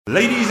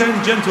Ladies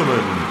and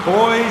gentlemen,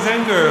 boys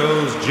and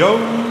girls,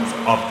 Joes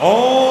of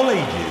all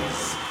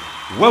ages,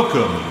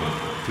 welcome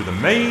to the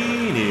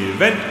main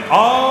event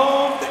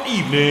of the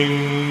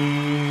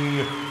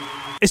evening.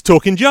 It's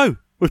Talking Joe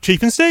with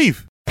Chief and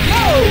Steve. Yo!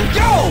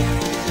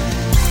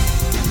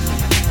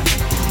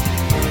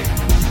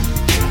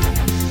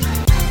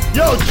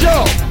 Yo, Joe!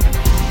 Joe!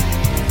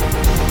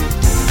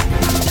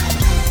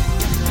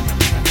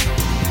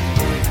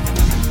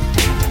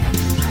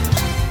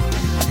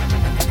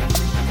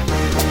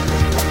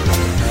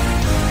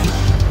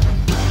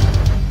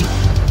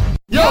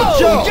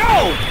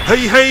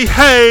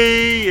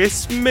 Hey,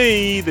 it's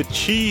me, the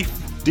Chief,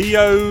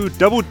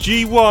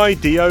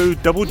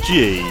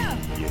 D-O-double-G-Y-D-O-double-G,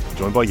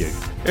 joined by you.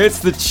 It's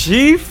the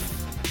Chief.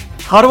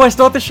 How do I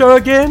start the show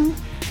again?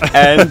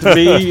 And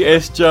me,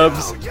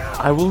 S-Jubs.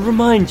 I will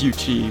remind you,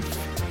 Chief.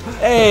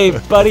 Hey,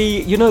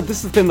 buddy, you know,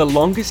 this has been the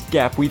longest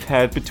gap we've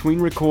had between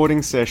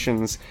recording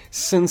sessions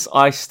since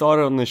I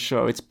started on this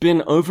show. It's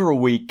been over a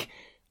week.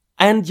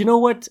 And you know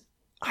what?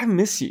 I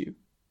miss you.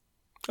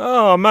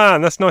 Oh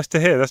man, that's nice to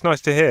hear.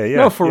 Yeah,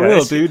 no, for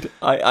real, dude.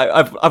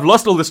 I've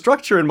lost all the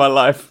structure in my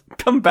life.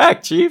 Come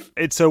back, Chief.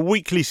 It's a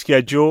weekly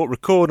schedule.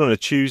 Record on a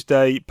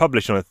Tuesday,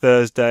 publish on a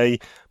Thursday.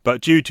 But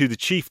due to the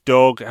Chief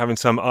dog having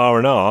some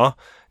R&R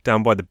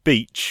down by the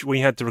beach, we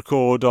had to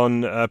record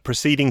on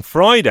preceding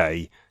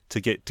Friday to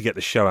get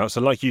the show out.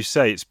 So, like you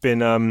say, it's been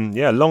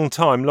long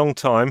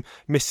time.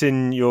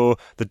 Missing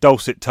the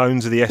dulcet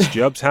tones of the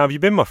S-Jubs. How have you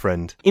been, my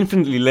friend?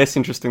 Infinitely less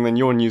interesting than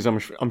your news,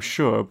 I'm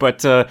sure.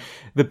 But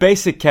the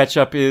basic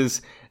catch-up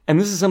is,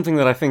 and this is something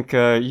that I think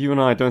you and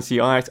I don't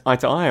see eye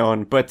to eye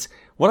on, but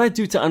what I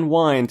do to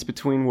unwind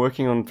between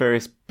working on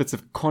various bits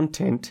of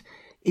content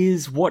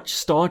is watch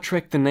Star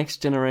Trek The Next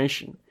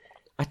Generation.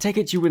 I take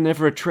it you were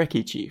never a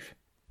Trekkie, Chief.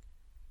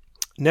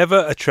 Never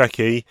a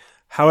Trekkie.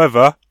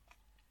 However,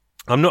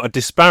 I'm not a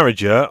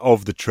disparager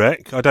of the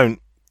Trek. I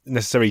don't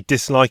necessarily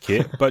dislike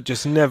it, but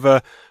just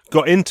never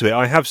got into it.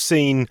 I have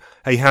seen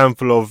a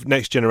handful of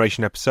Next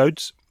Generation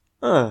episodes.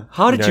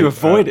 How did you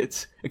avoid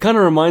it? It kind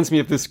of reminds me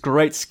of this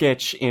great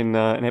sketch in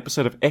an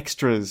episode of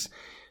Extras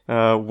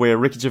where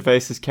Ricky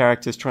Gervais's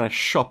character is trying to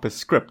shop a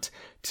script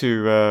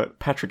to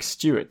Patrick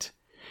Stewart.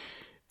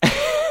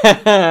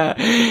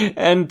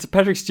 And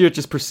Patrick Stewart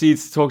just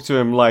proceeds to talk to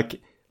him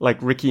like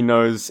Ricky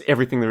knows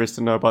everything there is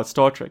to know about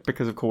Star Trek,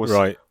 because of course,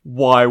 right.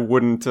 Why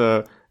wouldn't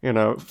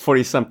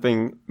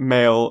 40-something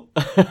male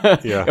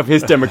of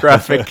his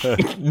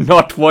demographic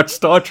not watch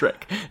Star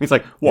Trek? And he's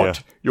like,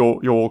 what? Yeah.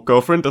 Your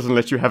girlfriend doesn't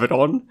let you have it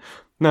on?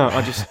 No,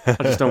 I just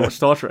don't watch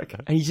Star Trek.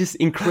 And he's just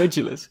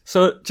incredulous.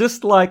 So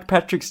just like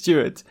Patrick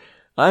Stewart,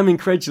 I'm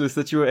incredulous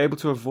that you were able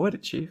to avoid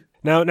it, Chief.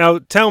 Now,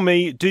 tell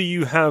me,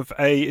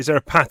 is there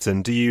a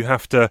pattern? Do you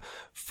have to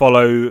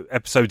follow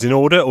episodes in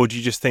order, or do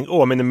you just think,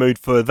 I'm in the mood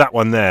for that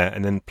one there,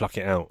 and then pluck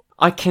it out?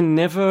 I can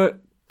never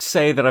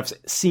say that I've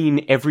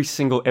seen every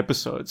single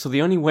episode, so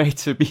the only way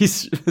to be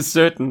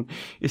certain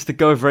is to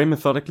go very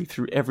methodically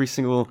through every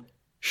single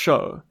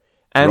show.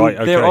 And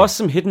There are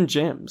some hidden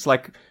gems,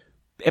 like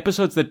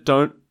episodes that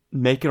don't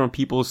make it on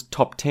people's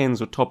top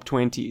 10s or top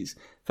 20s,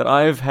 that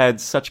I've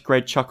had such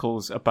great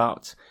chuckles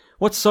about.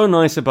 What's so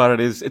nice about it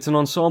is it's an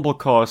ensemble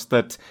cast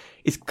that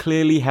is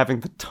clearly having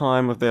the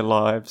time of their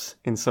lives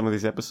in some of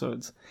these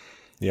episodes.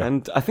 Yeah.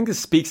 And I think this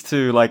speaks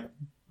to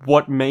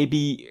what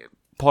maybe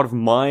part of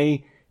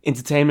my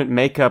entertainment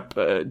makeup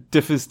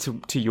differs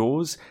to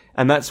yours.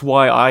 And that's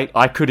why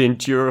I could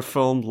endure a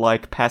film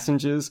like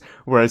Passengers,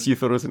 whereas you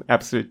thought it was an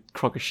absolute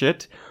crock of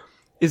shit,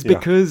 is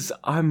because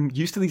I'm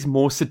used to these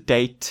more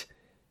sedate,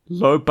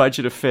 low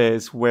budget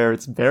affairs where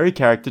it's very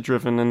character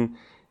driven and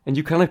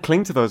you kind of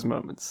cling to those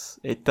moments.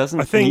 It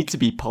doesn't need to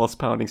be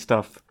pulse-pounding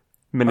stuff.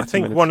 I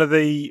think one of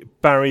the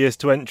barriers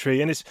to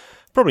entry, and it's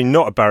probably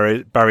not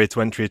a barrier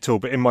to entry at all,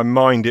 but in my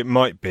mind it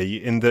might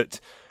be, in that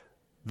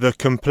the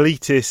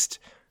completist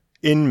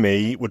in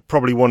me would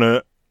probably want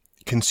to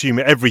consume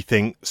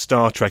everything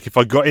Star Trek. If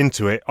I got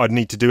into it, I'd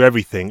need to do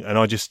everything, and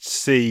I just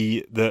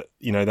see that,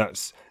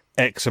 that's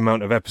X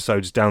amount of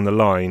episodes down the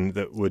line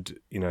that would,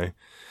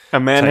 A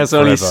man has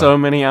only so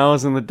many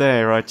hours in the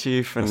day, right,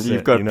 Chief? And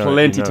you've got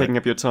plenty taking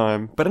up your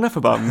time. But enough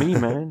about me,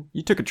 man.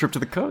 You took a trip to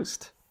the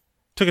coast.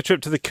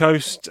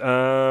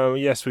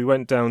 Yes, we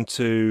went down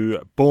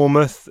to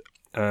Bournemouth,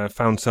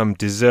 found some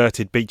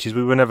deserted beaches.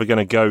 We were never going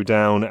to go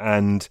down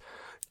and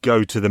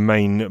go to the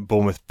main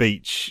Bournemouth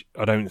beach,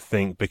 I don't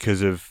think,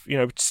 because of,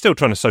 still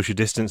trying to social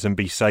distance and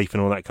be safe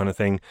and all that kind of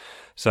thing.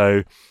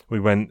 So we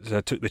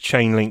took the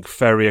chain link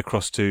ferry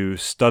across to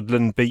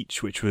Studland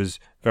Beach, which was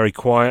very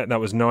quiet.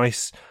 That was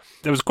nice.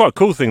 There was quite a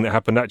cool thing that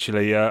happened,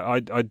 actually.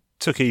 I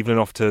took Evelyn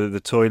off to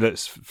the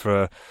toilets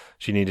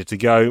she needed to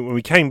go. When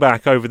we came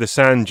back over the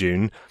sand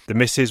dune, the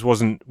missus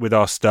wasn't with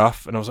our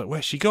stuff, and I was like,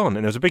 where's she gone?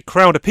 And there was a big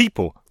crowd of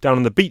people down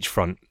on the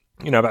beachfront,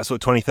 about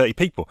sort of 20, 30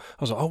 people.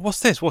 I was like,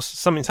 what's this?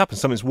 Something's happened.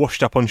 Something's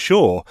washed up on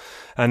shore.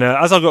 And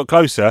as I got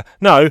closer,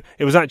 no,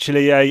 it was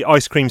actually a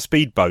ice cream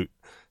speedboat.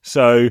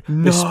 So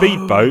the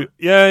speedboat,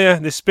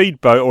 this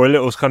speedboat, or a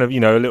little kind of,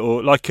 a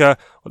little like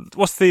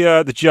what's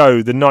the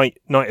Joe, the night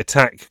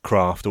attack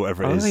craft or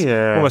whatever it is,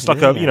 almost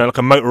like a like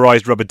a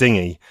motorized rubber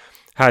dinghy,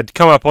 had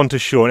come up onto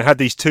shore and it had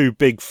these two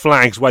big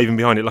flags waving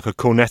behind it, like a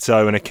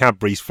Cornetto and a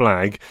Cadbury's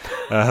flag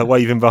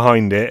waving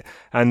behind it,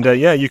 and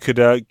you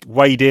could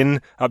wade in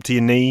up to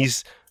your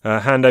knees,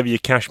 hand over your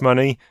cash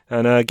money,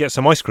 and get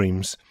some ice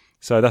creams.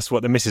 So that's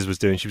what the missus was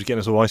doing. She was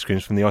getting us all ice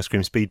creams from the ice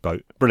cream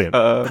speedboat. Brilliant.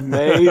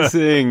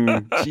 Amazing.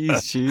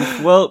 Jeez,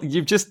 Chief. Well,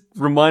 you've just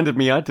reminded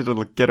me I did a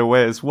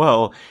getaway as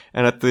well.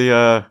 And at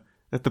the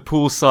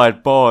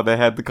poolside bar, they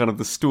had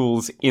the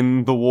stools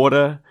in the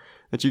water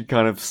that you'd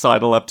kind of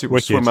sidle up to or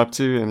swim up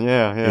to and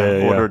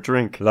order a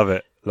drink. Love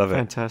it.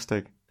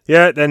 Fantastic.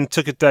 Yeah, then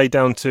took a day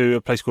down to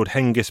a place called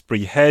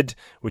Hengistbury Head,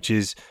 which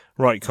is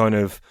right kind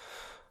of...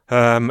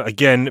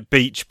 again,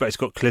 beach, but it's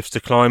got cliffs to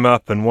climb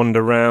up and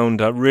wander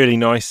around. Really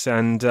nice,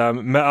 and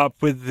met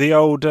up with the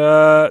old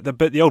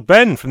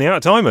Ben from the Out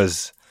of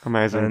Timers.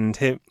 Amazing. And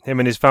him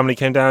and his family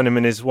came down. Him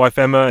and his wife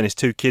Emma and his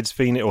three kids,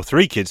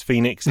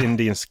 Phoenix,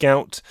 Indy, and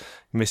Scout.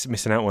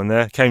 Missing out one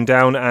there. Came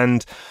down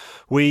and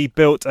we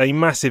built a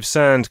massive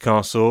sand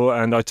castle.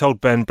 And I told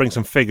Ben bring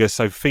some figures.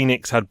 So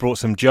Phoenix had brought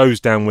some Joes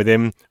down with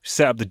him.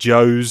 Set up the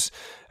Joes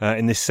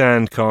in this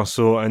sand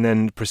castle, and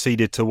then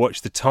proceeded to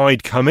watch the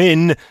tide come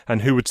in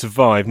and who would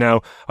survive.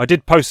 Now, I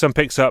did post some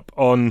pics up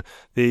on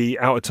the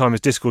Out of Timers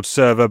Discord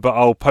server, but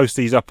I'll post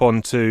these up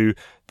onto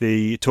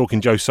the Talking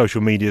Joe social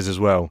medias as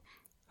well.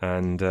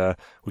 And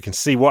we can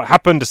see what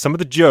happened to some of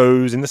the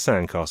Joes in the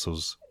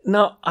sandcastles.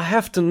 Now, I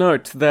have to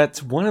note that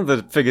one of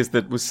the figures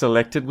that was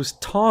selected was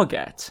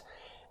Targat.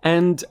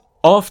 And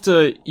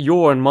after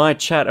your and my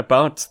chat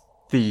about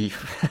the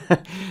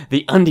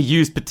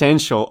underused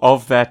potential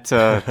of that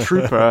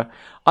trooper,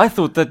 I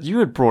thought that you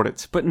had brought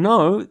it. But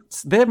no,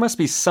 there must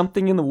be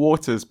something in the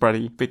waters,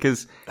 buddy,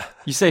 because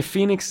you say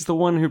Phoenix is the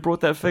one who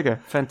brought that figure.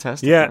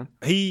 Fantastic. Yeah, man.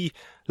 He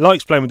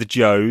likes playing with the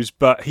Joes,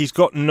 but he's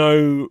got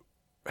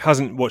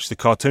hasn't watched the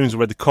cartoons or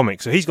read the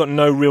comics, so he's got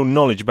no real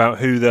knowledge about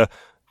who the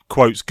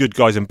quotes good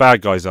guys and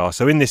bad guys are.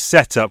 So in this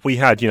setup we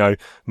had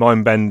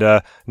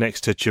Mindbender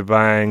next to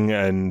Chabang,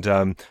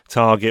 and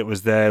Target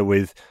was there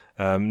with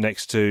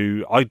next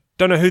to, I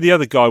don't know who the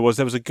other guy was.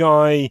 There was a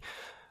guy,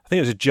 I think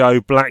it was a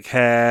Joe, black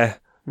hair.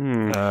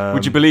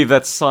 Would you believe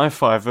that's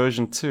Sci-Fi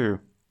version 2?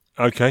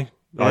 Okay.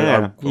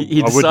 Yeah.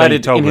 He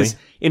decided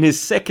in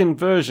his second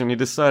version he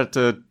decided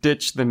to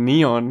ditch the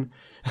neon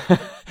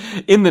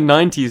in the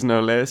 90s no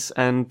less,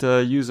 and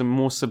use a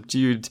more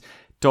subdued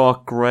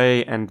dark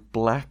grey and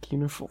black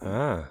uniform.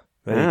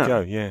 There you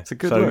go. Yeah, it's a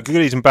good look.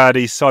 Goodies and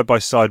baddies side by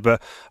side,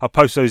 but I'll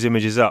post those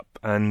images up,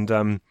 and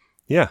it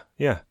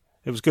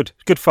was good.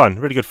 Good fun,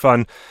 really good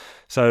fun.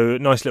 So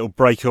nice little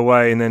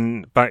breakaway, and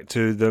then back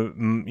to the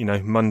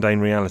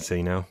mundane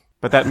reality now.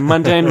 But that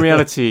mundane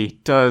reality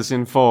does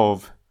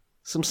involve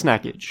some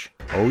snackage.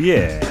 Oh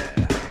yeah.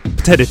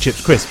 Potato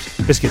chips, crisps,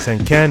 biscuits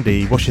and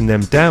candy, washing them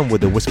down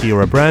with a whiskey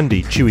or a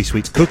brandy, chewy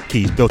sweets,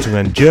 cookies, built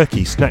around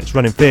jerky, snacks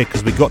running fair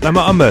because we got them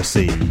at our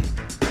mercy.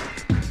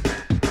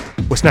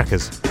 We're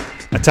snackers,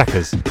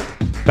 attackers,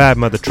 bad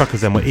mother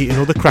truckers, and we're eating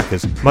all the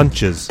crackers,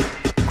 munchers,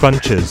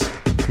 crunchers,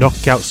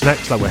 knockout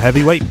snacks like we're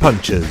heavyweight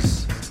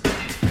punchers.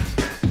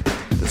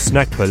 The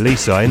snack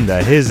police are in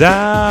his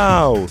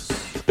house.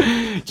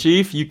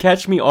 Chief, you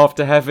catch me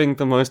after having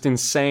the most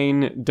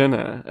insane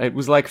dinner. It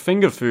was like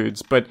finger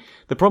foods, but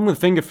the problem with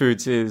finger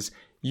foods is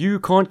you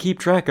can't keep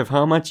track of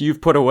how much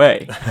you've put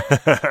away.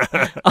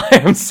 I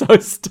am so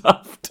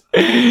stuffed.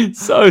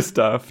 So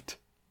stuffed.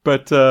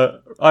 But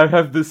I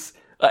have this...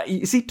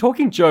 you see,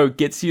 Talking Joe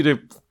gets you to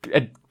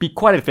be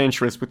quite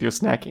adventurous with your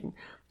snacking,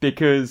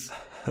 because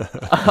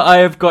I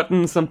have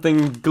gotten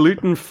something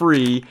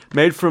gluten-free,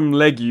 made from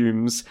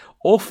legumes,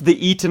 off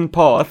the eaten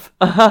path.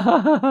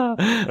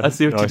 I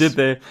see what you did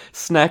there.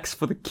 Snacks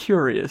for the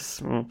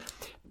curious.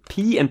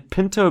 Pea and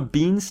pinto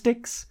bean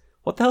sticks?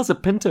 What the hell's a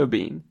pinto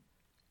bean?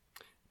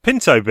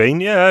 Pinto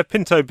bean? Yeah,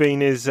 pinto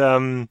bean is...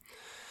 well,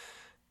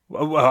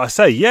 I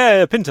say,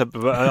 yeah, pinto...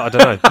 I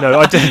don't know. No,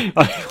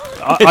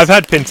 I've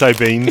had pinto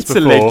beans it's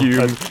before. It's a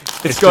legume.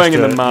 It's going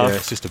in the mouth. Yeah,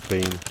 it's just a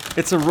bean.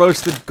 It's a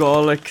roasted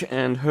garlic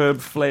and herb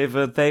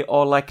flavour. They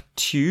are like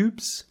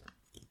tubes.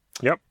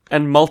 Yep.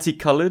 And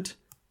multicolored.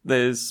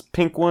 There's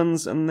pink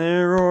ones and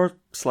there are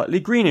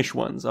slightly greenish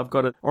ones. I've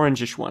got an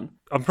orangish one.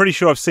 I'm pretty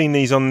sure I've seen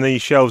these on the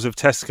shelves of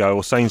Tesco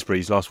or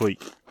Sainsbury's last week.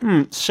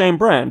 Same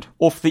brand.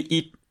 Off the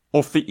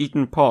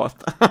eaten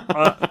path.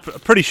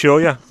 Pretty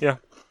sure, yeah.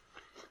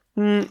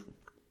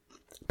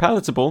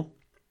 Palatable.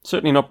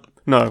 Certainly not...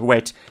 No,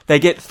 wait. They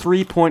get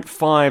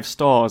 3.5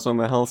 stars on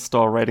the Health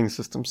Star rating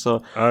system,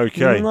 so...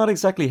 Okay. Not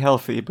exactly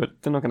healthy, but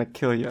they're not going to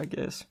kill you, I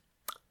guess.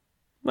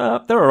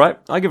 They're alright.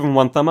 I give them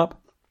 1 thumb up.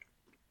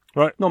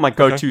 Right. Not my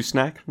go-to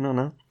snack.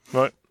 No.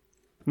 Right.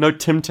 No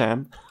Tim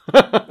Tam.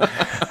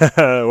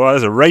 Well,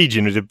 there's a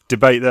raging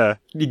debate there.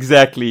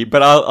 Exactly,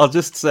 but I'll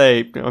just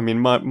say, I mean,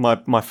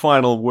 my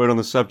final word on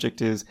the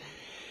subject is,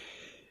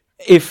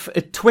 if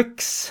a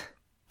Twix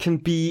can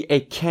be a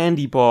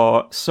candy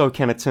bar, so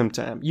can a Tim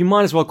Tam. You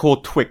might as well call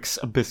Twix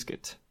a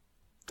biscuit.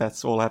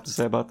 That's all I have to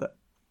say about that.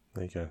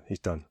 There you go. He's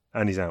done.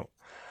 And he's out.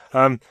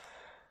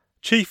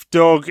 Chief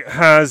Dog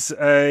has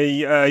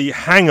a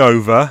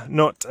hangover,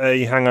 not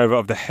a hangover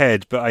of the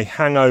head, but a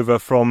hangover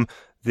from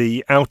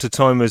the Outer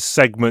Timers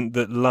segment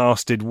that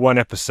lasted one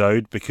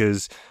episode,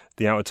 because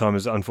the Outer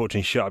Timers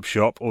unfortunately shut up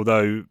shop,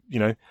 although,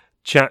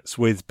 chats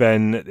with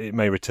Ben, it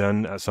may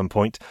return at some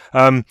point.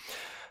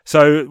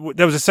 So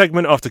there was a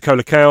segment after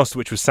Cola Chaos,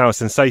 which was Sour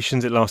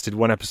Sensations. It lasted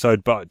one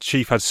episode, but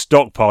Chief had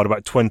stockpiled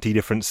about 20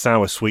 different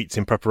sour sweets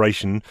in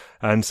preparation.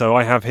 And so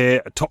I have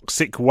here a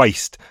Toxic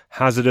Waste,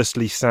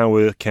 hazardously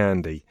sour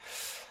candy.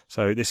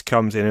 So this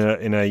comes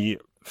in a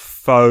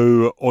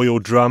faux oil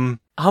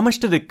drum. How much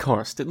did it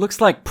cost? It looks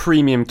like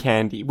premium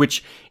candy,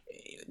 which,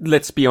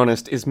 let's be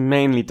honest, is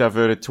mainly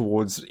diverted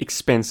towards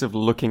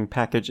expensive-looking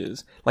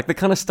packages. Like the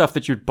kind of stuff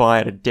that you'd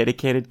buy at a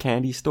dedicated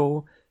candy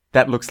store,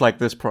 that looks like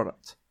this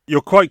product. You're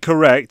quite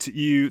correct.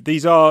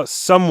 These are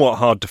somewhat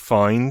hard to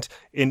find.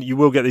 You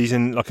will get these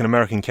in like an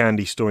American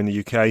candy store in the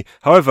UK.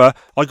 However,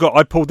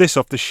 I pulled this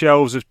off the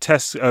shelves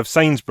of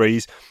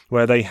Sainsbury's,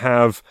 where they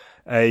have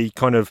a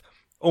kind of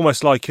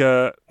almost like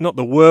not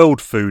the world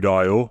food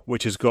aisle,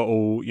 which has got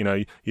all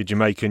your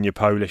Jamaican, your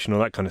Polish, and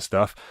all that kind of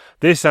stuff.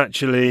 This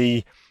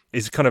actually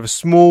is kind of a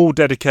small,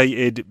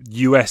 dedicated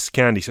US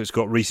candy. So it's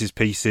got Reese's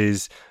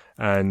Pieces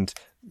and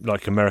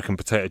like American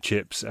potato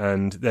chips,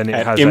 and then it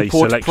has a selection.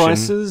 At import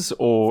prices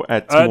or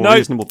at more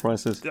reasonable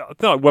prices? No,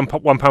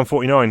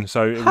 £1.49.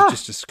 So it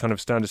was just kind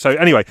of standard. So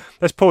anyway,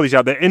 let's pour these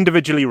out. They're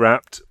individually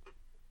wrapped.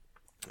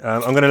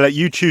 I'm going to let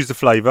you choose the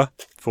flavour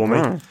for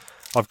me.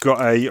 I've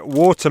got a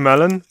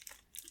watermelon,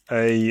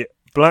 a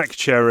black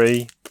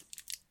cherry,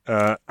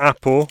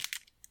 apple,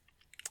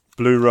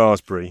 blue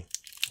raspberry.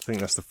 I think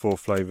that's the 4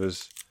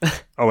 flavours.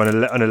 Oh,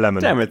 and a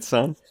lemon. Damn it,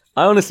 son.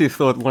 I honestly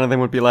thought one of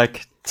them would be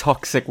like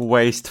toxic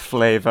waste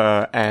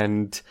flavour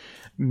and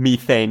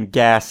methane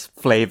gas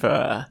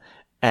flavour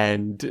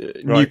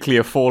and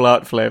nuclear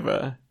fallout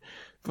flavour.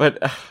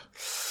 But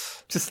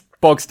just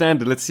bog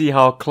standard. Let's see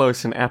how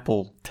close an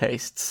apple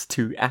tastes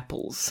to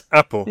apples.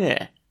 Apple?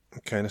 Yeah.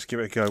 Okay, let's give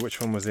it a go. Which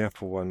one was the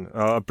apple one?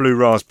 Blue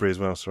raspberry as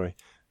well, sorry.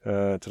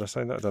 Did I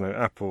say that? I don't know.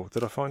 Apple.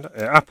 Did I find it?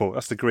 Yeah, apple.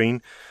 That's the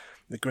green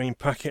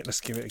packet.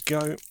 Let's give it a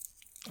go.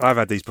 I've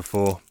had these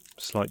before.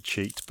 Slight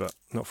cheat, but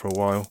not for a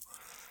while.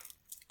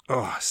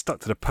 Oh,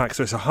 stuck to the pack.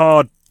 So it's a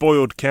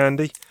hard-boiled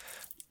candy.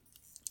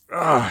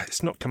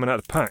 It's not coming out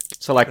of the pack.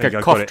 So like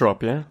a cough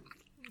drop, yeah?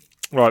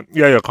 Right.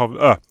 Yeah,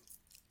 cough.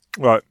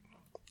 Right.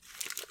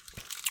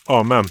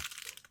 Oh, man.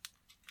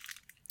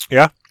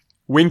 Yeah?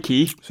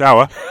 Winky.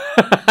 Sour.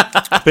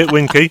 Bit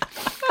winky.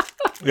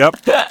 Yep.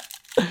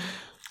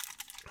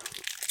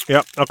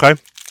 Yep, okay.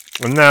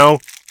 And now,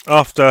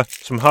 after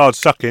some hard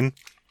sucking,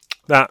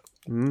 that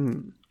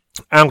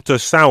outer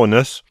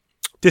sourness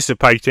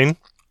dissipating.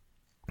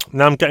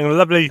 Now I'm getting a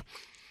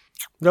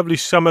lovely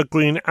summer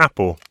green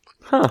apple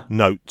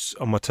notes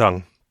on my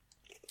tongue.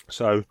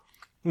 So,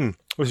 this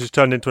has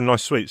turned into a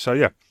nice sweet. So,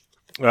 yeah.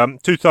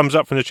 2 thumbs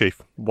up from the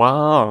Chief.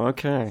 Wow,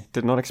 okay.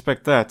 Did not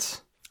expect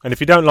that. And if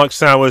you don't like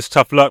sours,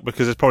 tough luck,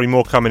 because there's probably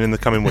more coming in the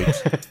coming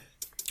weeks.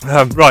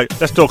 Right,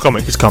 let's talk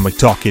comics. It's comic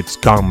talk,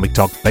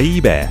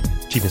 baby.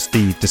 Chief and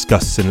Steve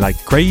discussing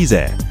like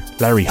crazy.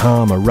 Larry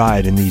Hama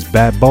riding these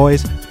bad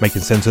boys,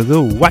 making sense of the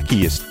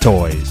wackiest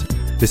toys.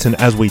 Listen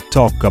as we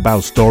talk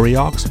about story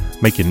arcs,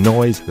 making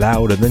noise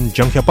louder than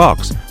Junkyard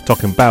Box,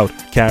 talking about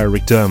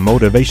character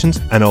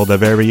motivations and all the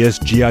various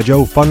G.I.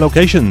 Joe fun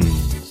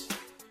locations.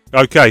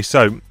 Okay,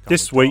 so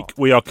this week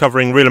we are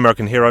covering Real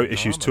American Hero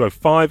issues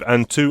 205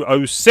 and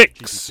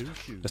 206.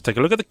 Let's take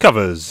a look at the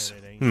covers.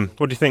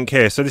 What do you think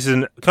here? So this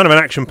is kind of an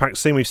action-packed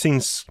scene. We've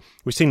seen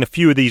a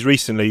few of these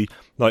recently,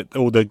 like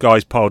all the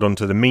guys piled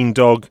onto the Mean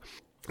Dog.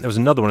 There was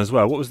another one as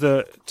well. What was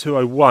the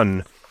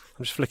 201?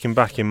 I'm just flicking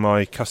back in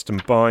my custom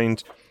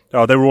bind.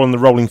 Oh, they were all on the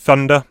Rolling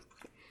Thunder.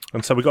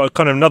 And so we got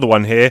kind of another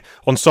one here,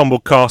 ensemble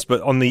cast, but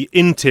on the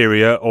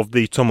interior of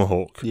the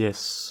Tomahawk.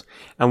 Yes.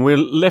 And we're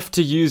left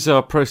to use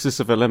our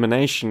process of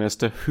elimination as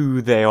to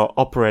who they are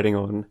operating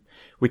on.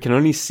 We can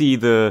only see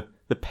the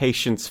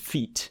patient's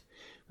feet.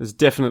 There's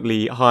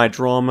definitely high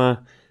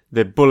drama.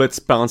 There are bullets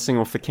bouncing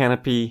off the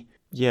canopy.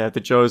 Yeah,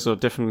 the Joes are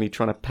definitely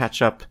trying to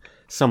patch up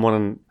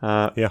someone.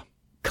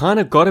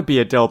 Kind of got to be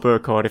Adele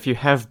Burkhardt if you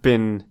have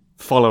been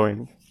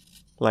following.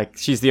 Like,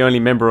 she's the only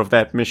member of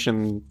that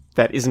mission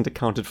that isn't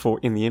accounted for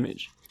in the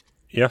image.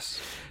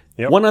 Yes.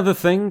 Yep. One other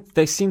thing,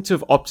 they seem to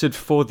have opted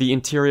for the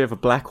interior of a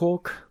Black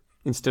Hawk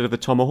instead of the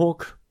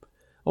Tomahawk.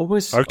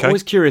 Always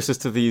curious as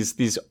to these,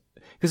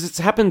 because it's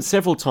happened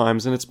several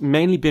times, and it's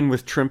mainly been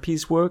with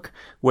Trimpe's work,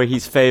 where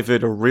he's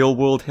favoured a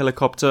real-world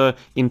helicopter,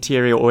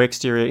 interior or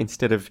exterior,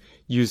 instead of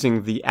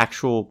using the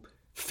actual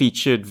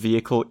featured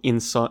vehicle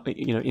inside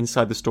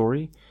the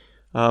story.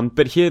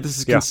 But here, this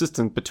is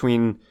consistent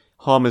between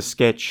Hama's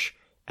sketch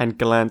and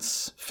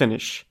Gallant's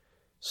finish.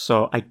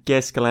 So I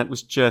guess Gallant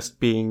was just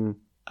being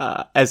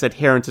as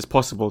adherent as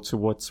possible to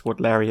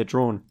what Larry had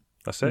drawn.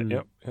 That's it.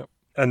 Yep.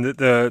 And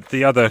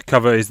the other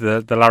cover is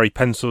the Larry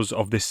pencils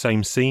of this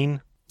same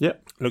scene.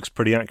 Yep. Looks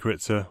pretty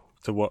accurate to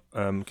what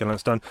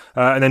Gallant's done.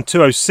 And then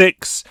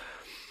 206,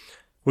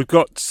 We've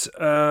got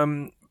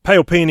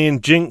Pale Peony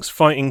and Jinx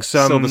fighting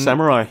some Silver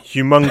Samurai.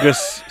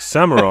 humongous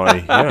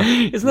samurai. Yeah.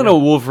 Isn't that a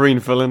Wolverine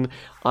villain?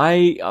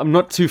 I'm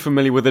not too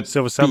familiar with it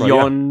Silver Samurai,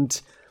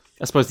 beyond,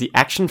 I suppose, the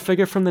action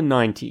figure from the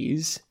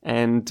 90s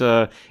and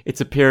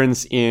its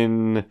appearance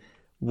in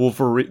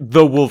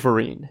The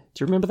Wolverine.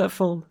 Do you remember that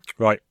film?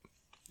 Right.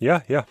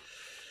 Yeah.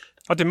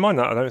 I didn't mind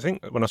that, I don't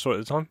think, when I saw it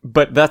at the time.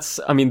 But that's,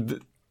 I mean,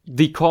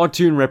 the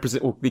cartoon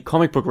the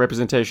comic book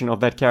representation of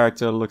that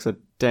character looks a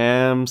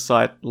damn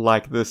sight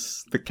like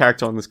the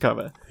character on this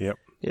cover. Yep.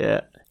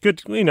 Yeah.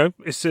 Good,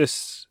 it's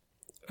just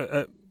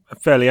a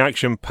fairly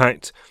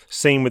action-packed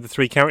scene with the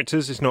three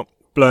characters. It's not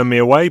blowing me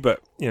away,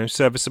 but,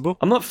 serviceable.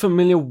 I'm not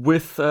familiar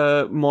with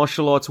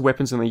martial arts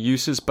weapons and their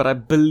uses, but I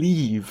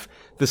believe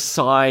the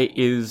sai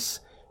is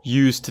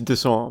used to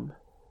disarm.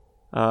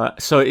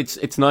 So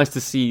it's nice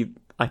to see,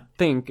 I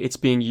think it's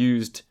being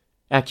used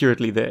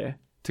accurately there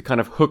to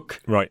kind of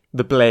hook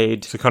the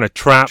blade. So kind of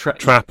trap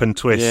and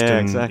twist. Yeah,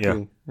 and,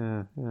 exactly.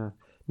 Yeah.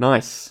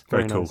 Nice.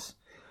 Very cool.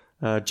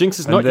 Nice. Jinx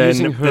is not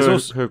using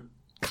her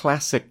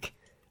classic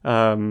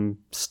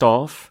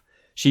staff.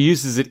 She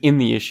uses it in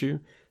the issue.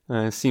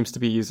 Seems to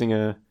be using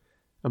a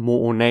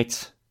more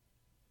ornate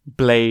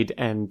blade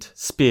and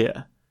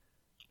spear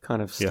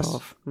kind of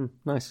staff. Yes.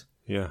 Nice.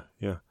 Yeah.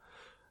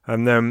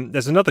 And then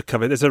there's another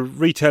cover. There's a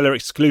retailer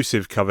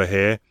exclusive cover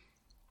here,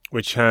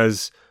 which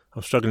has,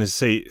 I'm struggling to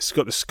see, it's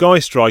got the Sky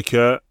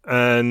Striker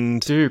and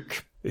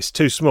Duke. It's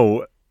too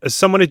small. Has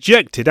someone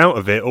ejected out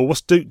of it, or what's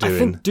Duke doing? I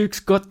think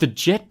Duke's got the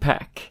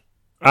jetpack.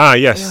 Ah,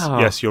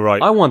 yes, you're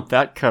right. I want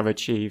that cover,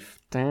 Chief.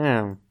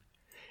 Damn.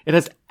 It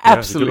has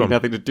absolutely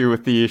nothing to do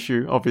with the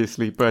issue,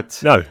 obviously, but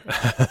no.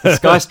 The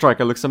Sky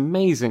Striker looks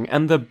amazing,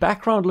 and the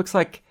background looks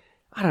like,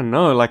 I don't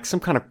know, like some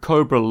kind of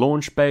Cobra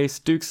launch base.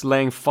 Duke's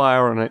laying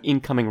fire on an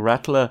incoming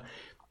Rattler.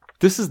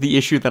 This is the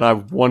issue that I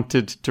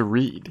wanted to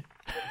read.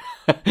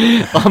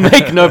 I'll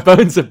make no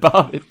bones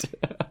about it.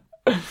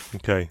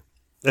 Okay,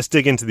 let's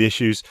dig into the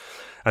issues.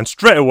 And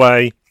straight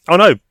away,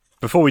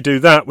 before we do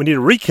that, we need a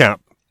recap.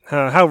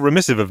 How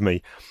remissive of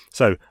me.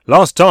 So,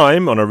 last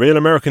time on A Real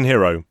American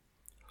Hero.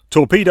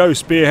 Torpedo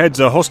spearheads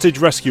a hostage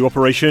rescue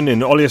operation in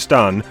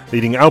Oliestan,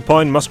 leading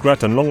Alpine,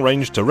 Muskrat and Long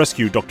Range to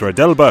rescue Dr.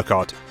 Adele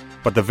Burkhart.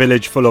 But the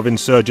village full of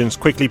insurgents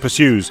quickly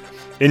pursues,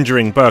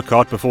 injuring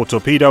Burkhart before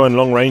Torpedo and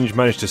Long Range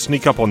manage to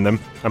sneak up on them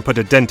and put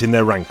a dent in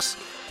their ranks.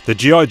 The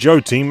G.I. Joe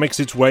team makes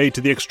its way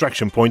to the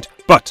extraction point,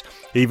 but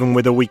even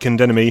with a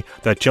weakened enemy,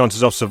 their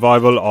chances of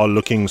survival are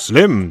looking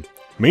slim.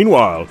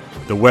 Meanwhile,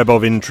 the web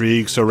of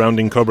intrigue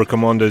surrounding Cobra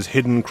Commander's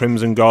hidden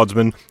Crimson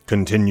Guardsman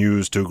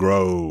continues to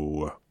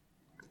grow.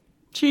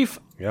 Chief,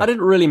 I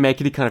didn't really make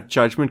any kind of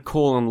judgment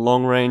call on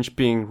Long Range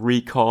being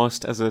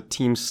recast as a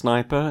team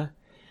sniper,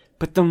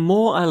 but the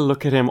more I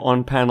look at him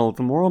on panel,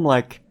 the more I'm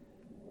like,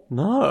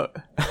 no.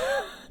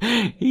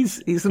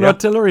 he's an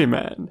artillery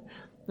man.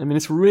 I mean,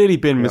 it's really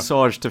been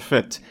massaged to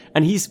fit,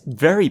 and he's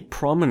very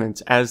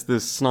prominent as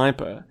this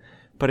sniper,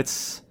 but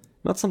it's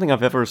not something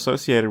I've ever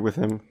associated with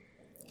him.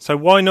 So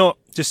why not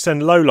just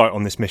send Lowlight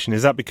on this mission?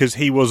 Is that because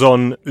he was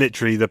on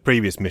literally the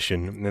previous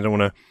mission and they don't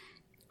want to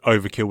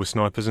overkill with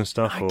snipers and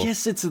stuff? I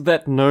guess it's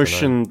that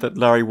notion that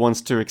Larry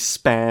wants to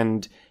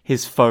expand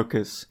his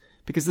focus,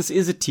 because this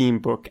is a team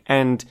book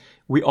and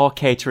we are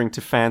catering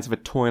to fans of a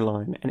toy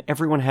line, and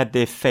everyone had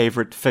their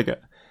favorite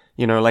figure.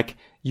 Like,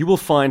 you will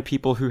find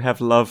people who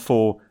have love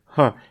for,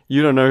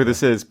 you don't know who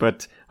this is,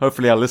 but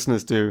hopefully our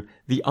listeners do,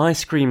 the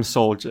Ice Cream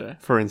Soldier,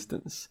 for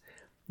instance.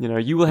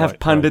 You will have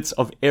pundits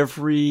of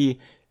every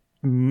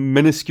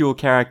minuscule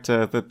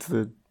character that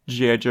the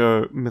G.I.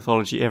 Joe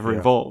mythology ever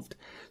involved.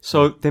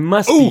 So there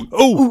must be...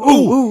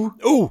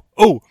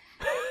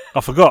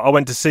 I forgot. I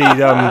went to see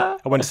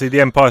The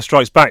Empire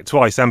Strikes Back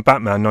twice and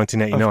Batman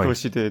 1989. Of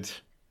course you did.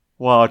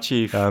 Wow,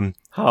 Chief.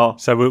 How?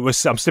 So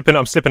I'm slipping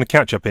a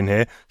catch up in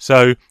here.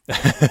 So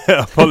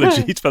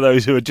apologies for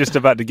those who are just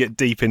about to get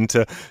deep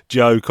into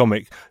Joe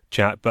comic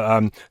chat,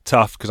 but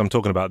tough because I'm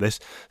talking about this.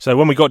 So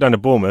when we got down to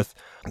Bournemouth,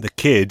 the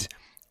kid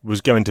was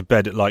going to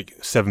bed at like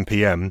 7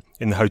 p.m.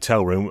 in the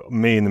hotel room.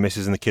 Me and the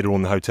missus and the kid are all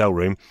in the hotel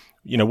room.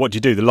 What do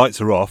you do? The lights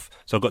are off.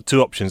 So I've got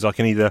two options. I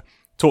can either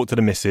talk to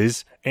the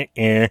missus.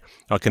 I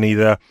can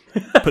either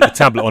put the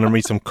tablet on and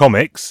read some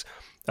comics.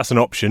 That's an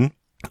option.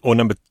 Or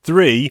number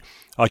 3,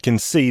 I can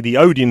see the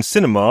Odeon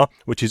Cinema,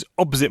 which is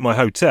opposite my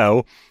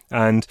hotel,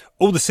 and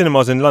all the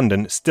cinemas in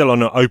London still are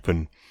not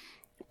open.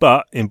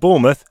 But in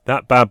Bournemouth,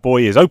 that bad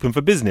boy is open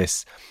for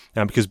business.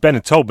 And because Ben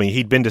had told me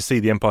he'd been to see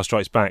The Empire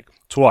Strikes Back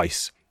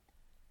twice,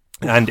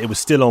 and it was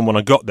still on when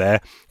I got there,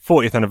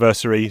 40th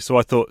anniversary, so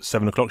I thought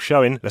 7 o'clock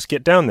showing, let's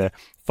get down there.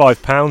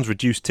 £5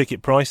 reduced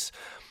ticket price.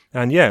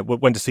 And yeah, we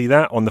went to see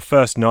that. On the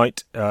first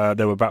night, there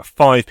were about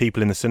 5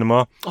 people in the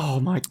cinema. Oh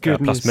my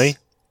goodness. Plus me.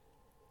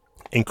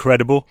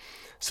 Incredible.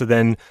 So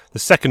then the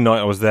second night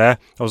I was there,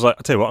 I was like,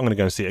 I'll tell you what, I'm going to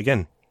go and see it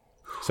again.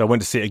 So I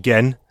went to see it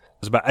again. There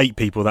was about 8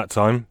 people that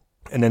time.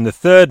 And then the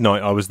third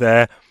night I was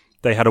there,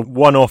 they had a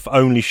one-off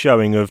only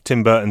showing of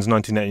Tim Burton's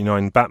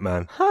 1989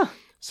 Batman. Huh.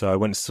 So I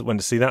went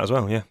to see that as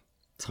well, yeah.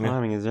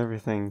 Timing is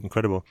everything.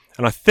 Incredible.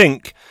 And I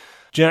think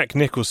Jack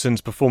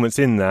Nicholson's performance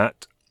in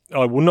that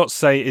I will not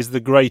say is the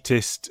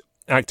greatest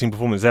acting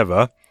performance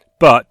ever,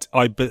 but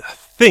I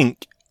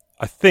think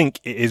it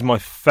is my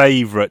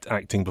favourite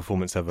acting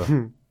performance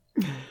ever.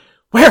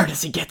 Where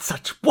does he get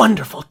such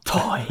wonderful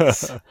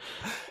toys?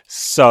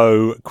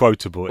 So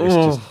quotable. It's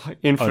just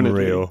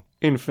unreal.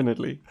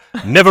 Infinitely.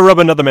 Never rub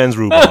another man's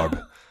rhubarb.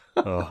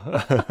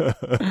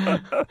 Wouldn't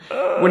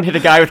hit a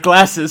guy with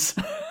glasses.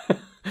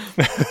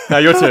 Now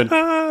your turn.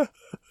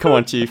 Come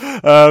on, Chief.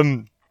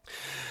 The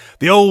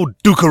old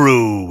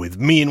Dukaroo with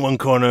me in one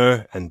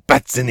corner and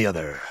bats in the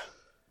other.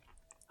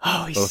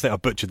 Oh, I think I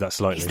butchered that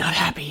slightly. He's not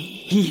happy.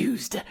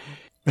 He's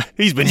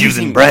been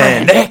using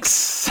brand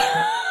X.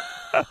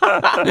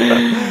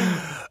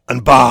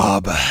 And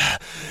Bob,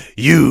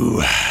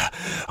 you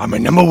are my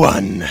number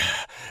one,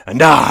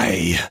 and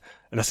I...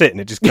 And that's it,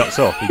 and it just cuts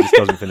off. He just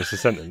doesn't finish the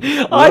sentence.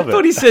 I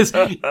thought he says,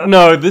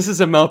 no, this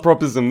is a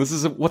malapropism. This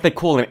is what they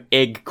call an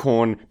egg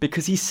corn.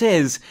 Because he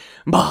says,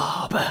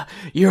 Bob,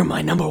 you're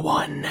my number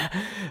one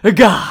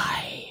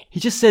guy. He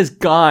just says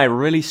guy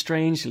really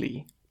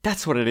strangely.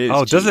 That's what it is.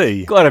 Oh, does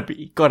he? Gotta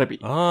be.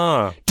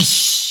 Ah.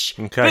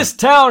 Okay. This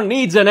town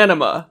needs an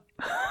enema.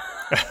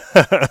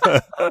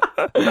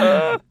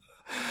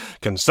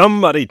 Can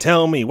somebody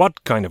tell me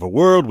what kind of a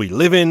world we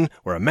live in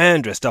where a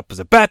man dressed up as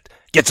a bat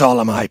gets all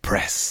of my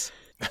press?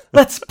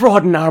 Let's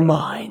broaden our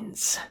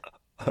minds.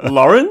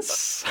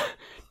 Lawrence?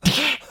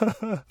 It's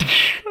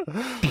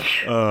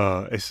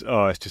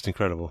just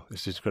incredible.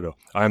 It's just incredible.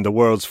 I am the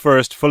world's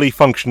first fully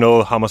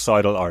functional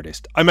homicidal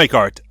artist. I make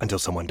art until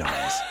someone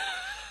dies.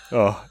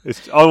 I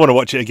want to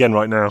watch it again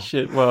right now.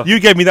 Shit, well. You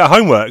gave me that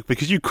homework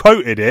because you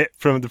quoted it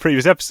from the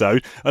previous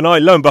episode, and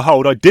lo and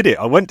behold, I did it.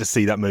 I went to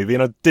see that movie,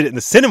 and I did it in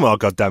the cinema,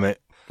 goddammit.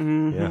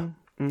 Mm-hmm. Yeah.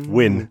 Mm-hmm.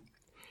 Win.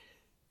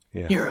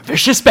 Yeah. You're a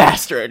vicious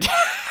bastard.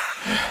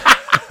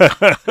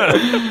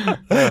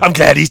 I'm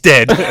glad he's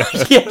dead.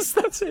 Yes,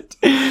 that's it.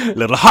 A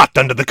little hot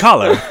under the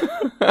collar.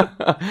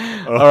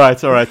 All right.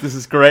 This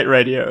is great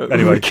radio.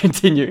 Anyway, we're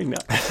continuing now.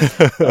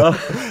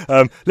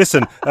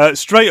 Listen,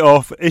 straight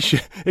off, issue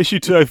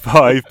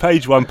 205,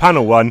 page 1,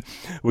 panel 1,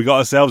 we got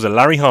ourselves a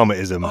Larry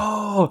Harmetism.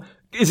 Oh,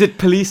 is it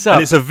Police Up?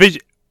 And it's a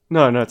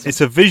No,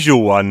 it's a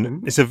visual one.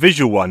 Mm-hmm. It's a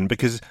visual one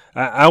because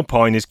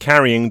Alpine is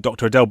carrying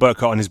Dr. Adele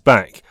Burkhart on his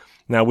back.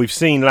 Now, we've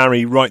seen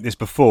Larry write this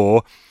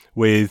before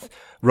with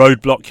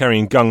Roadblock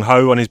carrying Gung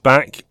Ho on his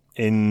back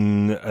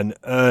in an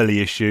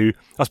early issue.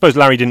 I suppose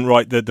Larry didn't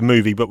write the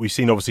movie, but we've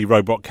seen obviously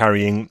Roadblock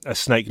carrying a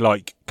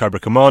snake-like Cobra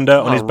Commander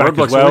on his back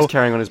Roadblock's as well. Always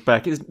carrying on his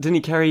back. Didn't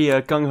he carry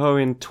Gung Ho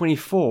in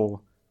 24?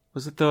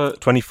 Was it the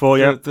 24?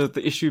 Yeah,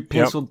 the issue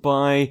penciled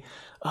by.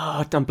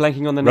 I'm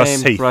blanking on the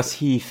Russ name. Heath. Russ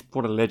Heath.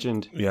 What a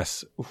legend.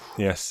 Yes. Oof.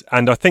 Yes.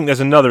 And I think there's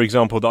another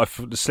example that I've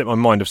slipped my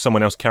mind of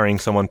someone else carrying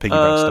someone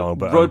piggyback style.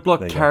 But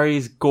Roadblock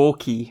carries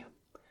Gorky.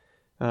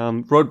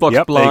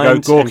 Roadblock's blind,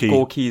 and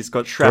Gorky's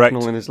got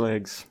shrapnel in his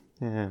legs.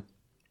 Yeah.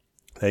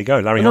 There you go,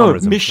 Larry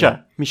Harmetism.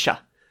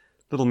 Misha.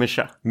 Little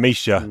Misha.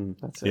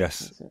 That's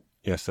it.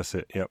 Yes, that's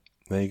it. Yep.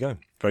 There you go.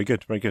 Very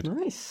good.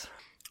 Nice.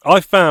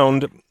 I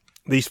found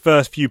these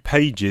first few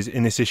pages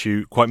in this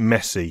issue quite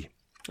messy.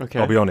 Okay.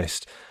 I'll be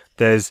honest.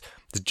 There's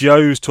the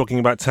Joes talking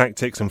about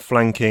tactics and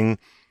flanking.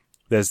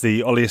 There's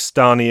the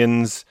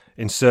Olistanians,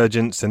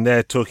 insurgents, and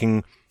they're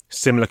talking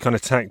similar kind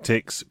of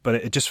tactics, but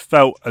it just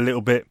felt a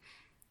little bit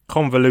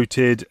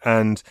convoluted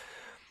and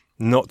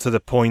not to the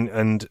point,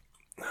 and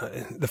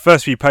the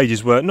first few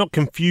pages were not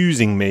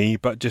confusing me,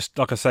 but just,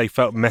 like I say,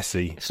 felt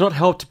messy. It's not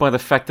helped by the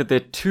fact that there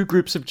are two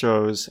groups of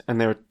Joes and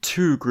there are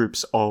two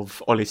groups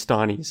of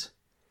Olistanis.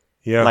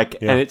 Yeah.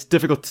 And it's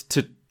difficult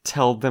to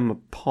tell them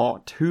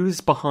apart. Who's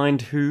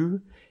behind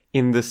who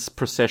in this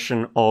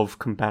procession of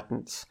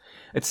combatants?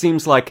 It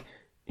seems like,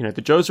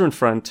 the Joes are in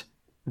front,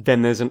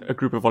 then there's a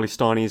group of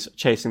Olistanis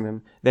chasing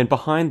them, then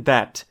behind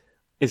that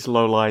is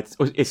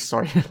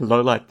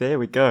Lowlight, there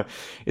we go,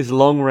 is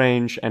Long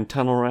Range and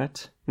Tunnel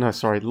Rat. No,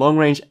 sorry, Long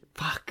Range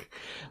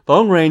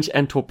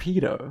and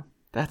Torpedo.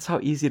 That's how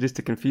easy it is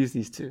to confuse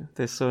these two.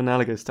 They're so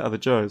analogous to other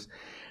Joes.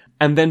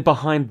 And then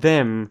behind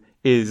them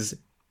is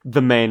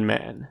the main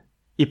man,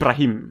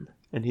 Ibrahim,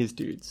 and his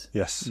dudes.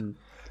 Yes.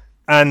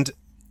 And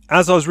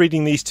as I was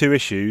reading these two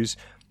issues,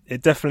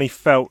 it definitely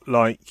felt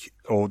like,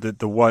 or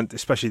the one,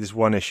 especially this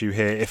one issue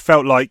here, it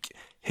felt like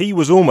he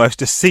was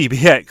almost a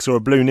CBX or a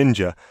Blue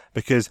Ninja,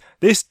 because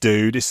this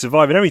dude is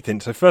surviving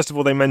everything. So first of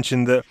all, they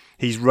mentioned that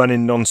he's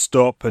running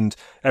non-stop and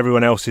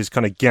everyone else is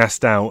kind of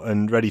gassed out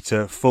and ready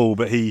to fall,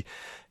 but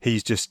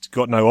he's just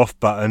got no off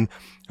button.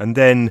 And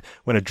then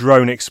when a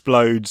drone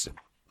explodes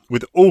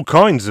with all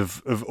kinds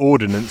of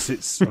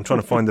ordnance, I'm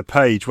trying to find the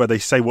page where they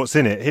say what's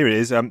in it. Here it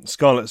is.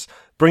 Scarlet's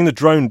bring the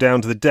drone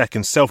down to the deck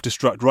and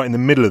self-destruct right in the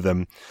middle of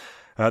them.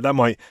 That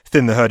might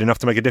thin the herd enough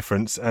to make a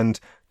difference. And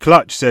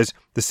Clutch says,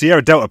 the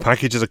Sierra Delta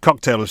package is a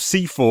cocktail of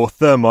C4,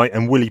 thermite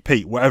and Willie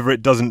Pete. Whatever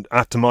it doesn't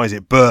atomize,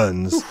 it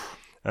burns. Oof.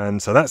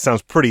 And so that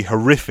sounds pretty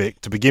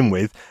horrific to begin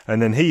with.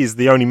 And then he is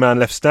the only man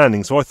left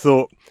standing. So I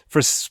thought, for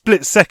a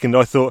split second,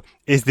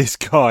 is this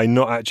guy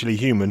not actually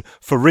human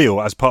for real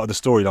as part of the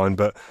storyline?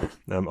 But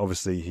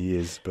obviously he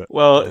is. But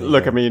well,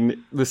 look, I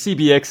mean, the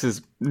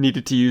CBXs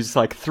needed to use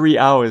like 3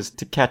 hours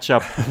to catch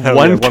up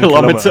 1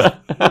 kilometer.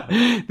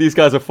 These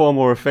guys are far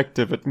more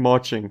effective at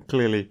marching,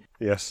 clearly.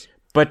 Yes.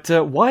 But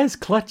why is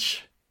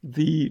Clutch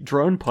the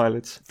drone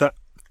pilot?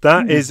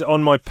 That is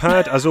on my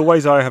pad. As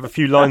always, I have a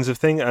few lines of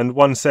thing, and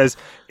one says,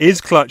 "Is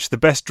Clutch the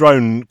best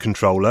drone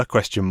controller?" ?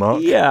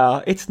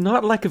 Yeah, it's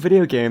not like a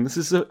video game. This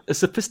is a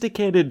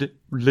sophisticated,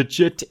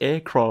 legit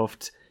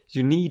aircraft.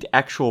 You need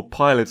actual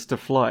pilots to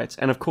fly it.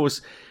 And of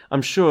course,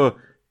 I'm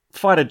sure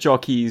fighter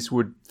jockeys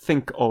would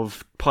think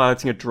of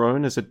piloting a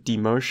drone as a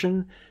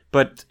demotion,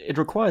 but it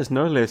requires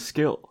no less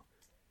skill.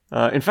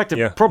 In fact,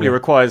 it probably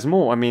requires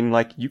more. I mean,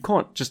 like, you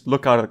can't just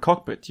look out of the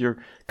cockpit.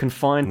 You're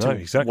confined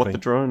to what the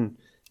drone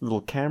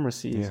little camera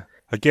sees. Yeah.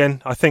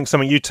 Again, I think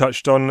something you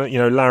touched on,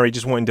 Larry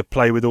just wanting to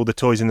play with all the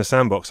toys in the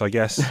sandbox, I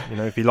guess.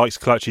 If he likes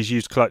Clutch, he's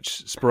used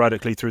Clutch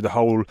sporadically through the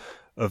whole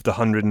of the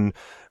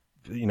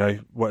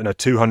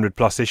 200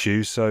 plus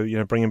issues.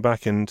 So, bring him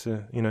back and,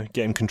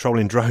 get him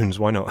controlling drones.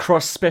 Why not?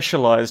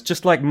 Cross-specialized,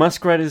 just like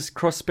Muskrat is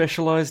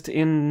cross-specialized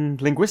in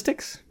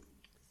linguistics.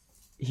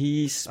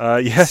 He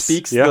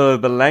speaks the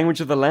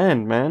language of the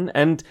land, man.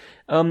 And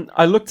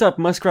I looked up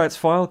Muskrat's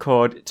file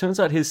card. It turns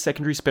out his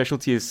secondary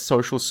specialty is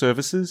social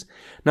services.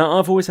 Now,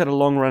 I've always had a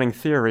long-running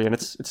theory, and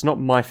it's not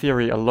my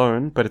theory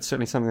alone, but it's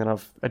certainly something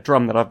a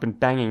drum that I've been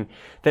banging,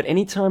 that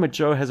anytime a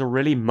Joe has a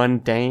really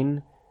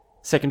mundane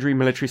secondary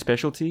military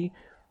specialty,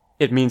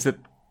 it means that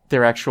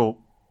their actual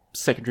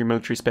secondary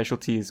military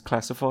specialty is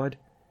classified.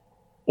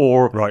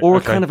 Or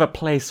kind of a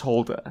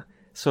placeholder.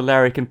 So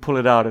Larry can pull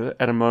it out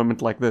at a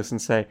moment like this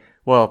and say,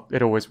 well,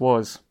 it always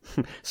was.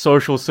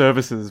 Social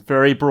services,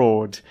 very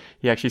broad.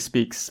 He actually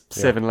speaks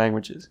 7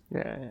 languages.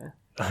 Yeah.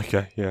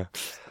 Okay, yeah.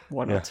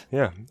 Why not?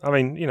 Yeah. I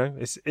mean,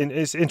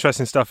 it's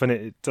interesting stuff, and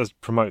it does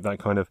promote that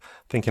kind of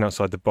thinking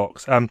outside the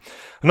box.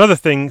 Another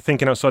thing,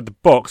 thinking outside the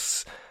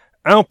box,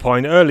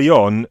 Alpine early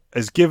on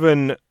has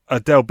given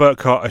Adele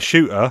Burkhart a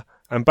shooter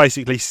and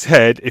basically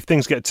said, if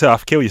things get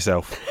tough, kill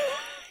yourself.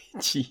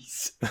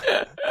 Jeez.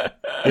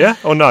 Yeah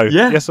or no?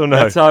 Yeah. Yes or no?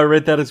 That's how I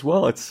read that as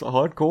well. It's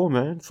hardcore,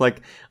 man. It's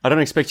like, I don't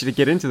expect you to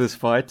get into this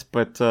fight,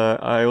 but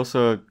I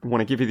also want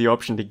to give you the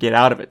option to get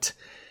out of it.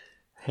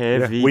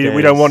 Heavy days.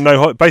 We don't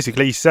want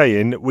basically he's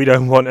saying we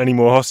don't want any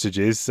more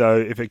hostages, so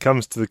if it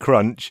comes to the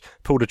crunch,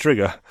 pull the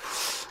trigger.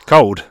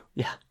 Cold.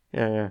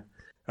 Yeah.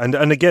 And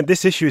again,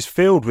 this issue is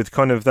filled with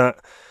kind of that.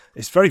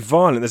 It's very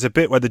violent. There's a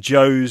bit where the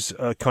Joes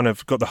kind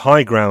of got the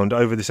high ground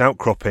over this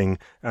outcropping,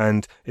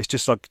 and it's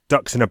just like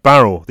ducks in a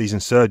barrel, these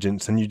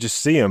insurgents, and you just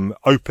see them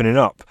opening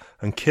up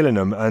and killing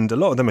them. And a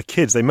lot of them are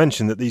kids. They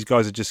mentioned that these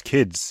guys are just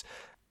kids.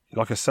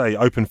 Like I say,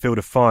 open field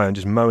of fire and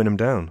just mowing them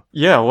down.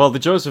 Yeah, well, the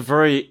Joes are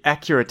very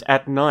accurate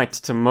at night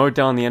to mow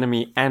down the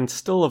enemy and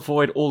still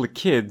avoid all the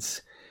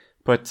kids.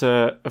 But,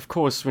 of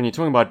course, when you're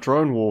talking about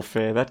drone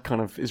warfare, that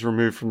kind of is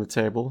removed from the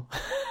table.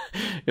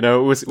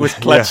 Was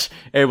Clutch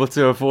able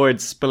to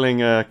avoid spilling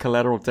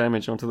collateral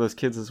damage onto those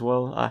kids as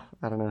well? I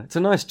don't know. It's a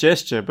nice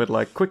gesture, but,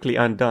 quickly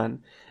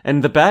undone.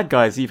 And the bad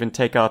guys even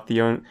take out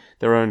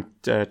their own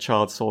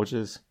child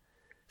soldiers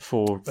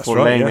for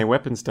laying their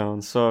weapons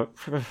down. So,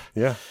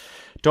 yeah.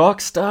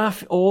 Dark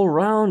stuff all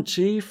round,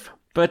 Chief.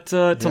 But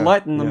to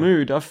lighten the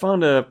mood, I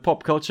found a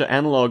pop culture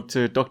analog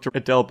to Dr.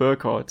 Adele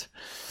Burkhart.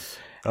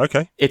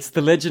 Okay. It's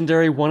the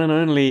legendary one and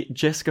only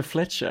Jessica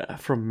Fletcher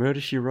from Murder,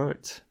 She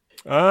Wrote.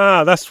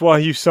 Ah, that's why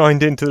you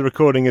signed into the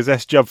recording as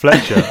S. Jub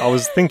Fletcher. I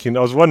was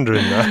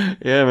wondering that.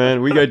 Yeah,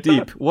 man, we go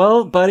deep.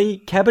 Well, buddy,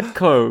 Cabot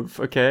Cove,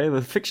 okay,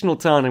 the fictional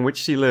town in which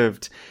she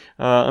lived.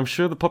 I'm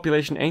sure the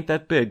population ain't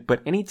that big,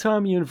 but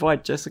anytime you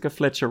invite Jessica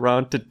Fletcher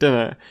around to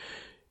dinner,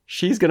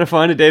 she's going to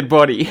find a dead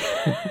body.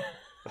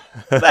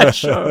 That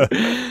show.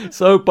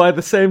 So by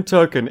the same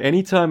token,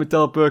 anytime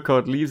Adele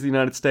Burkhart leaves the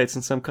United States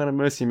in some kind of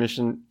mercy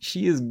mission,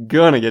 she is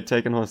gonna get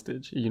taken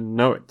hostage. You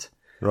know it.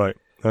 Right.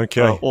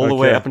 Okay. All the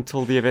way up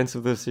until the events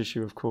of this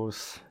issue, of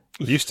course.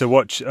 I used to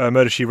watch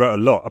Murder, She Wrote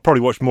a lot. I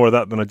probably watched more of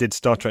that than I did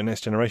Star Trek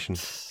Next Generation.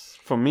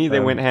 For me,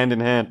 they went hand in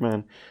hand,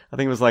 man. I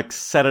think it was like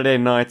Saturday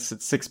nights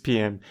at 6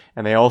 p.m.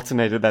 and they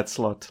alternated that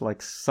slot.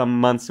 Like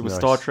some months it was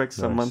Star Trek,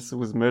 some months it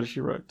was Murder,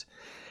 She Wrote.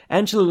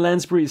 Angela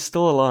Lansbury is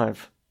still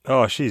alive.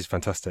 Oh, she's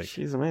fantastic.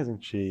 She's amazing.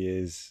 She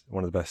is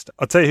one of the best.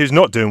 I'll tell you who's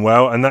not doing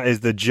well, and that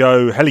is the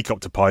Joe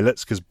helicopter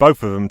pilots, because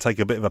both of them take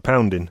a bit of a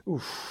pounding.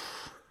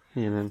 Oof.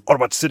 Yeah, man.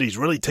 Autobot City's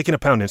really taking a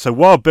pounding. So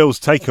Wild Bill's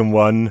taken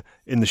one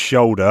in the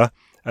shoulder,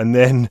 and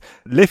then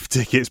Lift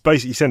Tickets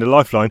basically send a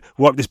lifeline,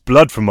 wipe this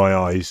blood from my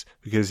eyes,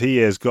 because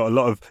he's got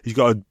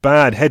a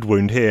bad head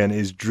wound here and it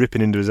is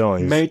dripping into his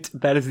eyes. Mate,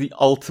 that is the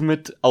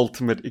ultimate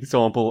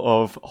example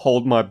of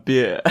hold my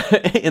beer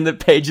in the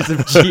pages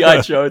of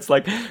G.I. Joe. It's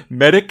like,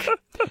 medic,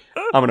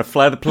 I'm going to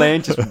fly the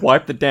plane, just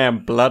wipe the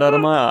damn blood out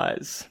of my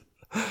eyes.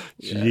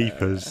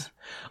 Jeepers.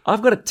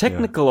 I've got a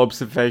technical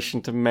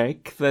observation to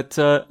make that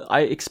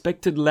I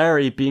expected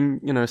Larry,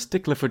 being, a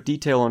stickler for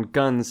detail on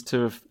guns,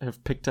 to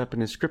have picked up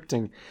in his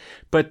scripting.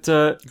 But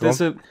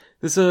there's an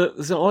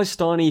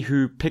Olistani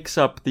who picks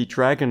up the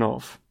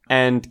Dragunov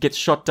and gets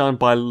shot down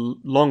by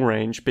long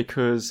range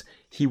because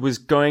he was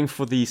going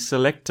for the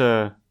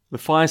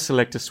fire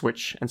selector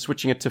switch and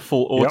switching it to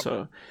full auto.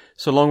 Yep.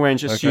 So long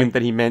range assumed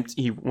that he meant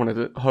he wanted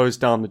to hose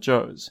down the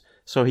Joes.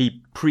 So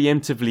he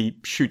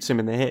preemptively shoots him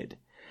in the head.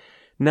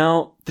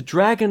 Now, the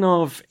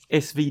Dragunov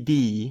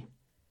SVD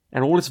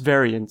and all its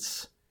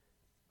variants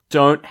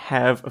don't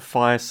have a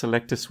fire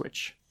selector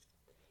switch.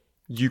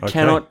 You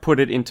cannot put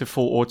it into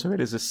full auto.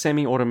 It is a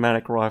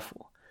semi-automatic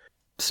rifle.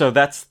 So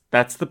that's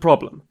the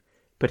problem.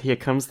 But here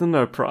comes the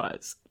no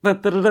prize. Do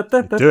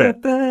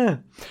it.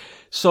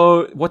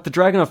 So what the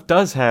Dragunov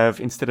does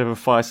have, instead of a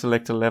fire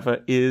selector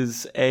lever,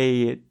 is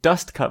a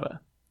dust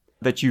cover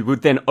that you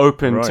would then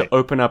open to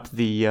open up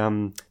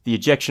the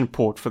ejection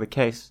port for the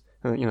case,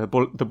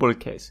 the bullet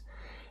case.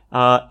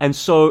 And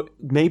so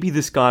maybe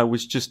this guy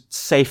was just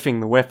safing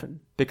the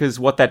weapon, because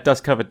what that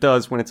dust cover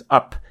does when it's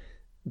up,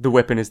 the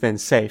weapon is then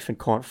safe and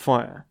can't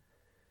fire.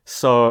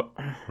 So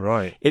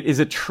it is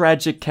a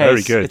tragic case.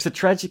 Very good. It's a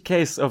tragic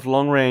case of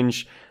long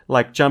range,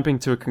 like jumping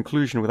to a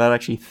conclusion without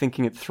actually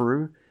thinking it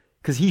through.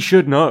 Because he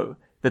should know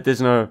that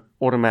there's no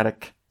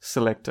automatic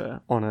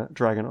selector on a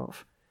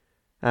Dragunov.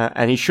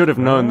 And he should have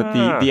known that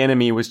the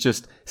enemy was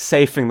just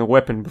safing the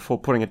weapon before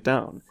putting it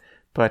down.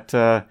 But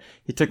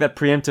he took that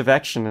preemptive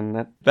action,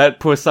 and that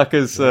poor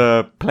sucker's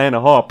playing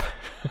a hop.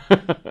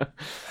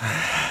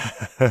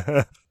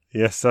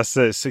 Yes, that's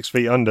it. 6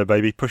 feet under,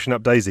 baby. Pushing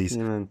up daisies.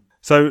 Yeah.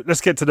 So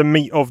let's get to the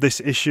meat of this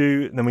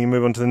issue, and then we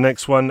move on to the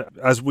next one.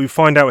 As we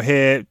find out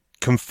here,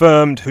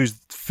 confirmed whose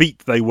feet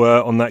they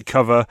were on that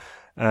cover,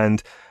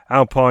 and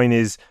Alpine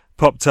is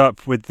popped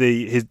up with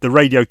the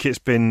radio kit's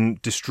been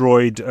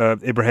destroyed.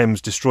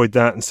 Ibrahim's destroyed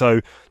that, and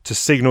so to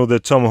signal the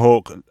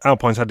Tomahawk,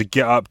 Alpine's had to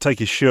get up, take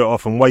his shirt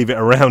off, and wave it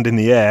around in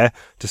the air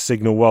to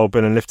signal Wild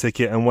Bill and Lift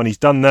Ticket. And when he's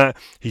done that,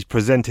 he's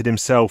presented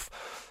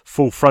himself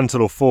full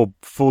frontal or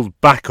full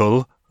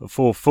backle.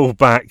 Full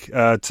back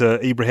to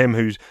Ibrahim,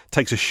 who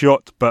takes a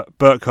shot, but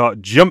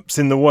Burkhart jumps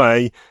in the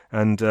way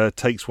and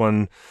takes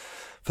one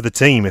for the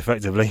team,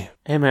 effectively.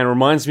 Hey man,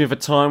 reminds me of a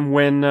time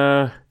when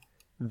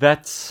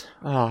that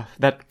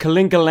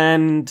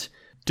Kalingaland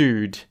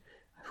dude,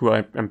 who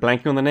I'm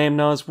blanking on the name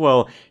now as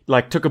well,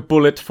 took a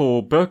bullet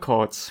for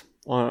Burkhart's.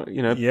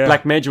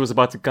 Black Major was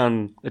about to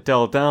gun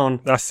Adele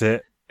down. That's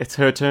it. It's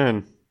her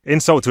turn.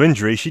 Insult to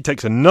injury, she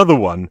takes another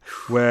one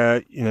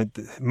where,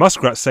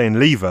 Muskrat's saying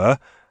leave her,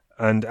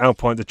 and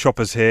Alpine, the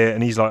chopper's here,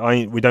 and he's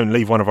like, we don't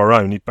leave one of our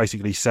own. He's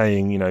basically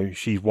saying,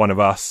 she's one of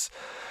us,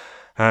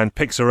 and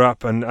picks her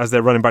up. And as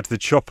they're running back to the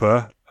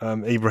chopper,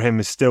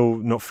 Ibrahim is still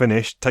not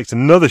finished, takes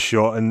another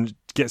shot and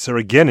gets her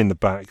again in the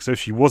back. So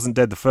if she wasn't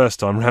dead the first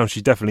time round,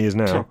 she definitely is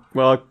now.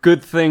 Well,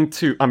 good thing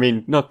too. I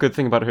mean, not good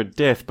thing about her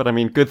death, but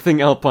good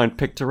thing Alpine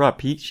picked her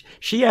up.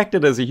 She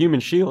acted as a human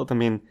shield.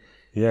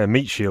 Yeah,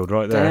 meat shield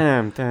right there.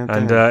 Damn.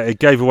 And it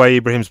gave away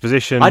Ibrahim's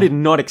position. I did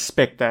not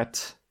expect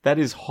that. That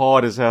is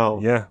hard as hell.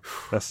 Yeah,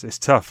 it's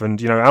tough.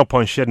 And,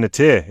 Alpine's shedding a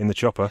tear in the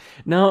chopper.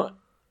 Now,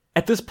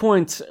 at this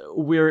point,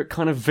 we're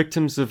kind of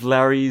victims of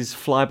Larry's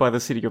fly by the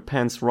seat of your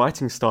pants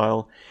writing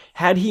style.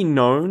 Had he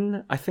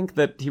known, I think,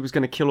 that he was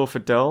going to kill off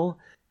Adele,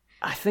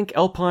 I think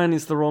Alpine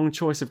is the wrong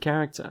choice of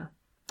character.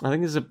 I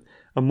think there's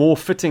a more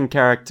fitting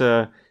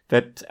character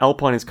that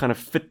Alpine is kind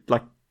of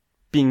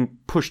being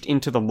pushed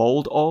into the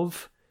mold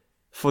of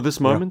for this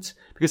moment.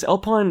 Yeah. Because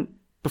Alpine,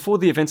 before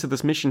the events of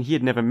this mission, he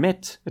had never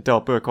met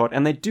Adele Burkhart,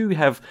 and they do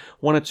have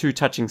one or two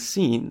touching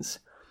scenes.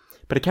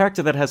 But a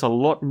character that has a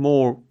lot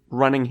more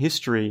running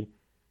history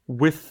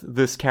with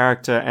this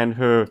character and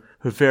her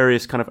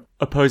various kind of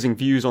opposing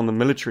views on the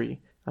military.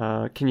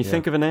 Can you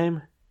think of a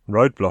name?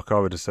 Roadblock, I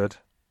would have said.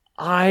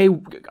 I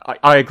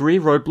agree,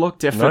 Roadblock,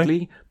 definitely.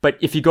 No? But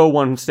if you go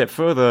one step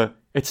further,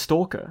 it's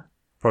Stalker.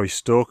 Probably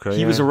Stalker,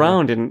 He was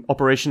around in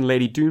Operation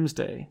Lady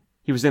Doomsday.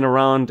 He was then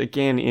around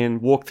again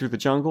in Walk Through the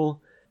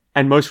Jungle.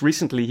 And most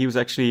recently, he was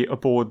actually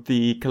aboard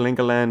the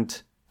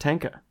Kalingaland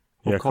tanker.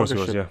 Yeah, of course he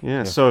was,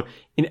 yeah. So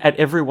at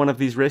every one of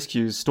these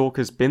rescues,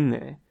 Stalker's been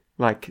there,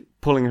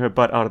 pulling her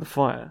butt out of the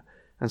fire.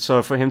 And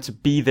so for him to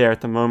be there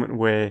at the moment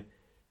where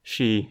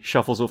she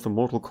shuffles off the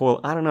mortal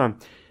coil, I don't know.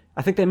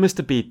 I think they missed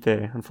a beat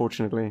there,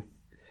 unfortunately.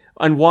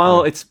 And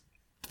while it's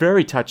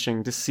very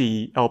touching to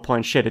see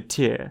Alpine shed a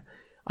tear,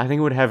 I think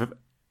it would have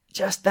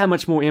just that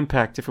much more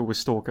impact if it was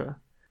Stalker.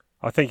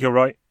 I think you're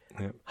right.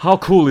 Yeah. How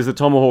cool is the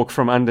Tomahawk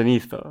from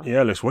underneath, though?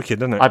 Yeah, it looks wicked,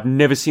 doesn't it? I've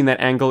never seen that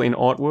angle in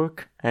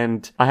artwork,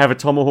 and I have a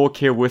Tomahawk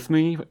here with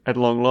me at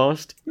long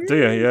last. Do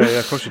you? Yeah,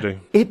 of course you do.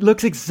 It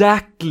looks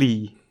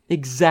exactly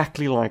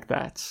like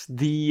that.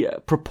 The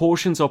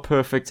proportions are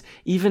perfect,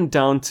 even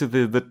down to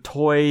the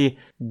toy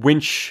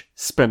winch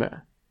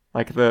spinner.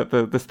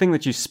 The thing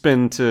that you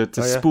spin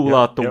to spool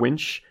out the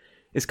winch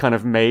is kind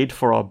of made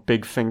for our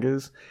big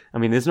fingers.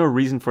 There's no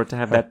reason for it to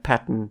have that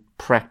pattern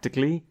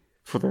practically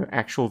for the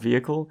actual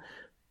vehicle.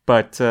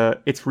 But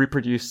it's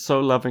reproduced so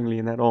lovingly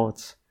in that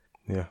art.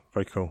 Yeah,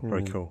 very cool,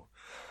 very cool.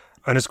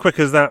 And as quick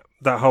as that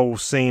whole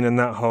scene and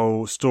that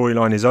whole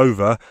storyline is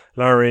over,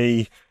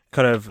 Larry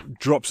kind of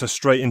drops us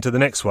straight into the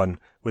next one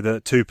with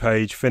a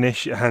 2-page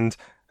finish. And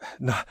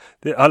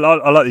I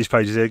like these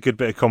pages. They're a good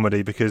bit of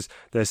comedy because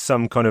there's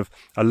some kind of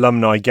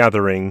alumni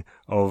gathering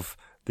of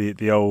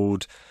the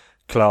old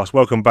class.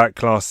 Welcome back,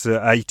 class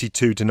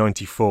 82 to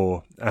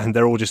 94. And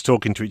they're all just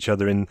talking to each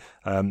other in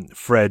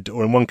Fred,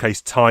 or in one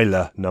case,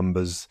 Tyler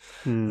numbers.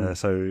 And I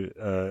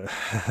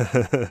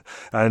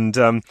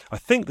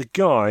think the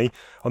guy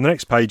on the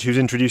next page who's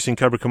introducing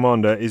Cobra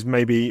Commander is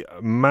maybe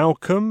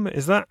Malcolm.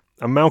 Is that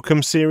a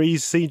Malcolm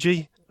series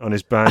CG on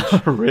his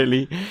badge?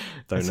 Really?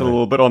 That's a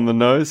little bit on the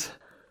nose.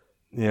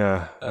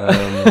 Yeah.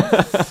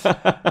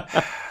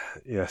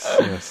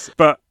 Yes.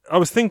 But I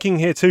was thinking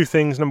here two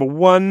things. Number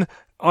one,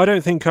 I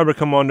don't think Cobra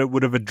Commander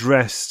would have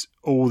addressed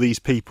all these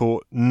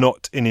people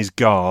not in his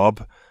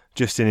garb,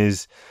 just in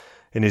his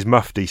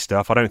mufti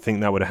stuff. I don't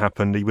think that would have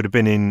happened. He would have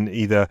been in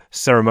either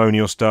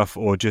ceremonial stuff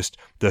or just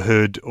the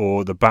hood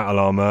or the battle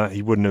armor.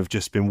 He wouldn't have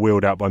just been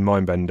wheeled out by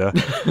Mindbender.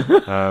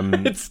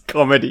 It's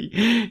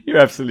comedy. You're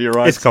absolutely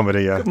right. It's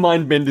comedy, yeah.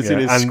 Mindbender's in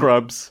his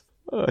scrubs.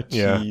 Oh,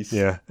 jeez.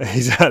 Yeah,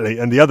 exactly.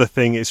 And the other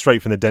thing is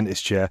straight from the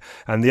dentist chair.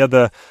 And the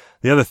other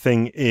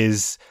thing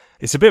is,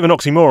 it's a bit of an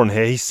oxymoron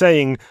here. He's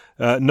saying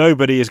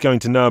nobody is going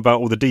to know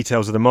about all the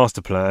details of the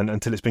master plan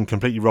until it's been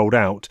completely rolled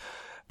out.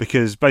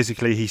 Because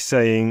basically he's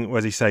saying, what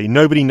does he say?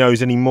 Nobody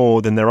knows any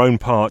more than their own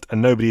part, and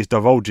nobody is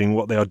divulging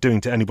what they are doing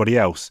to anybody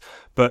else.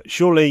 But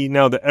surely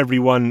now that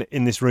everyone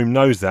in this room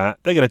knows that,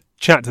 they're going to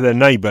chat to their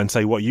neighbour and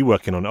say, what are you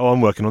working on? Oh,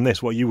 I'm working on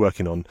this. What are you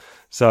working on?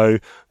 So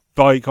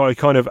by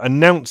kind of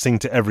announcing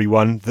to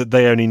everyone that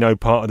they only know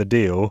part of the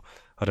deal,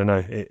 I don't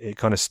know, it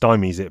kind of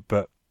stymies it,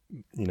 but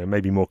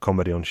maybe more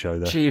comedy on show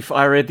there. Chief,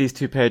 I read these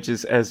 2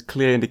 pages as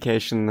clear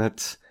indication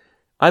that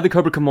either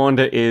Cobra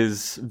Commander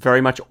is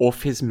very much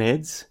off his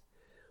meds,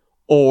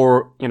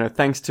 or,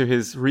 thanks to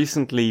his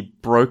recently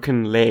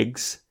broken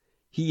legs,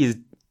 he is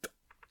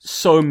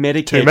so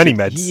medicated. Too many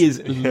meds. He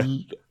is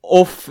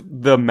off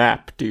the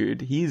map,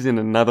 dude. He's in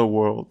another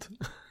world.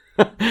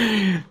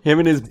 Him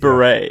and his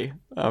beret.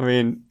 I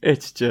mean,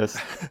 it's just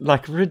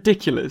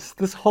ridiculous.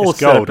 This whole it's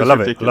gold. I love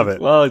ridiculous. it. I love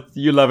it. Well,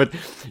 you love it.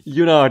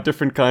 You know, a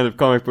different kind of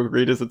comic book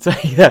readers would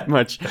say that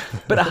much.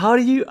 But how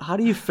do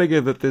you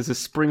figure that there's a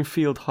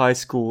Springfield High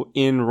School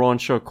in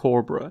Rancho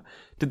Cobra?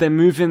 Did they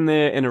move in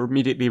there and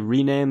immediately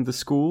rename the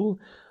school?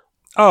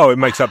 Oh, it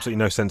makes absolutely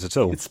no sense at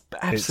all. It's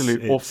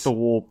absolute off the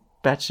wall,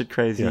 batshit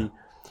crazy. Yeah.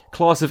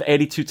 Class of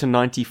 82 to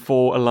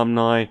 94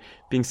 alumni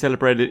being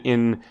celebrated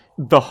in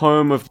the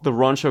home of the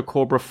Rancho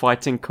Cobra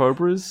Fighting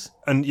Cobras.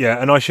 And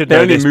I should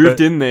know this. They only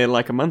moved in there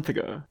like a month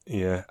ago.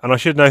 Yeah, and I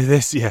should know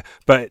this,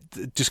 but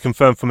just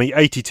confirm for me,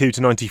 82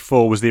 to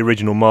 94 was the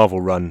original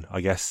Marvel run,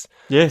 I guess.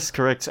 Yes,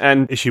 correct.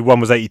 And issue 1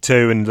 was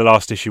 82, and the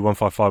last issue,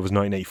 155, was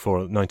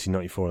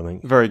 1994, I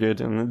think. Very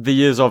good. And the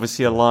years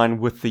obviously align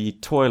with the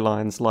toy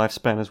line's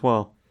lifespan as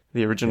well.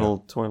 The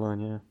original toy line,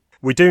 yeah.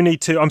 We do need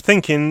to, I'm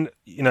thinking,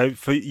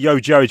 for Yo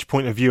Joe's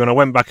point of view, and I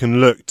went back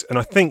and looked, and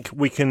I think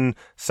we can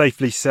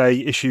safely say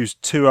issues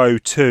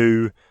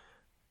 202,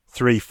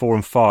 3, 4,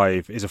 and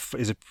 5 is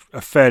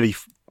a fairly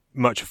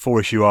much a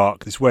 4-issue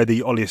arc. It's where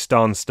the Ollie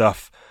Astan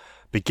stuff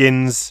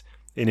begins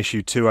in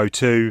issue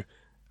 202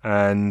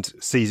 and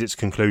sees its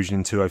conclusion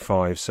in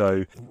 205.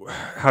 So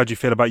how do you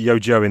feel about Yo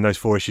Joe in those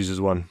 4 issues as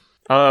one?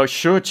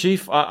 Sure,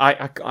 Chief.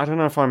 I don't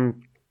know if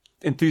I'm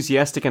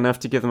enthusiastic enough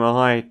to give them a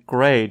high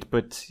grade,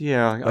 but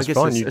yeah, that's I guess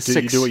fine.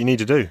 You do what you need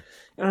to do.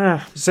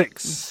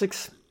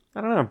 6.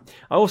 I don't know.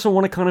 I also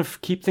want to kind of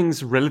keep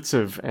things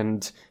relative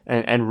and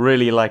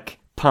really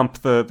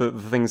pump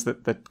the things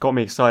that got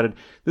me excited.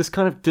 This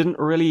kind of didn't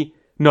really.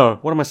 No,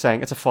 what am I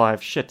saying? It's a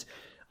 5. Shit,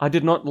 I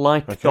did not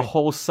like the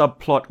whole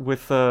subplot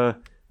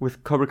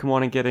with Cobra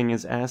Commander getting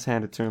his ass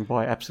handed to him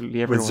by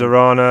absolutely everyone. With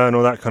Zorana and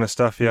all that kind of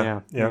stuff,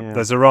 yeah.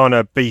 The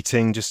Zorana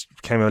beating just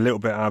came a little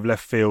bit out of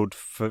left field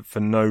for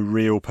no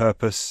real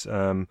purpose.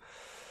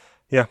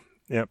 Yeah.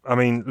 I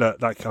mean,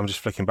 look, I'm just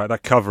flicking back.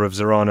 That cover of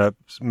Zorana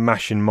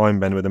mashing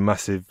Mindbender with a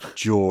massive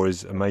jaw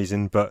is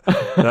amazing, but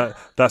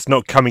that's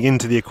not coming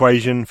into the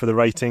equation for the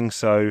rating.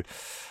 So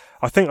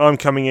I think I'm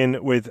coming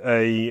in with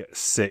a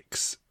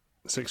 6.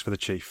 6 for the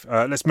Chief.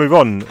 Let's move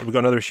on. We've got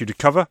another issue to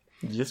cover.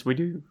 Yes, we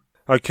do.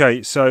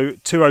 Okay, so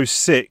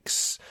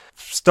 206,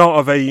 start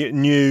of a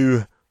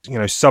new,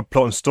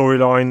 subplot and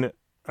storyline,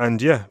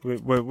 and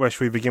where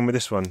should we begin with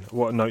this one?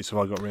 What notes have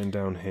I got written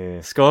down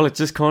here? Scarlet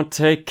just can't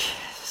take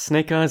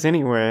Snake Eyes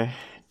anywhere.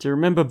 Do you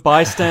remember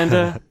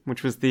Bystander,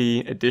 which was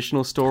the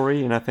additional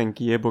story in, I think,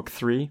 Yearbook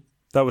 3?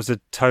 That was a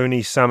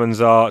Tony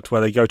Salmon's art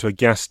where they go to a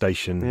gas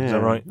station, is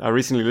that right? I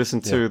recently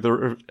listened to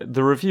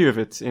the review of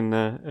it in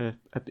an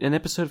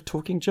episode of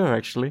Talking Joe,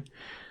 actually.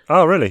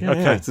 Oh, really? Yeah,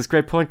 okay. Yeah, it's this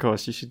great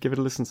podcast. You should give it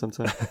a listen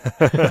sometime.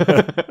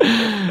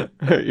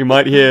 You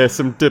might hear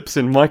some dips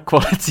in mic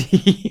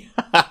quality.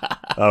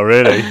 Oh,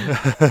 really?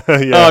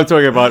 Yeah. I'm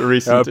talking about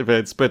recent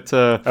events, but...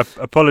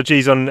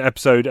 apologies on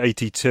episode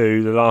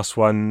 82, the last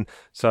one.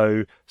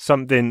 So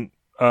something...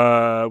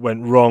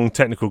 went wrong,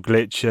 technical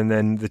glitch, and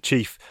then the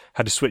chief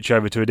had to switch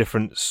over to a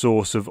different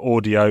source of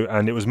audio,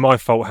 and it was my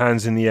fault,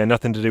 hands in the air,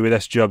 nothing to do with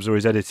S-Jubs or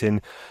his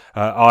editing.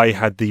 I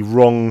had the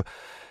wrong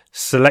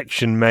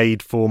selection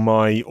made for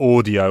my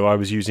audio. I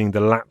was using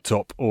the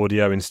laptop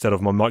audio instead of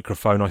my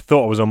microphone. I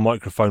thought I was on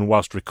microphone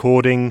whilst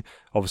recording.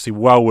 Obviously,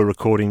 while we're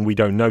recording, we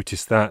don't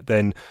notice that.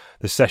 Then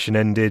the session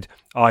ended.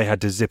 I had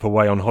to zip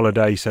away on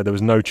holiday, so there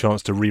was no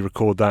chance to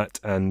re-record that,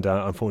 and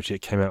unfortunately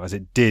it came out as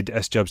it did.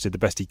 S-Jubs did the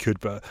best he could,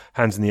 but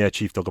hands in the air,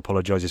 Chief Dog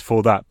apologises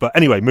for that. But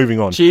anyway,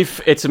 moving on.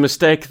 Chief, it's a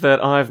mistake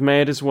that I've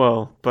made as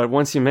well, but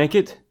once you make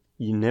it,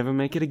 you never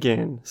make it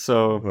again.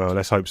 So, well,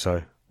 let's hope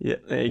so. Yeah,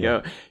 there you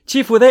go.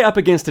 Chief, were they up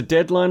against a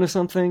deadline or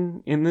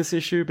something in this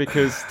issue?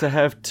 Because to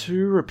have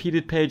 2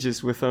 repeated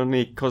pages with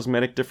only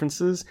cosmetic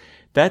differences,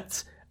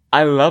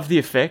 I love the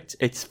effect.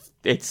 It's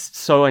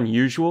so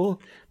unusual.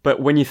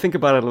 But when you think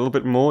about it a little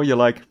bit more, you're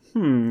like,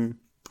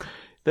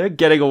 they're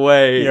getting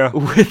away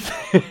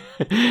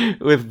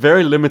with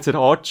very limited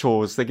art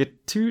chores. They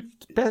get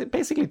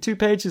basically 2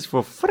 pages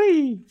for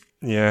free.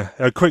 Yeah,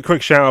 a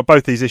quick shout out.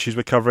 Both these issues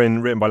we're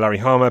covering, written by Larry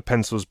Harmer,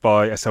 pencils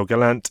by S.L.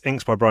 Gallant,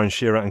 inks by Brian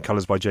Shearer, and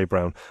colours by Jay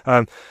Brown.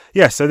 So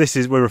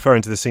we're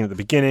referring to the scene at the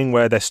beginning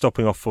where they're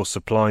stopping off for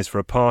supplies for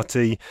a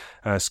party.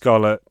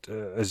 Scarlet,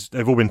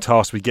 they've all been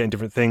tasked with getting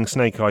different things.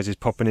 Snake Eyes is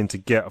popping in to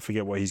get, I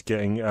forget what he's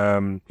getting.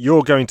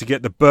 You're going to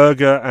get the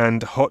burger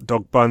and hot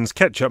dog buns,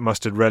 ketchup,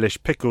 mustard, relish,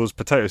 pickles,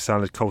 potato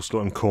salad,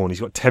 coleslaw, and corn.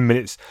 He's got 10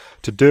 minutes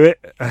to do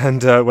it,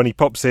 and when he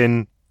pops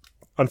in,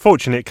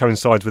 unfortunately, it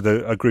coincides with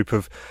a group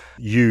of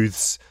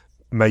youths,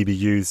 maybe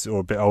youths or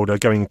a bit older,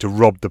 going to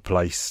rob the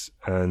place.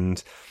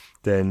 And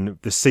then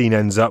the scene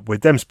ends up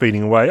with them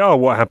speeding away. Oh,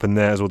 what happened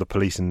there? As all the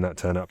police and that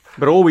turn up.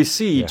 But all we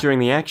see during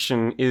the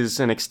action is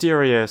an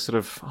exterior sort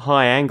of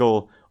high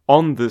angle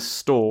on this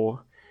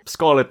store.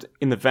 Scarlet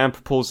in the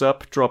vamp pulls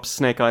up, drops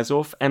Snake Eyes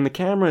off, and the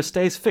camera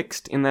stays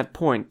fixed in that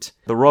point.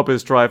 The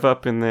robbers drive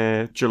up in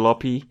their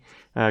jalopy.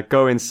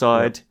 Go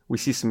inside. We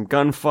see some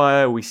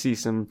gunfire. We see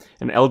an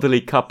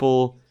elderly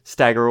couple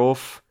stagger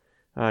off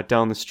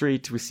down the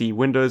street. We see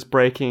windows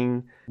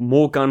breaking,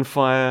 more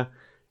gunfire,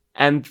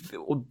 and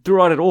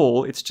throughout it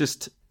all, it's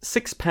just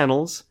 6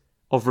 panels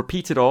of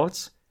repeated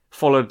art,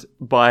 followed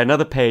by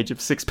another page of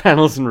 6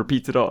 panels and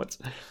repeated art.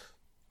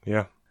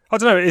 Yeah. I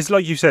don't know, it's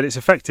like you said, it's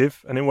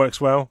effective and it works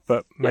well,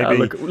 but maybe...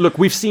 Yeah, look,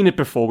 we've seen it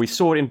before. We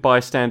saw it in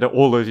Bystander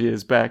all those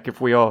years back, if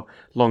we are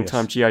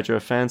long-time G.I. Joe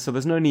fans, so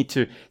there's no need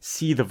to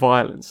see the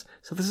violence.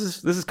 So this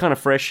is kind of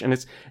fresh, and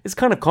it's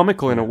kind of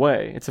comical in a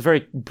way. It's a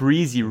very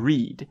breezy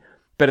read,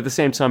 but at the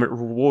same time, it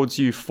rewards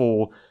you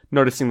for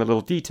noticing the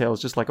little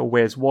details, just like a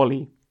Where's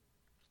Wally?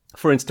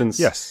 For instance,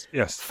 yes.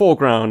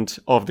 Foreground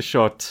of the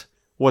shot.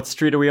 What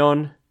street are we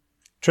on?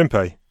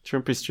 Trimpe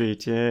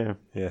Street, yeah.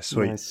 Yeah,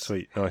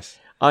 sweet, nice.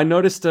 I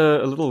noticed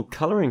a little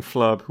colouring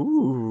flub.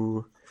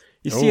 Ooh.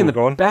 You see in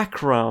the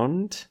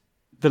background,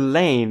 the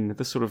lane,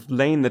 the sort of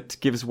lane that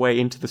gives way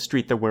into the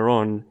street that we're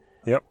on,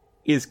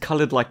 is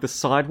coloured like the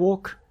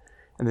sidewalk.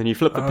 And then you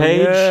flip the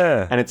page,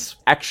 and it's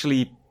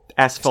actually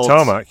asphalt.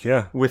 It's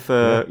tarmac, with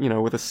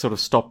a sort of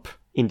stop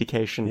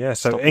indication. Yeah,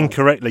 so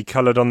incorrectly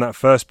coloured on that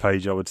first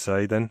page, I would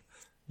say, then.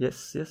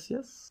 Yes.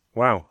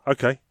 Wow,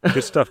 okay.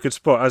 Good stuff, good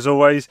spot. As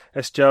always,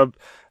 S-Jub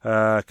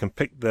can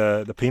pick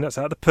the peanuts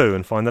out of the poo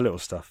and find the little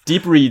stuff.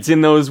 Deep reads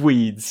in those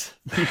weeds.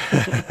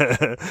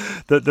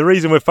 The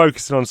reason we're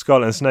focusing on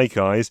Scarlet and Snake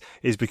Eyes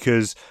is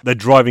because they're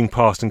driving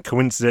past and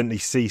coincidentally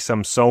see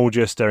some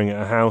soldier staring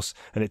at a house,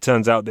 and it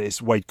turns out that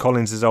it's Wade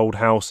Collins' old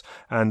house,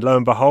 and lo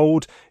and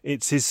behold,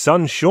 it's his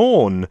son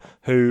Sean,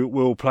 who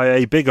will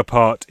play a bigger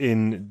part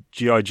in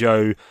G.I.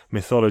 Joe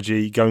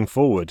mythology going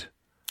forward.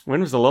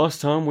 When was the last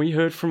time we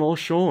heard from old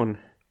Sean?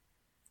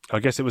 I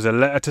guess it was a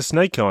letter to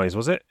Snake Eyes,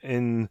 was it?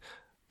 In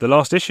the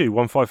last issue,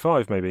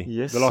 155 maybe?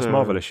 Yes, the last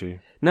Marvel issue.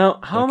 Now,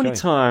 how many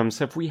times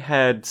have we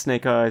had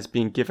Snake Eyes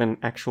being given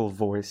actual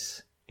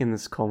voice in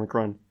this comic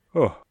run?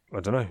 Oh, I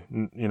don't know.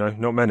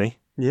 Not many.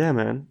 Yeah,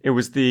 man. It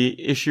was the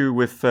issue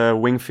with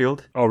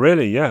Wingfield. Oh,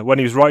 really? Yeah, when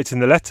he was writing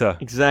the letter.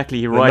 Exactly.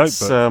 He writes,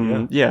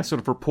 sort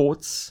of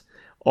reports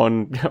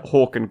on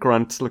Hawk and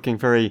Grunt looking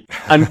very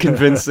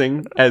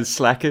unconvincing as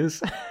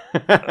slackers.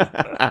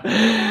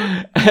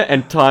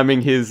 And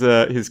timing his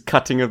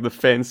cutting of the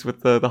fence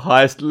with the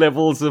highest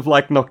levels of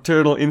like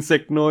nocturnal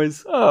insect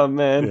noise. Oh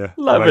man,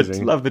 love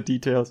amazing. It, love the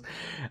details.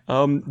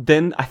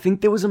 Then I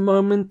think there was a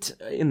moment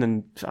in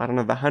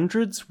the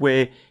hundreds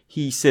where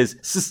he says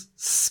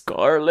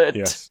Scarlet.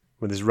 Yes,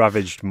 with his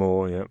ravaged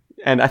maw. Yeah.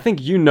 And I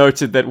think you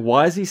noted that.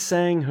 Why is he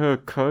saying her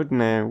code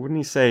name? Wouldn't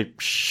he say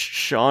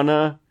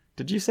Shauna?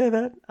 Did you say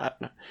that? I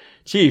don't know.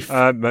 Chief.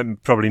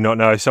 Probably not.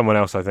 No, someone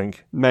else, I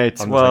think. Mate,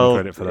 I'm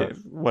not taking credit for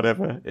that.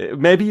 Whatever.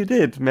 Maybe you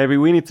did. Maybe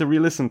we need to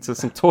re-listen to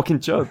some Talking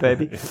Joe,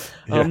 baby.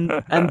 And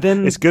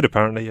then... It's good,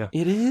 apparently, yeah.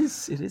 It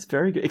is. It is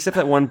very good. Except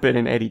that one bit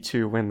in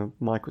 82 when the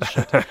mic was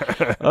shut.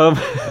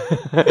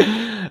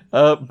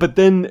 But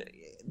then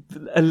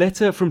a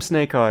letter from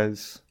Snake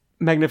Eyes.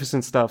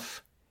 Magnificent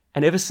stuff.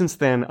 And ever since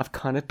then, I've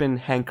kind of been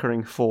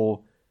hankering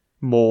for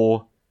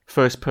more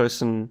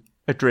first-person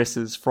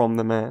addresses from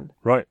the man.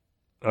 Right.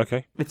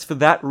 Okay. It's for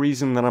that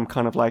reason that I'm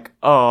kind of like,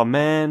 oh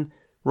man,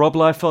 Rob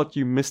Liefeld,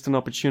 you missed an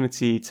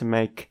opportunity to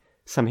make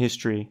some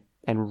history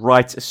and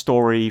write a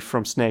story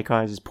from Snake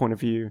Eyes' point of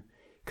view.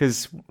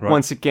 Because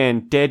once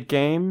again, Dead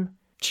Game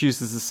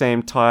chooses the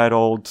same tired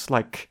old,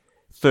 like,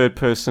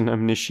 third-person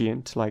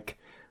omniscient, like,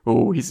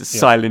 oh, he's a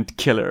silent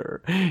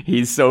killer.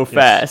 He's so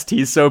fast.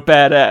 He's so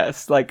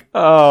badass. Like,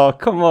 oh,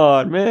 come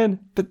on, man.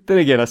 But then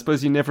again, I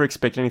suppose you never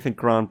expect anything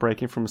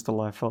groundbreaking from Mr.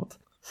 Liefeld.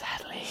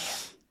 Sadly.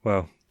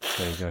 Well,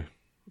 there you go.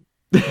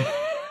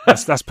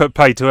 That's put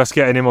pay to us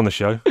getting him on the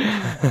show.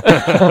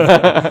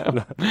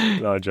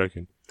 No, I'm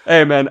joking.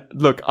 Hey, man,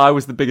 look, I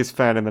was the biggest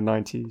fan in the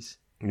 90s.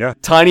 Yeah.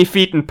 Tiny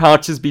feet and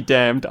pouches be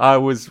damned. I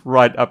was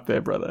right up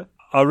there, brother.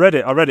 I read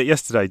it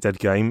yesterday, Dead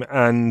Game,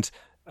 and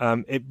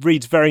it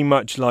reads very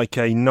much like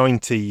a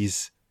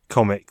 90s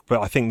comic,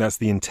 but I think that's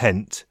the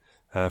intent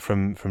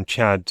from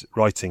Chad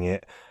writing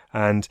it.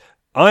 And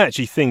I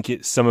actually think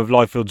it's some of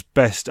Liefeld's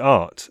best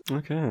art.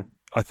 Okay.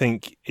 I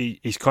think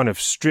he's kind of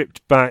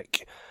stripped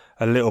back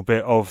a little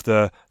bit of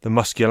the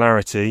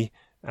muscularity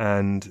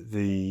and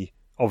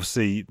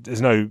obviously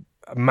there's no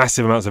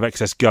massive amounts of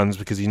excess guns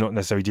because he's not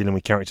necessarily dealing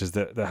with characters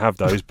that have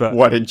those. But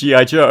what in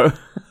G.I. Joe?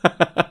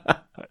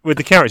 With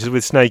the characters,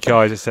 with Snake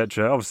Eyes,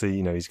 etc.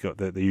 Obviously, he's got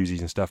the Uzis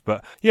and stuff.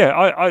 But yeah,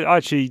 I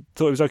actually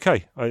thought it was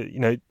okay.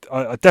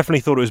 I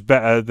definitely thought it was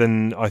better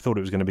than I thought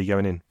it was going to be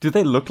going in. Do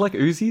they look like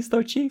Uzis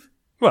though, Chief?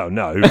 Well,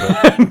 no.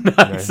 But,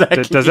 Not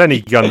exactly. Does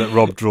any gun that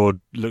Rob drew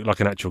look like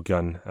an actual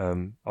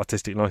gun?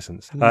 Artistic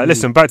license.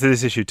 Listen, back to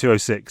this issue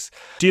 206.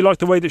 Do you like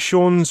the way that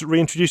Sean's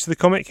reintroduced to the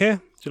comic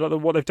here? Do you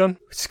like what they've done?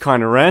 It's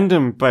kind of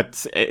random,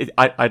 but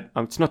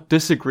it's not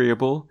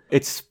disagreeable.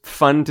 It's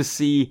fun to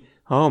see.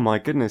 Oh my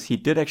goodness, he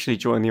did actually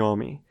join the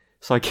army.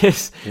 So I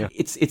guess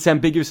it's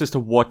ambiguous as to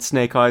what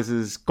Snake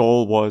Eyes'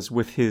 goal was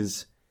with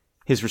his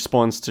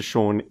response to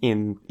Sean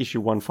in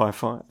issue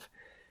 155.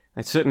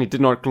 It certainly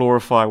did not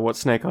glorify what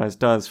Snake Eyes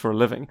does for a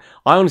living.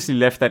 I honestly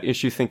left that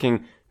issue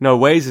thinking, no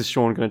ways is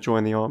Sean going to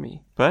join the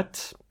army.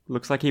 But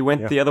looks like he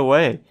went the other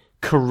way.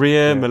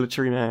 Career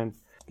military man.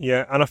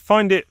 Yeah, and I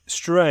find it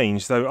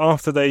strange, though,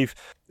 after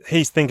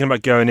he's thinking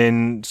about going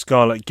in,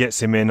 Scarlet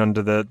gets him in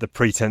under the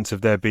pretense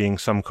of there being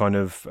some kind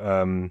of,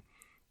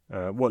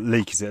 what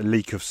leak is it? A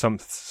leak of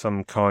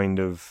some kind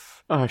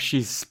of... Oh,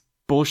 she's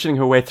bullshitting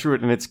her way through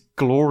it, and it's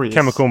glorious.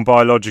 Chemical and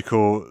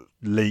biological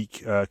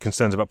leak,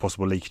 concerns about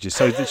possible leakages.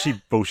 So that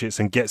she bullshits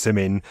and gets him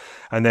in,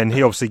 and then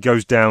he obviously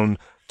goes down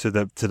to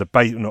the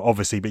basement, not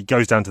obviously, but he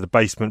goes down to the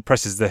basement,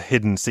 presses the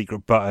hidden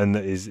secret button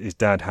that his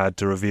dad had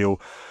to reveal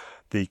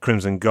the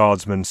Crimson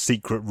Guardsman's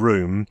secret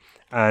room,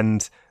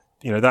 and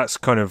that's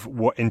kind of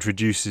what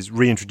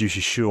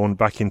reintroduces Sean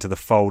back into the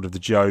fold of the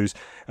Joes.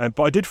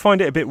 But I did find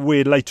it a bit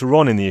weird later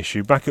on in the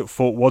issue, back at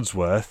Fort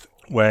Wadsworth,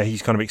 where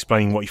he's kind of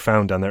explaining what he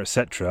found down there,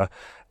 etc.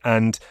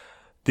 And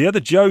the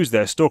other Joes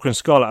there, Stalker and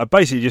Scarlet, are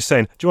basically just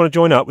saying, "Do you want to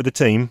join up with the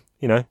team?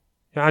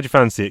 How'd you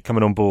fancy it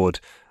coming on board?"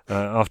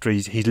 After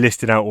he's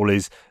listed out all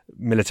his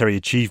military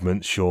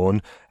achievements,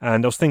 Sean.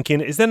 And I was thinking,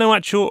 is there no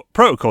actual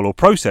protocol or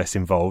process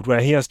involved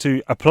where he has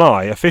to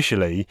apply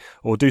officially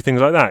or do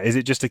things like that? Is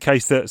it just a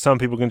case that some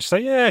people can just say,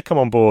 yeah, come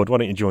on board, why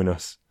don't you join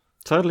us?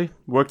 Totally.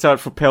 Worked out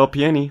for Pale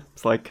Peony.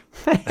 It's like,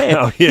 hey,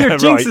 oh, yeah, you're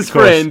Jinx's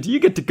friend. You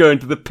get to go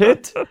into the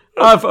pit.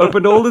 I've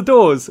opened all the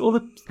doors,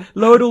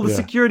 lowered all the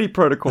security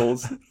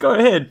protocols. Go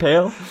ahead,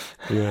 Pale.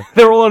 Yeah.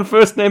 They're all on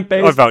first name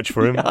basis. I vouch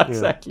for him. Yeah,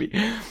 exactly.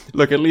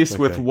 Look, at least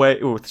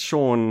with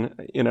Sean,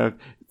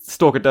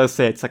 Stalker does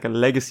say it's like a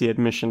legacy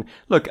admission.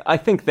 Look, I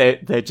think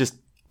they're just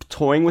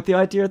toying with the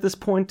idea at this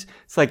point.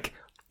 It's like,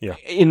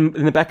 in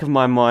the back of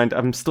my mind,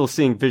 I'm still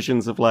seeing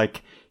visions of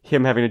like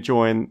him having to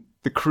join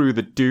the crew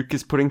that Duke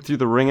is putting through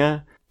the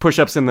ringer,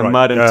 push-ups in the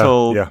mud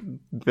until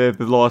the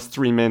last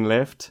 3 men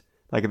left,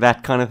 like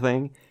that kind of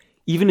thing.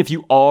 Even if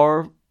you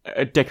are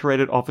a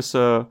decorated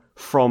officer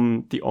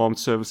from the armed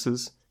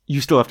services, you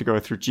still have to go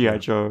through G.I.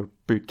 Joe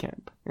boot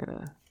camp.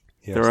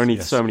 Yes, there are only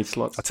so many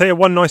slots. I'll tell you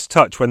one nice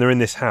touch when they're in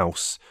this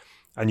house,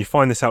 and you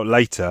find this out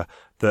later,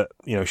 that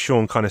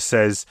Sean kind of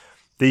says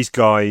these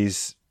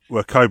guys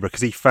were Cobra, because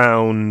he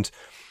found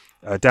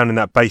down in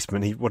that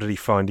basement, what did he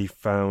find? He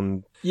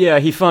found... Yeah,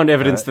 he found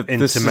evidence that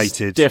this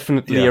is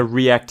definitely a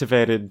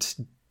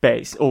reactivated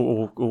base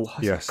or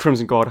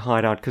Crimson Guard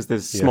hideout, because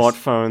there's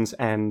smartphones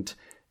and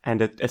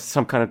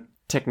some kind of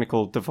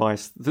technical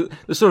device.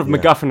 The sort of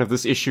MacGuffin of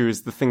this issue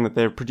is the thing that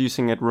they're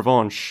producing at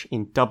Revanche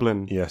in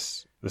Dublin.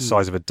 Yes, the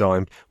size of a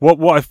dime.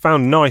 What I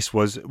found nice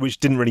was, which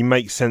didn't really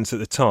make sense at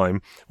the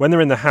time, when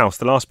they're in the house,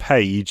 the last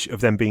page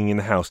of them being in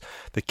the house,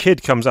 the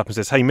kid comes up and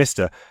says, "Hey,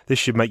 mister, this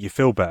should make you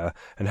feel better,"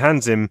 and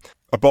hands him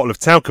a bottle of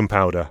talcum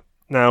powder.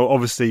 Now,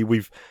 obviously,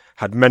 we've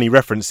had many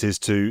references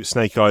to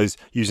Snake Eyes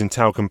using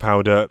talcum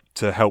powder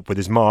to help with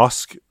his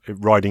mask,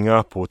 riding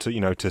up, or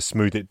to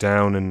smooth it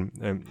down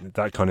and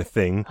that kind of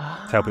thing,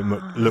 to help it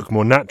look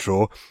more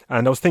natural.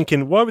 And I was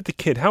thinking, how would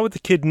the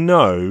kid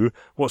know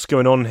what's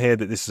going on here,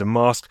 that this is a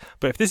mask?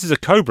 But if this is a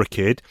Cobra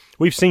kid,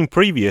 we've seen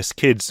previous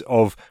kids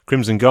of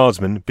Crimson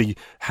Guardsmen be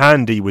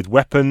handy with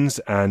weapons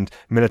and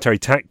military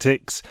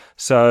tactics.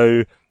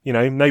 So,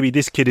 maybe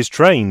this kid is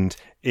trained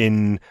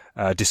in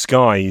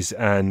disguise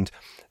and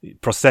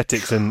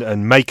prosthetics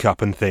and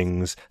makeup and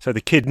things. So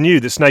the kid knew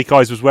that Snake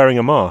Eyes was wearing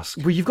a mask.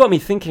 Well, you've got me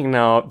thinking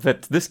now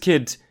that this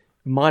kid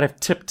might have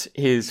tipped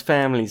his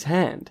family's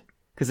hand.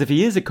 Because if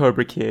he is a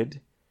Cobra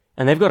Kid,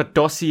 and they've got a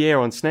dossier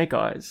on Snake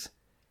Eyes,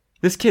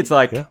 this kid's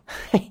like,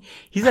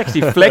 he's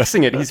actually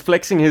flexing it. He's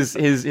flexing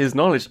his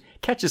knowledge.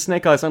 Catches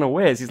Snake Eyes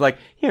unawares. He's like,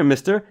 here,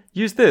 mister,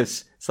 use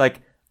this. It's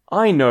like,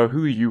 I know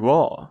who you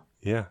are.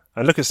 Yeah.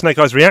 And look at Snake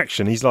Eyes'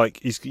 reaction. He's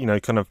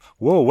kind of,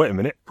 whoa, wait a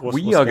minute.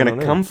 We are going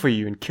to come for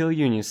you and kill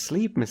you in your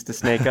sleep, Mr.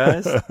 Snake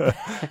Eyes.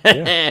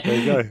 Yeah, there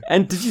you go.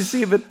 And did you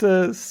see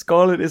that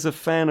Scarlett is a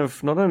fan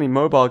of not only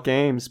mobile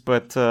games,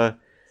 but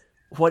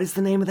what is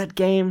the name of that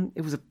game?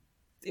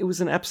 It was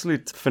an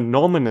absolute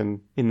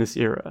phenomenon in this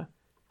era.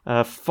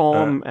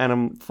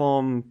 Farmlands.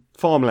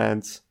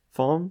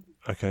 Farm?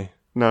 Okay.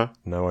 No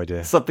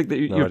idea. Something that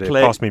you would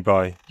play. Pass me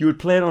by. You would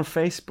play it on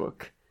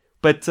Facebook.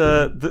 But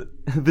the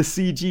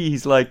CG,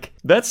 he's like,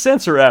 that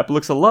sensor app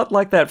looks a lot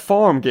like that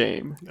farm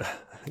game.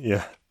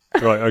 Yeah.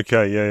 Right,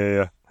 okay,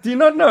 yeah. Do you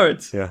not know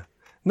it? Yeah.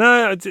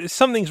 No,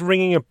 something's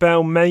ringing a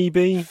bell,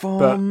 maybe.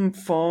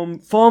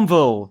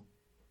 Farmville.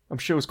 I'm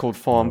sure it was called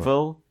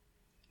Farmville.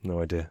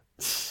 No idea.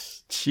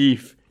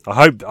 Chief.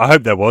 I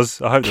hope there was,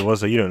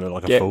 so you don't look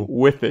like a fool. Get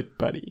with it,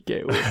 buddy.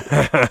 Get with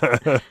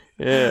it.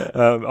 Yeah.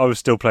 I was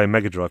still playing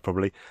Mega Drive,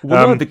 probably.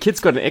 Well, no, the kid's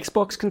got an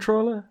Xbox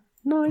controller.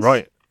 Nice.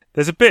 Right.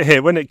 There's a bit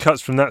here, when it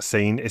cuts from that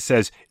scene, it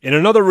says, in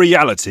another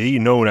reality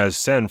known as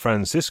San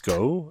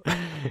Francisco.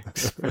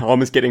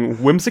 Almost getting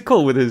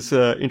whimsical with his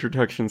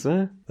introductions,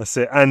 huh? That's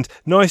it. And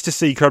nice to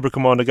see Cobra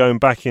Commander going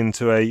back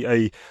into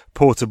a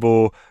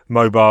portable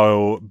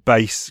mobile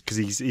base, because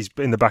he's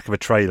in the back of a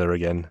trailer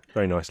again.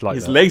 Very nice. Like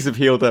his legs have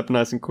healed up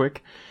nice and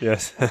quick.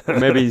 Yes.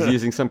 Maybe he's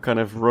using some kind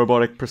of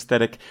robotic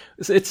prosthetic.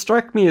 It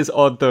struck me as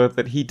odd, though,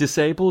 that he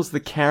disables the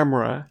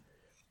camera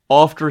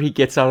after he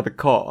gets out of the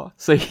car.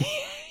 So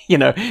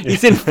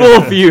he's in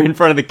full view in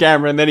front of the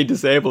camera, and then he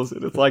disables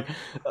it. It's like,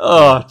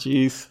 oh,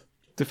 jeez.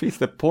 Defeats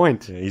the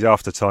point. Yeah, he's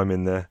after time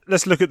in there.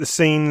 Let's look at the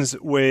scenes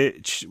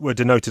which were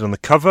denoted on the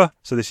cover.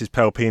 So this is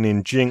Palpatine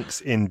and Jinx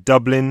in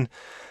Dublin,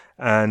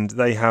 and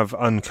they have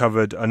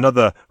uncovered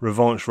another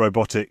Revanche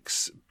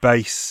Robotics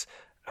base,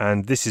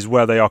 and this is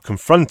where they are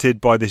confronted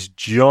by this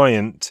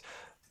giant...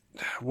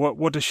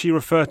 What does she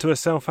refer to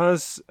herself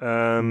as?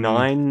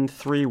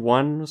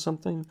 931 or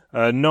something?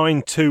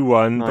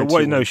 921. But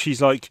wait, no,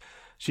 she's like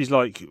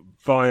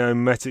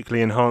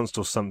biometrically enhanced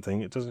or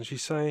something, doesn't she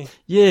say?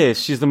 Yeah,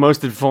 she's the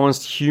most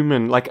advanced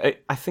human.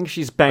 Like, I think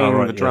she's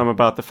banging the drum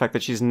about the fact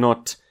that she's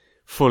not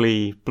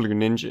fully blue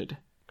ninja'd.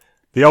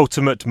 The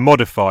ultimate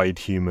modified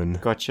human.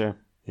 Gotcha.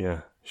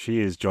 Yeah, she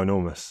is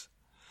ginormous.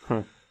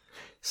 Huh.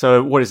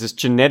 So, what is this,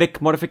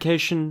 genetic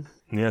modification?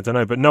 Yeah, I don't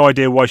know, but no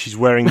idea why she's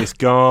wearing this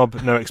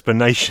garb. No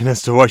explanation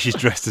as to why she's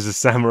dressed as a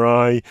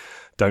samurai.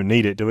 Don't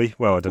need it, do we?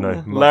 Well, I don't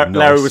know.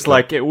 Larry was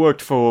like, it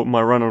worked for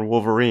my run on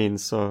Wolverine,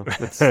 so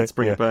let's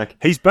bring it back.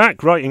 He's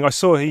back writing. I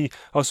saw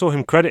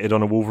him credited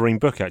on a Wolverine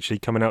book, actually,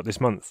 coming out this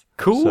month.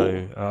 Cool.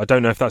 So I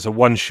don't know if that's a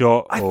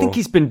one-shot. I think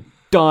he's been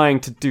dying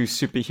to do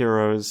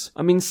superheroes.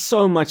 I mean,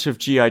 so much of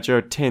G.I. Joe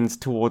tends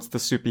towards the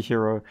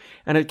superhero,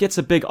 and it gets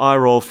a big eye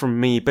roll from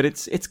me, but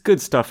it's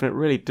good stuff, and it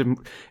really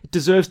it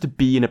deserves to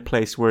be in a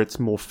place where it's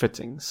more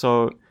fitting.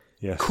 So,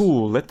 yes.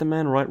 Cool. Let the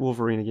man write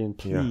Wolverine again,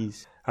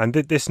 please. Yeah. And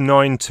this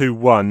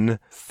 921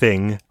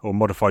 thing, or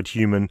modified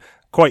human,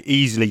 quite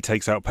easily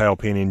takes out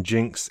Palpatine and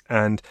Jinx,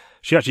 and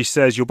she actually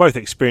says, you'll both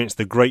experience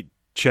the great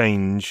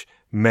change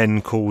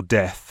men call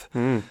death.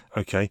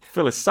 Okay.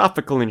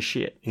 Philosophical and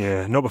shit.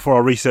 Yeah, not before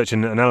our research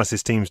and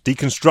analysis teams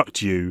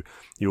deconstruct you.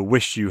 You'll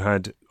wish you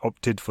had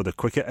opted for the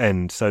quicker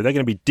end. So they're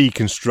going to be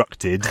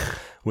deconstructed,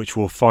 which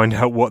we'll find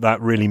out what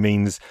that really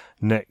means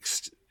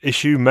next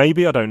issue,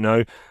 maybe, I don't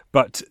know.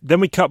 But then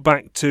we cut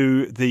back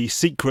to the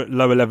secret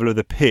lower level of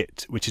the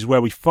pit, which is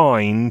where we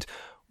find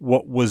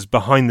what was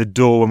behind the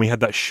door when we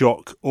had that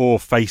shock or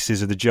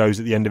faces of the Joes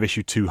at the end of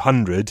issue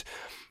 200.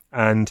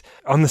 And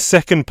on the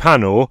second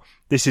panel,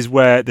 this is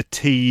where the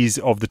tease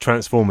of the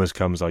Transformers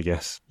comes, I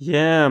guess.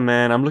 Yeah,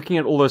 man. I'm looking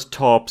at all those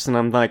tops and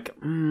I'm like,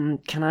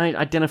 can I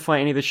identify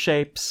any of the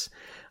shapes?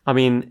 I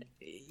mean,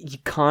 you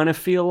kind of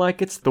feel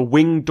like it's the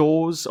wing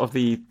doors of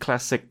the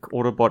classic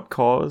Autobot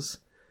cars.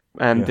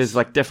 And there's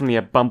like definitely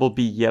a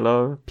Bumblebee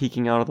yellow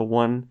peeking out of the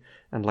one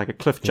and like a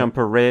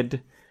Cliffjumper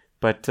red.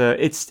 But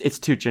it's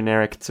too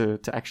generic to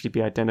actually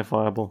be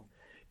identifiable.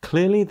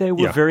 Clearly, they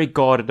were very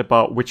guarded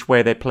about which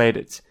way they played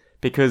it.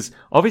 Because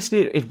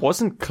obviously it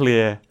wasn't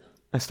clear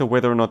as to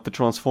whether or not the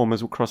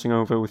Transformers were crossing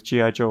over with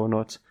G.I. Joe or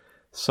not.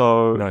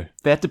 So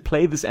they had to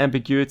play this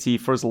ambiguity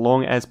for as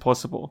long as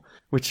possible,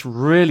 which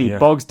really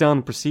bogs down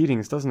the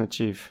proceedings, doesn't it,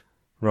 Chief?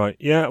 Right.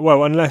 Yeah.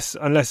 Well, unless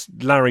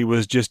Larry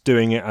was just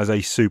doing it as a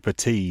super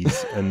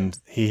tease and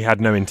he had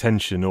no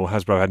intention, or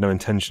Hasbro had no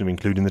intention of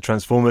including the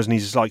Transformers, and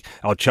he's just like,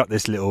 I'll chuck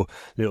this little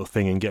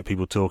thing and get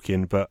people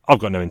talking, but I've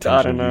got no intention.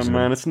 I don't know,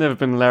 man. It's never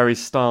been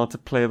Larry's style to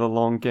play the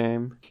long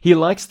game. He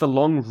likes the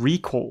long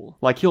recall.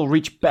 Like, he'll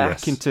reach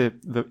back into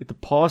the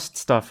past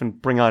stuff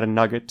and bring out a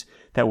nugget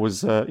that was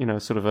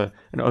sort of an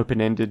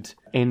open-ended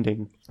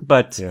ending.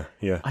 But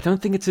I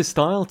don't think it's his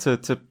style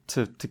to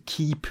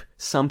keep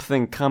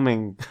something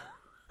coming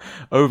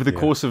over the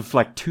course of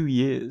like 2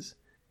 years.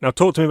 Now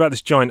talk to me about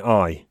this giant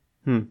eye.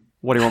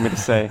 What do you want me to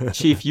say?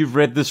 Chief, you've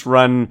read this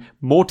run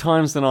more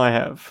times than I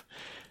have.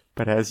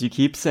 But as you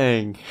keep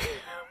saying,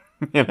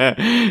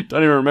 don't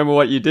even remember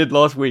what you did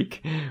last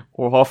week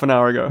or half an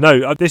hour ago.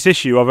 No, this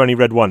issue I've only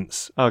read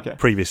once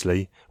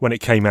previously when it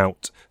came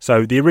out.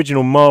 So the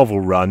original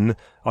Marvel run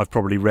I've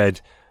probably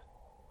read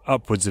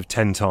upwards of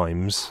 10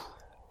 times.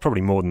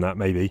 Probably more than that,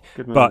 maybe.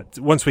 But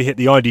once we hit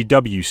the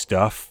IDW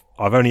stuff,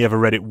 I've only ever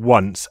read it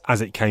once as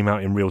it came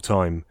out in real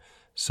time.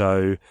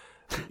 So...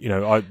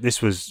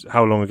 this was,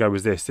 how long ago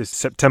was this? This is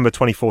September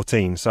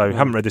 2014, so I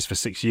haven't read this for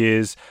 6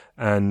 years,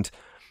 and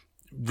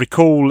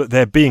recall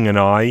there being an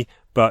eye,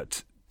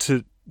 but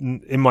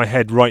in my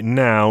head right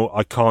now,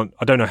 I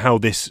don't know how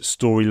this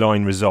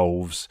storyline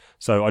resolves,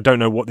 so I don't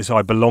know what this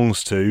eye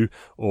belongs to,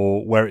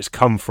 or where it's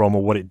come from,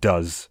 or what it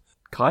does.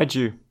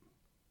 Kaiju.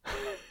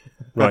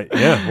 Right,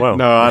 yeah, well.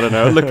 No, I don't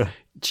know. Look,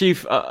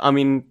 Chief,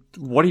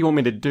 what do you want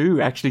me to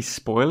do? Actually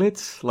spoil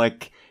it?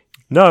 Like...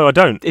 No, I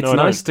don't. It's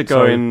nice to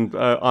go in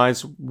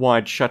eyes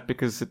wide shut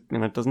because it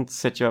doesn't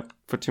set you up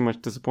for too much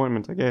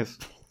disappointment, I guess.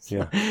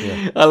 Yeah.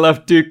 I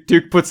love Duke.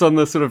 Duke puts on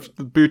the sort of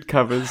the boot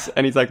covers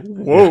and he's like,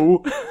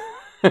 whoa.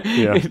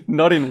 Yeah.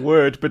 Not in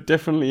word, but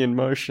definitely in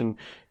motion.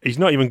 He's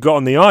not even got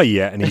on the eye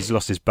yet and he's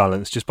lost his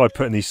balance just by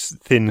putting these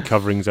thin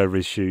coverings over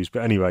his shoes.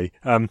 But anyway,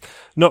 not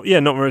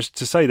much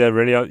to say there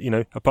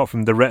really, apart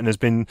from the retina's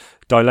been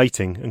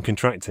dilating and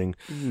contracting.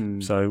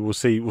 So we'll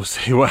see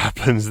what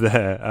happens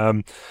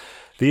there.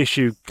 The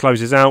issue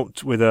closes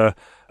out with a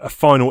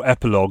final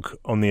epilogue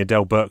on the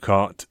Adele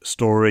Burkhart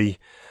story.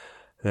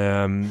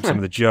 Some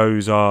of the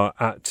Joes are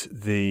at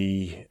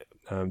the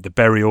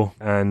burial,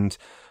 and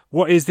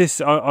what is this?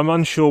 I'm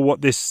unsure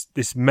what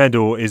this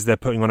medal is they're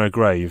putting on her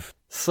grave.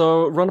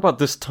 So, around about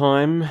this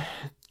time,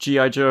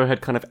 G.I. Joe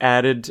had kind of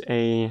added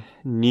a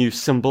new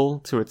symbol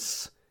to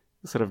its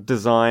sort of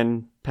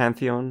design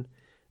pantheon.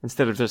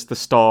 Instead of just the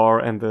star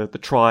and the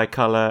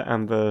tricolour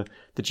and the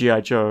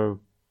G.I.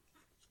 Joe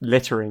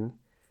lettering.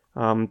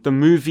 The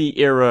movie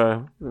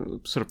era,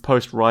 sort of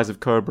post Rise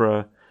of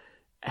Cobra,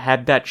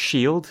 had that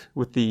shield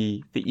with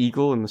the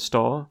eagle and the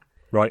star.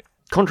 Right.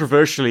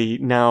 Controversially,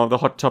 now the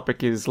hot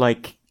topic is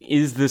like,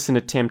 is this an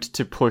attempt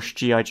to push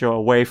G.I. Joe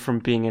away from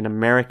being an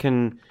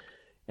American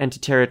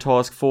anti-terror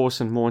task force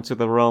and more into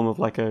the realm of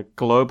like a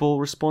global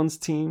response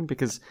team?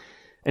 Because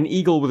an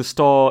eagle with a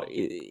star,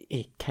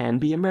 it can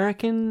be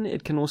American.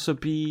 It can also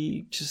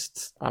be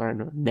just, I don't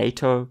know,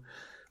 NATO.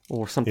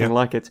 Or something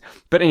like it.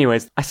 But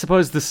anyways, I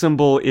suppose the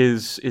symbol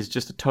is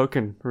just a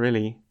token,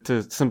 really,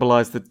 to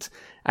symbolize that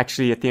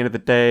actually at the end of the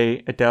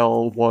day,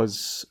 Adele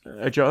was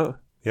a Joe.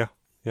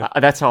 Yeah.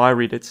 That's how I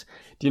read it.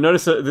 Do you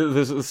notice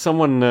there's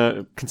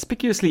someone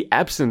conspicuously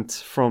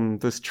absent from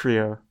this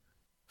trio?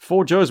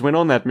 4 Joes went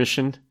on that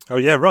mission. Oh,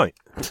 yeah, right.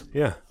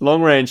 Yeah.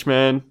 Long range,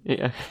 man.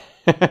 Yeah.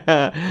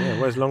 Yeah,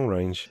 where's long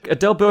range?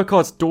 Adele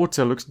Burkhart's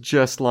daughter looks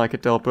just like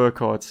Adele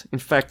Burkhart. In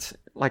fact,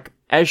 like,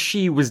 as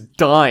she was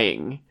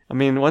dying... I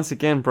mean, once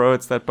again, bro,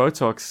 it's that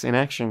Botox in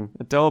action.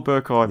 Adele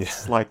Burkhart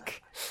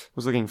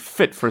was looking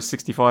fit for a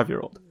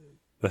 65-year-old.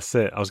 That's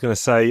it. I was going to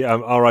say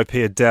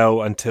R.I.P.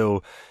 Adele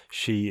until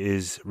she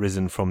is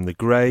risen from the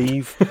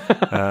grave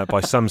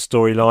by some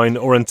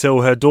storyline, or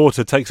until her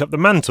daughter takes up the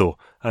mantle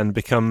and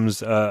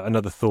becomes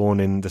another thorn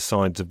in the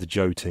sides of the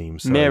Joe team.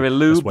 So Mary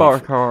Lou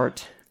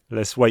Burkhart.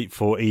 Let's wait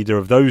for either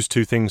of those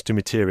two things to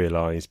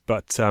materialise.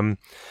 But...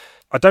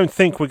 I don't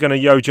think we're going to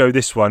yo-jo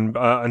this one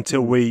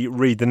until we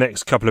read the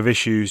next couple of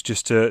issues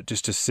just to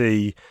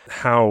see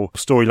how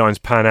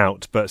storylines pan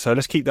out. But so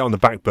let's keep that on the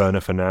back burner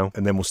for now,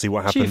 and then we'll see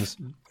what happens.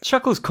 Chief,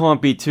 Chuckles can't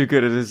be too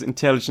good at his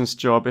intelligence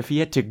job if he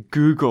had to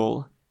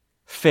Google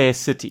Fair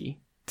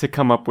City to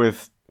come up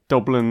with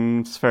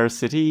Dublin's Fair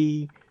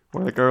City,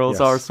 where the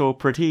girls are so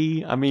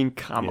pretty. I mean,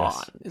 come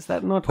on. Is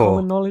that not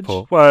common knowledge?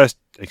 Well, it's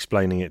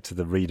explaining it to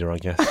the reader, I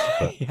guess.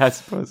 But... yeah, I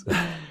suppose.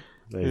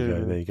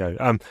 There you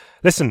go.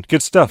 Listen,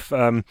 good stuff.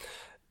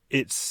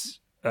 It's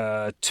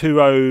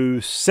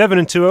 207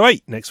 and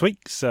 208 next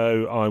week,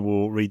 so I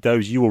will read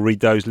those. You will read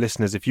those,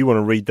 listeners. If you want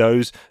to read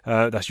those,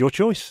 that's your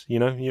choice.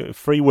 Your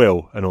free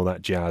will and all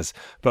that jazz.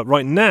 But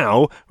right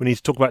now, we need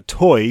to talk about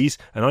toys,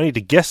 and I need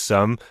to guess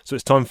some, so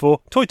it's time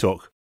for Toy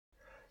Talk.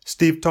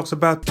 Steve talks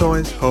about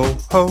toys, ho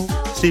ho.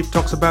 Steve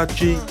talks about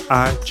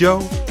G.I. Joe.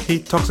 He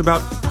talks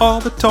about all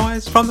the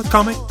toys from the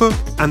comic book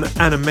and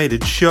the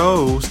animated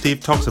show. Steve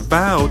talks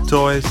about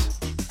toys.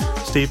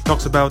 Steve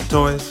talks about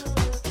toys.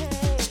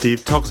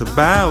 Steve talks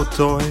about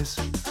toys.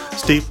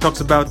 Steve talks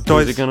about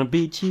toys. Who's it gonna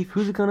be, Chief?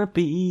 Who's it gonna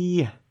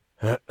be?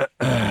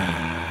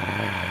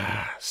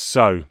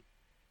 So,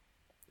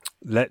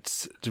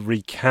 let's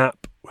recap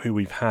who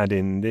we've had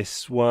in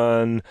this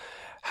one.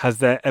 Has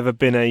there ever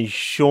been a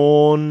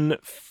Sean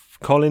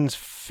Collins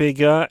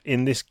figure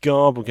in this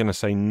garb? We're going to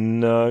say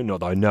no.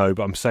 Not that I know,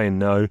 but I'm saying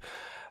no.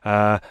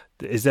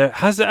 Has there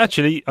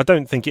actually, I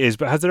don't think it is,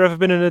 but has there ever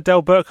been an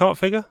Adele Burkhart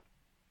figure?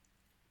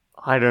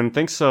 I don't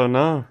think so,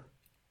 no.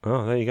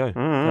 Oh, there you go.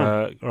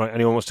 Mm-hmm. Right,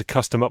 anyone wants to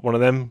custom up one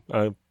of them,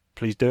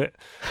 please do it.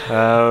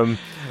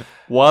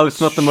 While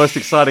it's not the most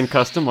exciting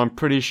custom, I'm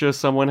pretty sure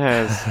someone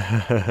has.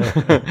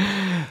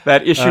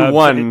 That issue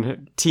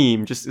 1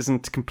 team just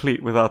isn't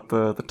complete without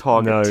the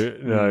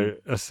target. No,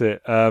 that's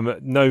it.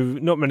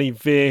 Not many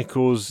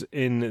vehicles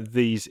in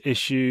these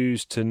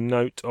issues to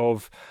note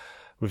of.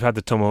 We've had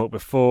the Tomahawk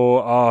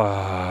before.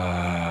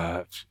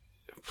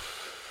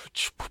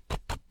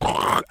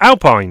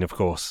 Alpine, of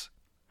course.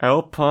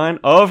 Alpine,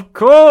 of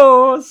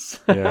course!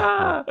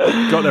 Yeah.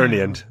 Got there in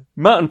the end.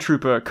 Mountain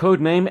Trooper,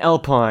 codename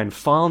Alpine,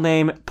 file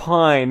name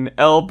Pine,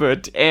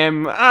 Albert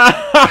M.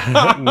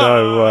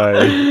 No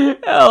way.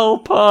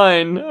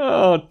 Alpine.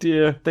 Oh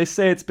dear. They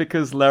say it's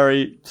because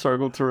Larry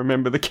struggled to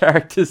remember the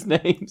characters'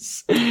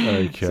 names.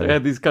 Okay. So he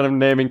had these kind of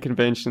naming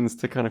conventions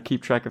to kind of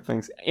keep track of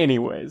things.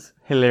 Anyways,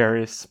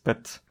 hilarious,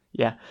 but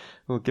yeah,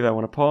 we'll give that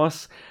one a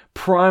pass.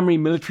 Primary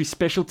military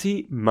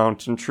specialty,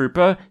 Mountain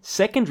Trooper.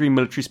 Secondary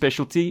military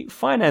specialty,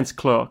 Finance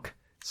Clerk.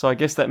 So I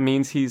guess that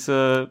means he's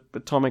a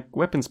atomic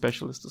weapon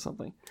specialist or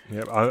something.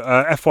 Yep.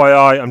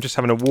 FYI, I'm just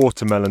having a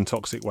watermelon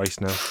toxic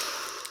waste now.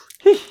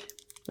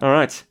 All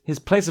right. His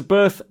place of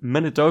birth,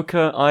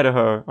 Minidoka,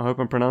 Idaho. I hope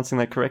I'm pronouncing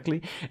that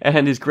correctly.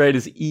 And his grade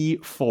is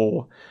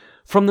E4.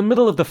 From the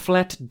middle of the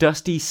flat,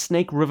 dusty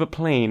Snake River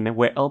Plain,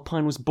 where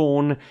Alpine was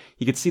born,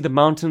 he could see the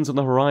mountains on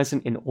the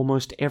horizon in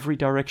almost every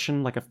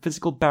direction, like a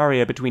physical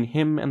barrier between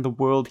him and the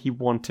world he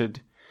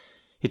wanted.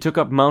 He took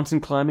up mountain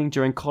climbing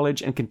during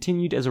college and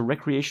continued as a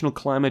recreational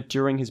climber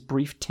during his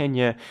brief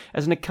tenure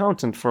as an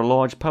accountant for a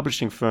large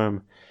publishing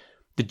firm.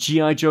 The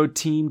G.I. Joe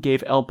team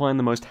gave Alpine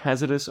the most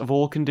hazardous of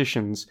all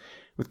conditions,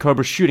 with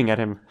Cobra shooting at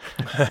him.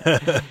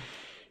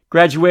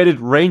 Graduated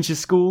Ranger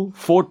School,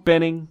 Fort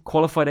Benning,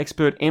 qualified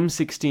expert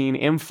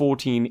M16,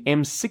 M14,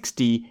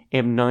 M60,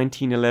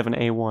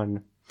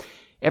 M1911A1.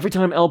 Every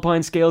time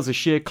Alpine scales a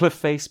sheer cliff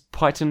face,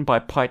 Python by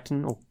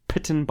Python, or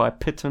Piton by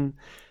Piton,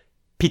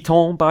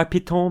 Piton by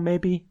Piton,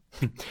 maybe?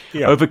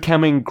 Yeah.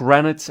 Overcoming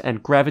granite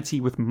and gravity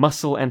with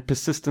muscle and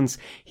persistence,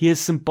 he is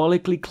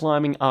symbolically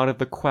climbing out of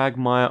the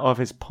quagmire of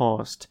his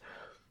past.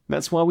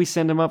 That's why we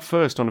send him up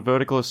first on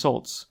vertical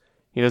assaults.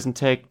 He doesn't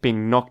take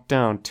being knocked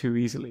down too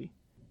easily.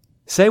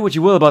 Say what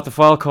you will about the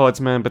file cards,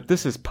 man, but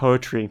this is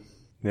poetry.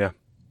 Yeah,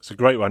 it's a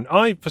great one.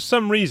 For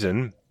some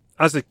reason,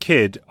 as a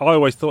kid, I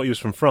always thought he was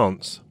from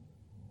France.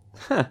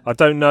 I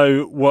don't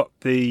know what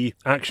the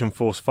Action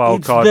Force file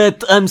card... It's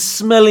that I'm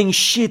smelling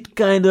shit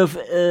kind of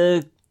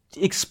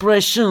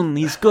expression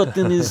he's got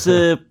in his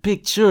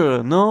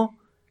picture, no?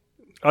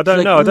 I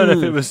don't know. I don't know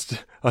if it was...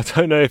 I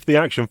don't know if the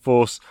Action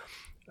Force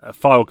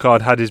file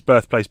card had his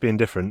birthplace being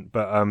different,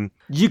 but...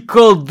 You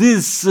call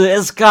this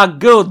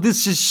escargot,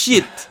 this is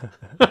shit.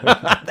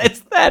 That's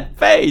that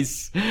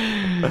face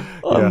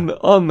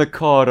on the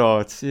card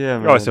art. Yeah,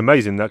 man. Oh, it's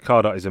amazing. That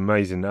card art is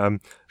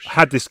amazing.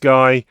 Had this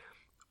guy...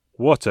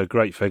 What a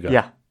great figure.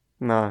 Yeah,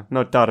 no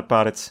doubt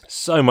about it.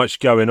 So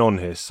much going on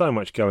here, so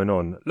much going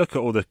on. Look at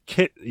all the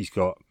kit he's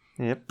got.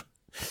 Yep.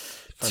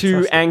 Fantastic.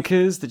 2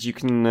 anchors that you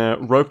can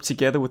rope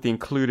together with the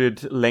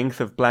included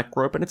length of black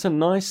rope, and it's a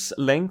nice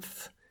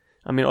length.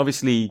 I mean,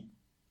 obviously,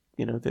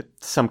 you know, that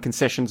some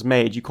concessions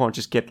made. You can't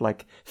just get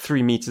like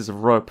 3 meters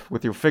of rope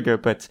with your figure,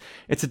 but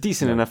it's a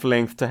decent enough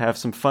length to have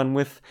some fun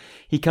with.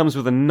 He comes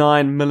with a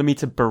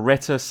 9mm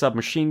Beretta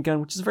submachine gun,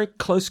 which is a very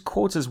close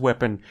quarters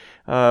weapon.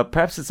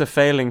 Perhaps it's a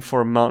failing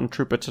for a mountain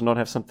trooper to not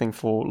have something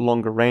for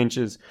longer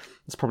ranges.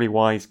 That's probably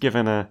why he's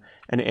given an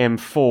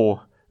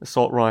M4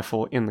 assault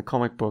rifle in the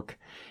comic book.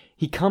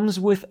 He comes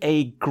with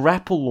a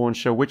grapple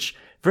launcher, which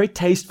very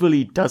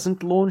tastefully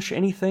doesn't launch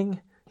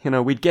anything. You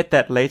know, we'd get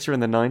that later in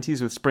the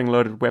 90s with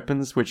spring-loaded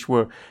weapons, which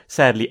were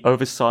sadly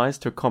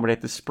oversized to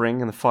accommodate the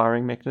spring and the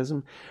firing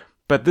mechanism.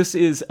 But this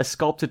is a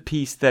sculpted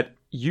piece that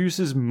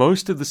uses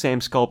most of the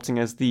same sculpting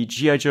as the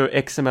G.I. Joe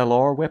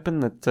XMLR weapon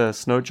that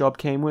Snowjob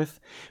came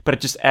with, but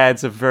it just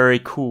adds a very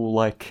cool,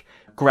 like,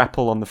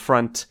 grapple on the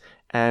front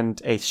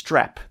and a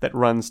strap that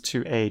runs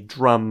to a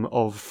drum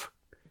of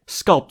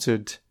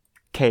sculpted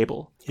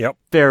cable. Yep.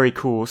 Very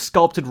cool.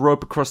 Sculpted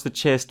rope across the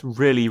chest.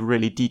 Really,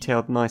 really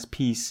detailed, nice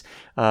piece.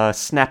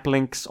 Snap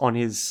links on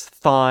his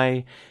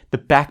thigh. The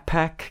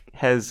backpack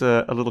has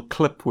a little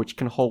clip which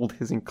can hold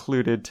his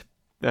included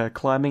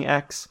climbing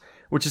axe,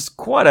 which is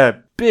quite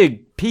a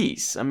big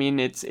piece. I mean,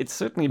 it's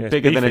certainly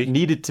bigger than it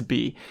needed to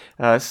be.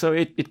 So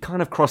it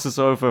kind of crosses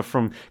over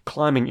from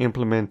climbing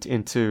implement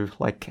into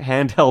like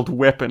handheld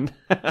weapon.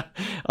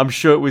 I'm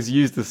sure it was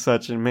used as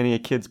such in many a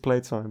kid's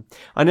playtime.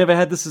 I never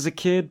had this as a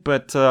kid,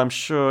 but I'm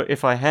sure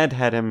if I had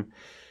him,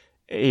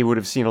 he would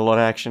have seen a lot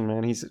of action,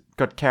 man. He's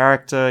got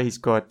character, he's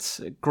got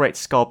great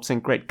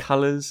sculpting, great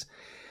colors.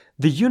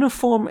 The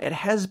uniform, it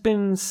has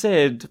been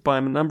said by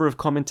a number of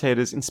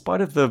commentators, in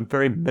spite of the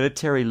very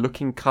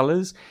military-looking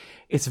colors,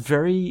 it's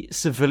very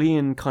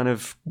civilian kind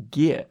of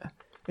gear.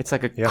 It's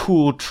like a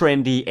cool,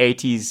 trendy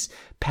 80s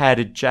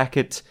padded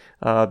jacket.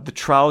 The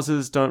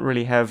trousers don't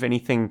really have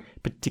anything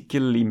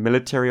particularly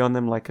military on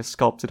them, like a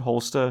sculpted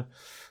holster.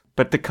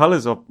 But the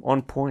colors are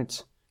on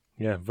point.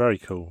 Yeah, very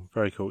cool.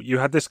 Very cool. You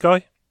had this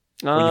guy?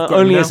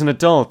 Only as an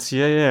adult,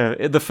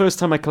 yeah. The first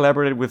time I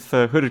collaborated with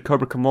Hooded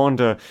Cobra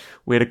Commander,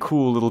 we had a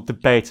cool little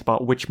debate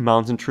about which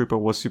mountain trooper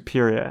was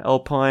superior,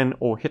 Alpine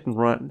or Hit and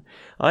Run.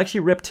 I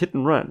actually repped Hit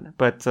and Run,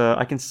 but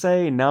I can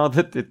say now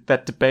that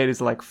that debate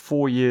is like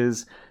 4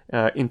 years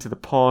into the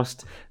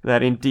past,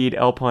 that indeed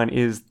Alpine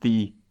is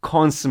the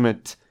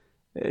consummate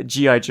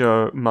G.I.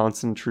 Joe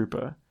mountain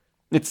trooper.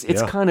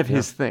 It's kind of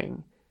his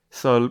thing,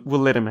 so we'll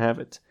let him have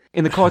it.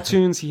 In the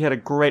cartoons, he had a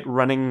great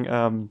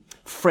running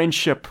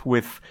friendship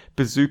with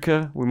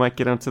Bazooka. We might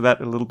get onto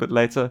that a little bit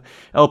later.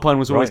 Alpine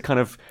was always kind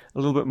of a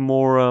little bit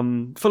more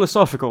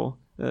philosophical,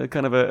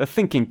 kind of a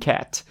thinking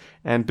cat.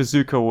 And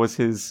Bazooka was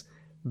his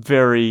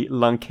very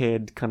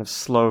lunkhead, kind of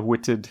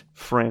slow-witted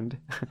friend.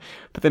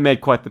 But they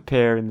made quite the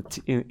pair in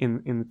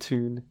the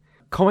toon.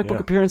 Comic book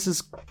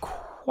appearances,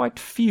 quite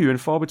few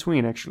and far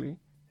between, actually.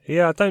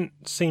 Yeah, I don't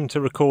seem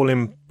to recall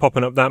him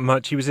popping up that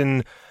much. He was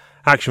in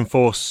Action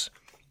Force,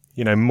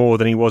 more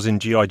than he was in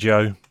G.I.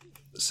 Joe.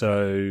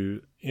 So,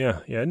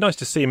 yeah, nice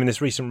to see him in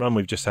this recent run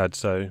we've just had.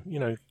 So,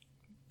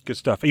 good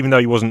stuff, even though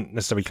he wasn't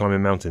necessarily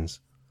climbing mountains.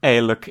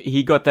 Hey, look,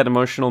 he got that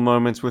emotional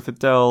moment with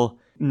Adele.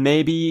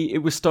 Maybe it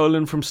was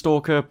stolen from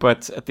Stalker,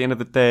 but at the end of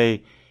the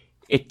day,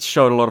 it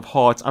showed a lot of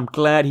heart. I'm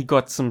glad he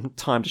got some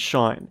time to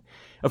shine.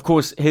 Of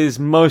course, his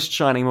most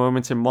shining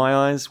moment in my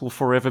eyes will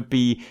forever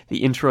be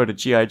the intro to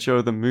G.I.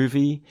 Joe, the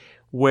movie,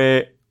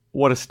 where,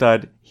 what a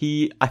stud,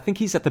 I think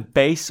he's at the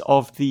base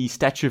of the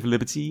Statue of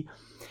Liberty,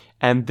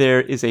 and there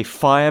is a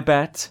fire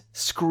bat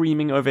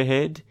screaming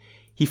overhead.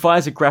 He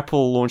fires a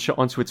grapple launcher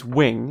onto its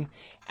wing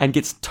and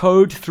gets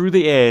towed through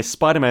the air,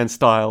 Spider-Man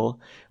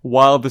style,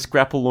 while this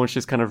grapple launcher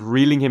is kind of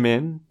reeling him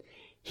in.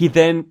 He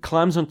then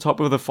climbs on top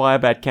of the fire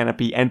bat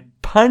canopy and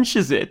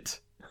punches it.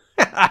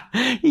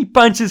 He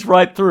punches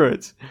right through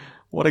it.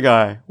 What a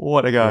guy.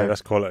 Yeah,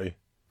 that's quality.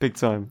 Big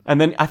time.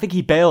 And then I think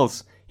he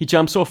bails. He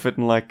jumps off it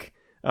and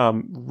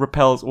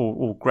repels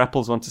or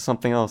grapples onto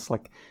something else,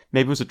 like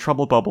maybe it was a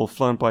trouble bubble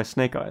flown by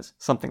Snake Eyes,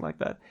 something like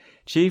that.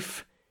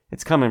 Chief,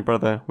 it's coming,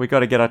 brother. We got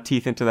to get our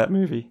teeth into that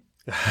movie.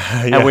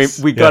 Yes,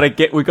 and we got to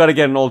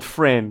get an old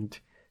friend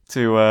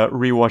to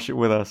rewatch it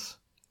with us.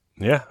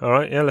 Yeah, all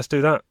right. Yeah, let's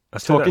do that.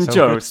 Talking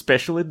Joe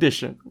special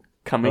edition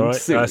coming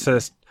soon. So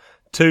there's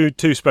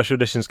two special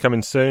editions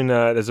coming soon.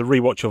 There's a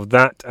rewatch of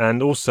that,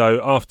 and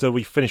also after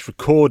we finish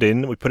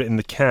recording, we put it in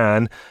the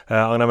can.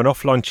 I'm gonna have an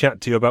offline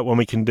chat to you about when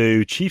we can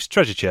do Chief's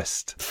Treasure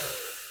Chest.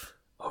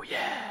 Oh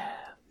yeah,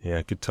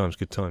 yeah, good times.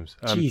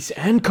 Jeez,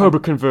 and Cobra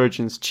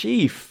Convergence,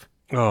 Chief.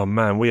 Oh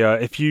man, we are.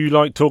 If you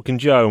like Talking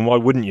Joe, and why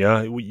wouldn't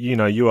you?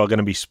 You are going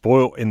to be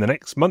spoilt in the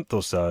next month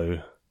or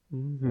so.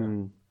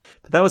 Mm-hmm.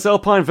 But that was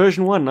Alpine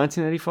version 1,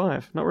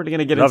 1985. Not really going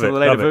to get into the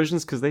later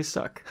versions because they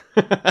suck.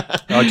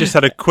 I just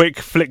had a quick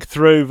flick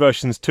through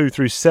versions 2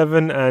 through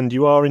 7, and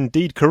you are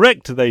indeed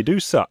correct. They do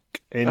suck.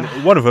 In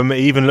one of them, it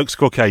even looks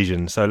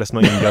Caucasian, so let's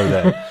not even go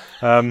there.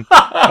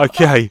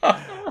 Okay,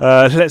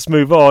 let's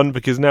move on,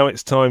 because now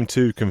it's time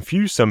to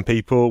confuse some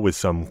people with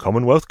some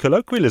Commonwealth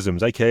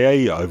colloquialisms,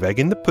 aka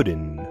over-egging the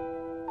pudding.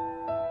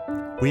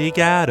 We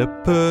got a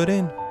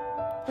pudding.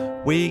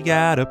 We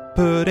got a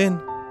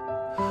pudding.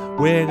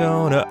 We're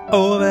gonna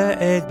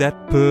over-egg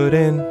that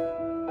pudding.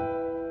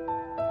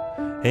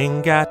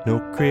 Ain't got no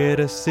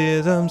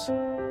criticisms.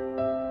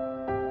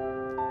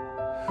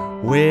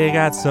 We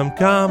got some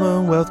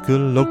Commonwealth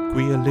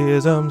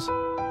colloquialisms.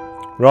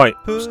 Right,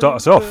 start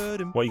us off.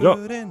 What you got?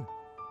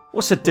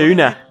 What's a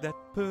doona?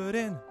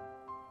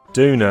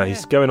 Doona,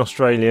 he's going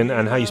Australian,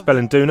 and how you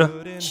spelling doona?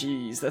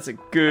 Jeez, that's a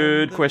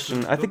good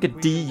question. I think a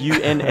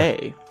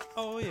D-U-N-A.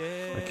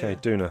 Okay,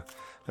 doona.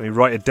 Let me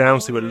write it down,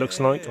 see what it looks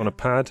like on a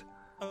pad.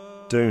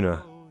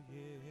 Doona.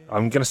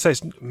 I'm going to say,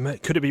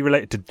 could it be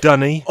related to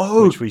Dunny?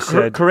 Oh, which we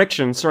said.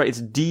 Correction. Sorry, it's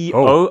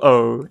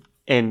D-O-O-N-A.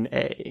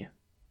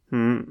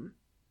 Doona.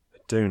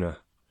 Are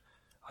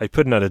you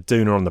putting out a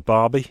doona on the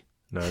Barbie?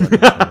 No. All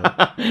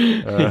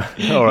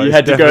right, you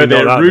had to go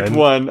there. Route then.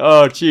 1.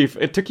 Oh, Chief,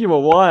 it took you a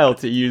while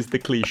to use the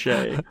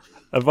cliche.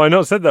 Have I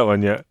not said that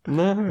one yet?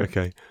 No.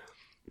 Okay.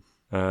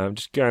 I'm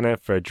just going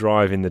out for a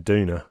drive in the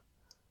doona.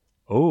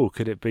 Oh,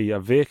 could it be a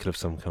vehicle of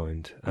some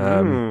kind?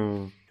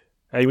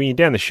 Hey, when you're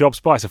down the shops,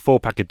 buy us a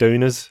 4-pack of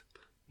doonas.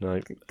 No.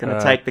 Gonna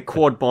take the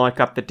quad bike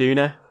up the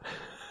doona?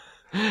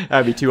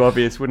 That'd be too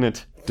obvious, wouldn't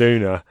it?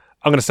 Doona.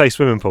 I'm going to say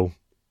swimming pool.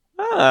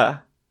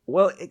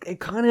 Well, it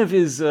kind of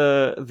is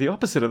the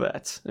opposite of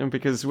that.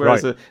 Because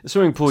whereas a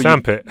swimming pool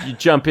you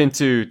jump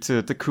into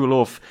to cool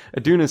off,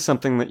 a doona is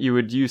something that you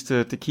would use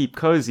to keep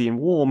cozy and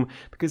warm,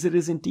 because it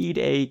is indeed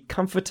a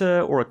comforter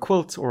or a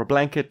quilt or a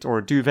blanket or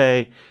a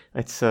duvet.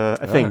 It's a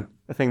thing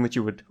that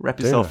you would wrap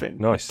yourself in.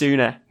 Nice.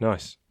 Doona.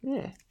 Nice.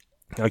 Yeah.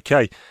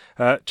 Okay,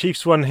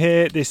 Chiefs one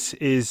here. This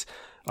is,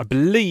 I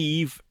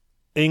believe,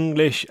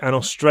 English and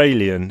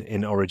Australian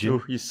in origin.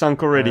 Ooh, you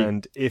sunk already.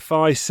 And if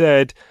I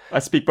said... I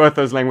speak both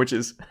those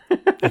languages.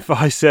 If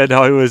I said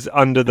I was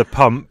under the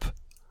pump,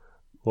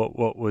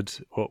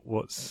 what's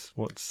happening?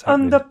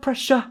 Under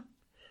pressure,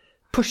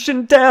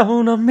 pushing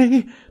down on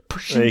me,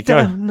 pushing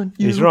down on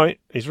you. He's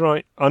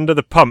right. Under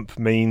the pump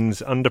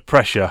means under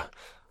pressure.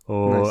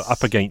 or Nice.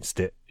 up against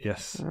it.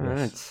 Yes. All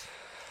yes.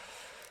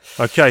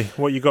 right. Okay,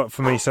 what you got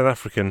for me, South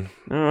African?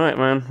 All right,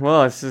 man.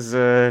 Well, this is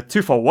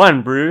 2 for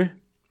 1, bro.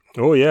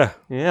 Oh, yeah.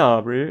 Yeah,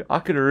 bro. I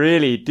could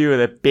really do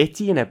with a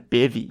Betty and a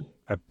Bevy.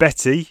 A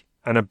Betty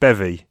and a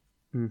Bevy.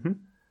 Mm-hmm.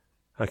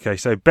 Okay,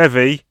 so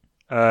Bevy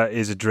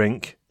is a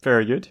drink,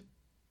 Very good.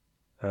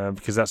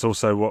 because that's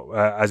also what,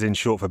 as in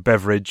short for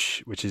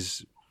beverage, which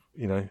is,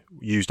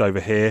 used over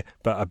here.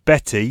 But a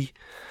Betty,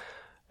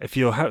 if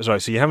you're so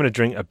you're having a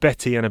drink, a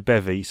Betty and a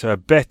Bevy. So a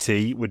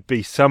Betty would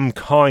be some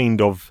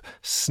kind of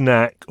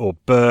snack or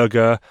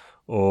burger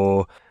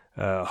or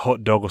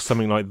hot dog or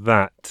something like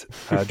that.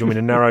 Do you want me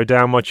to narrow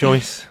down my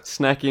choice?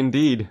 Snack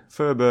indeed.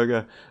 Fur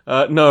burger.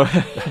 No.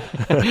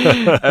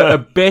 A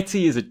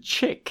Betty is a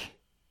chick.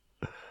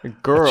 A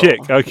girl. A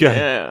chick, okay.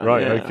 Yeah,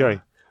 Right, yeah.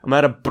 okay. I'm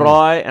at a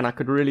braai and I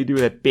could really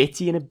do a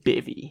Betty and a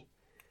Bevy.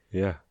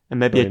 Yeah. And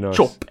maybe Very a nice.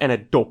 chop and a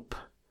dop.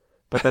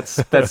 But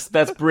that's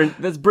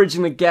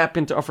bridging the gap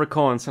into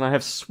Afrikaans, and I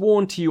have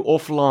sworn to you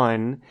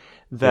offline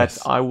that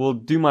Yes. I will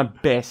do my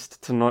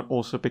best to not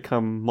also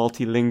become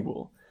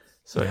multilingual.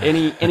 So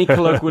any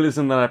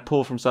colloquialism that I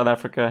pull from South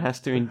Africa has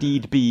to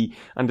indeed be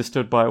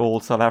understood by all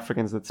South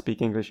Africans that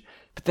speak English.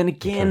 But then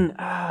again,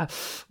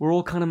 we're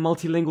all kind of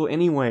multilingual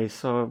anyway,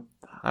 so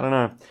I don't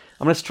know.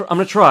 I'm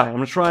gonna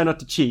try not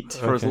to cheat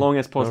for as Okay. long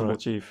as possible, Alright.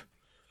 Chief.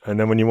 And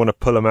then when you want to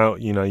pull them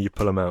out, you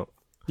pull them out.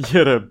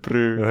 Jere,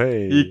 bro.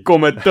 Hey. Hier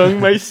kom 'n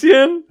ding, my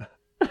seun.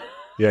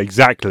 Yeah,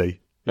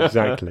 exactly.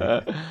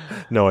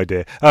 No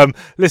idea.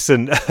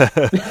 Listen,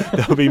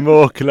 there'll be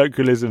more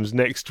colloquialisms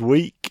next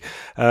week.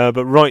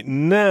 But right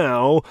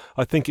now,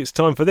 I think it's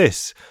time for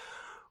this.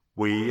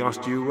 We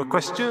asked you a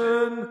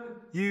question,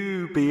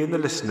 you being the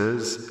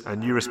listeners,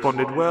 and you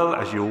responded well,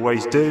 as you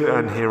always do.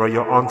 And here are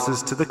your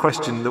answers to the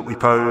question that we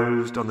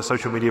posed on the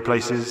social media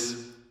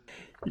places.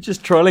 You're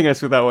just trolling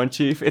us with that one,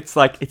 Chief. It's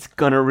like it's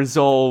gonna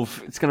resolve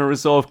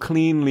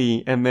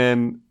cleanly, and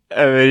then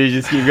you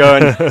just keep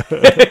going.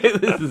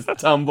 This is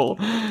tumble.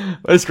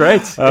 But it's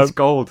great. It's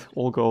gold,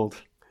 all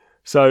gold.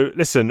 So,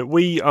 listen,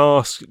 we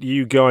asked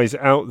you guys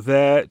out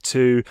there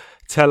to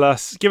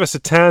give us a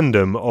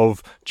tandem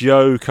of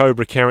Joe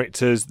Cobra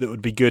characters that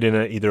would be good in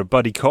either a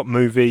buddy cop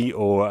movie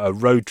or a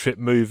road trip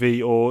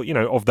movie or,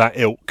 of that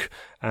ilk.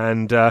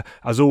 And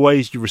as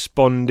always, you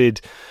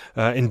responded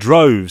in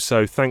droves.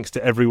 So thanks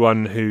to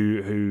everyone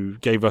who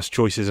gave us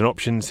choices and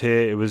options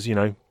here. It was,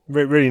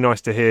 really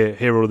nice to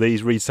hear all of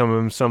these, read some of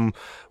them. Some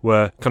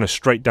were kind of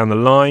straight down the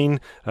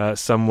line.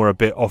 Some were a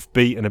bit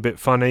offbeat and a bit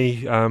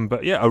funny.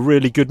 But yeah, a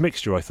really good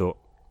mixture, I thought.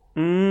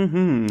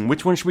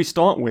 Which one should we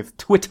start with?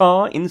 Twitter,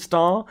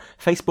 Insta,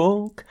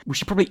 Facebook? We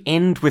should probably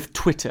end with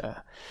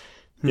Twitter.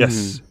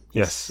 Yes.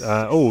 Yes.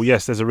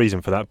 Yes, there's a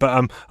reason for that. But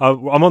I'm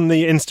on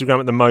the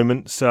Instagram at the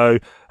moment. So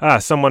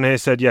someone here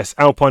said, yes,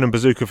 Alpine and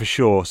Bazooka for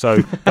sure. So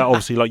that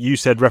obviously, like you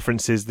said,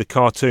 references the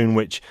cartoon,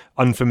 which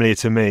unfamiliar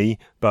to me,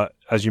 but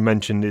as you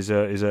mentioned, is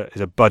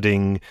a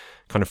budding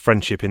kind of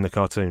friendship in the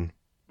cartoon.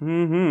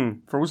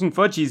 Frozen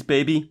fudgies,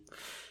 baby.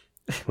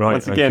 Right.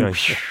 Once again,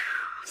 okay.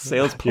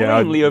 sails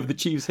plainly over the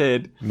Chief's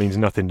head. Means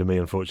nothing to me,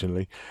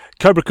 unfortunately.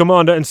 Cobra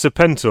Commander and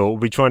Serpentor will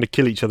be trying to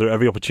kill each other at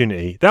every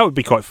opportunity. That would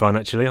be quite fun,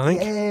 actually, I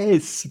think.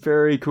 Yes,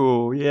 very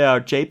cool. Yeah,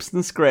 japes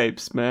and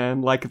scrapes,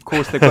 man. Like, of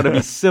course, they've got to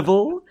be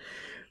civil,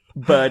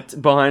 but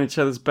behind each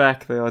other's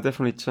back, they are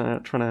definitely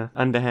trying to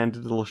underhand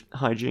little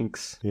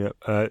hijinks.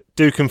 Yeah.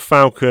 Duke and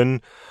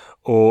Falcon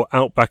or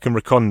Outback and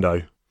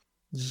Recondo.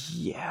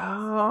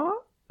 Yeah.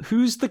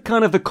 Who's the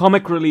kind of the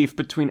comic relief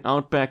between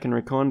Outback and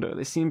Recondo?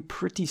 They seem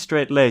pretty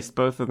straight-laced,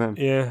 both of them.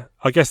 Yeah,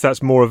 I guess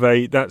that's more of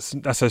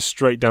that's a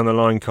straight down the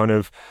line kind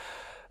of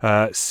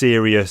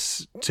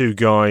serious two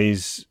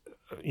guys,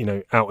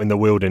 out in the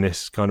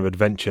wilderness kind of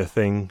adventure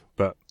thing.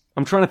 But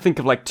I'm trying to think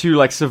of like two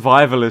like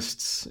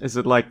survivalists. Is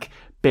it like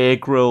Bear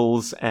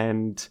Grylls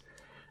and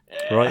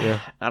right? Yeah,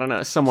 I don't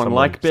know, someone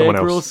like Bear someone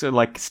Grylls, or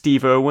like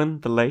Steve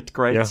Irwin, the late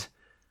great.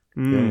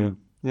 Yeah.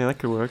 Yeah, that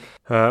could work.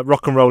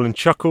 Rock and Roll and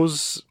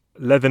Chuckles,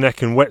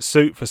 Leatherneck and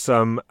Wetsuit for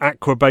some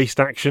aqua-based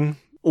action.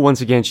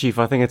 Once again, Chief,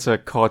 I think it's a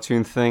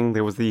cartoon thing.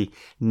 There was the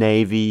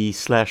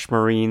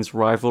Navy/Marines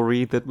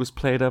rivalry that was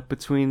played up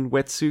between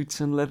Wetsuits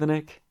and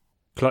Leatherneck.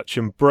 Clutch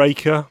and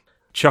Breaker,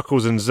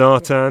 Chuckles and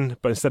Zartan,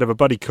 but instead of a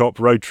buddy cop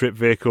road trip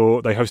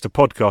vehicle, they host a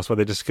podcast where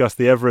they discuss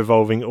the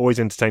ever-evolving, always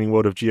entertaining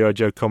world of G.I.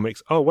 Joe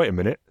comics. Oh, wait a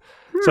minute.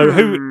 So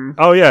who...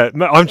 Oh, yeah,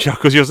 I'm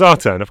Chuckles, you're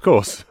Zartan, of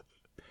course.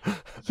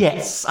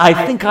 Yes, I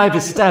think I've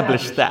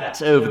established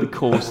that over the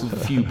course of a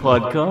few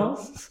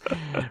podcasts.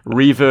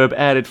 Reverb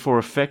added for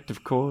effect,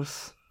 of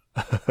course.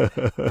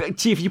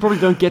 Chief, you probably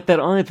don't get that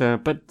either,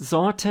 but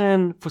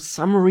Zartan, for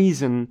some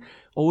reason,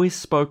 always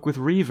spoke with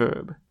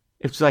reverb.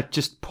 It's like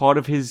just part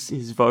of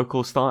his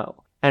vocal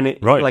style. And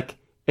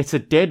it's a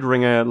dead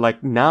ringer.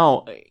 Like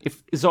now,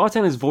 if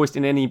Zartan is voiced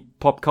in any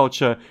pop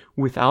culture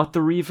without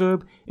the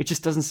reverb, it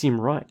just doesn't seem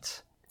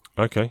right.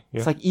 Okay, yeah.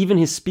 It's like even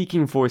his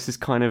speaking voice is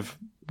kind of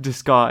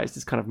disguised,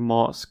 it's kind of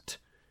masked,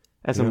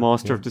 as a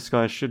master of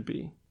disguise should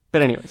be.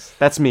 But anyways,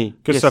 that's me.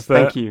 Good yes, stuff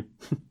there. Thank you.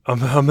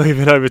 I'm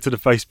moving over to the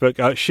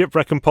Facebook.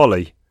 Shipwreck and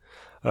Polly.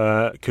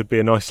 could be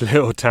a nice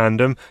little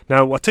tandem.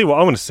 Now, I'll tell you what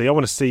I want to see. I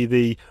want to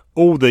see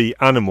all the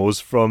animals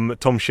from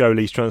Tom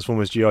Sholey's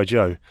Transformers G.I.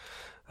 Joe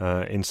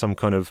in some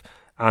kind of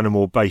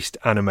animal-based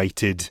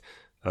animated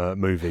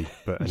movie.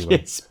 But anyway.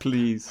 Yes,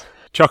 please.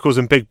 Chuckles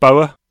and Big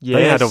Boa. Yes.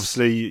 They had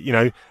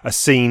obviously, a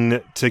scene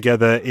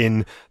together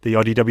in the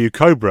IDW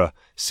Cobra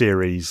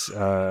series,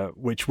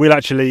 which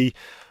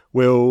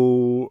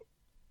we'll.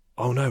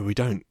 Oh no, we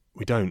don't.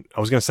 I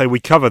was going to say we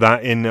cover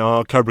that in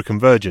our Cobra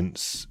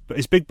Convergence, but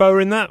is Big Boa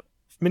in that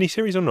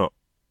miniseries or not?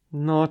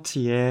 Not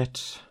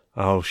yet.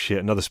 Oh shit!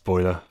 Another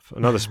spoiler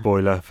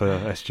for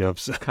S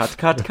Jubs.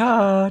 Cut.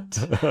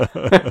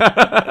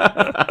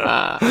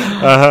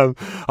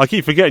 I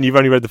keep forgetting you've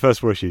only read the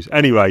first 4 issues.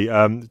 Anyway,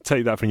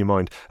 take that from your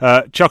mind.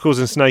 Chuckles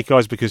and Snake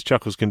Eyes, because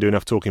Chuckles can do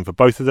enough talking for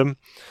both of them.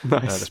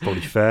 Nice. That's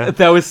probably fair.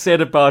 That was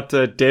said about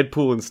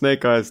Deadpool and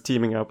Snake Eyes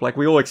teaming up. Like,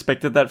 we all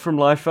expected that from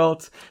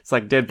Liefeld. It's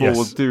like Deadpool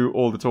will do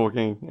all the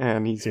talking,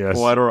 and he's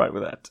quite all right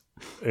with that.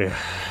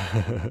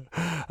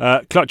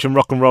 Yeah. Clutch and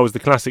Rock and Roll is the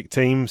classic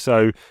team.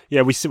 So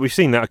yeah, we've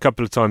seen that a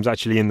couple of times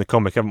actually in the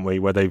comic, haven't we?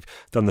 Where they've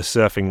done the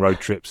surfing road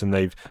trips and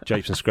they've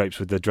japes and scrapes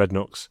with the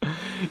Dreadnoks.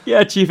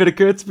 Yeah, Chief, it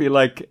occurred to me,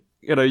 like,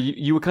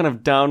 you were kind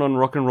of down on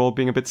Rock and Roll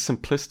being a bit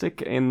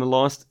simplistic in the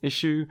last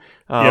issue,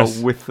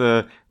 with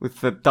the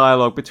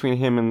dialogue between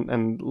him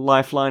and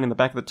Lifeline in the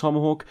back of the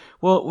Tomahawk.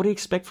 Well, what do you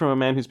expect from a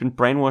man who's been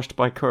brainwashed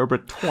by Cobra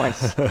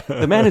twice?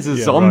 The man is a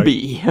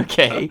zombie, right.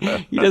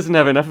 Okay? He doesn't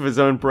have enough of his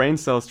own brain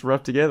cells to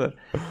rub together.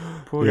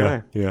 Poor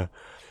guy. Yeah.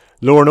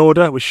 Law and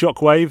Order with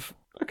Shockwave.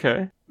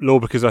 Okay. Law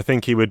because I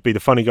think he would be the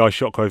funny guy,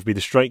 Shockwave would be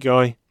the straight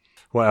guy.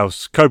 What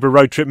else? Cobra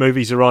road trip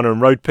movie, Zorana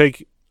and Road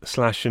Pig.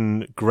 Slash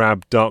and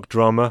grab dark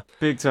drama.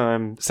 Big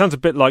time. Sounds a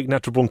bit like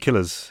Natural Born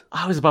Killers.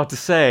 I was about to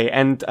say,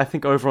 and I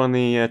think over on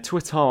the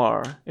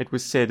Twitter it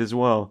was said as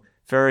well.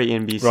 Very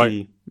NBC.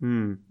 Right.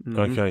 Mm-hmm.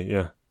 Okay,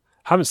 yeah.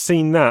 Haven't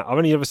seen that. I've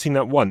only ever seen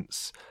that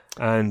once.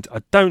 And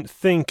I don't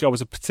think I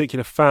was a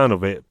particular fan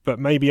of it, but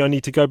maybe I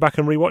need to go back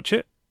and rewatch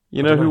it.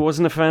 You know who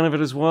wasn't a fan of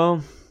it as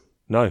well?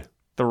 No.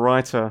 The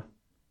writer.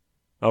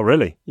 Oh,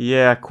 really?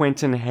 Yeah,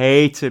 Quentin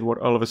hated what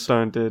Oliver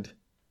Stone did.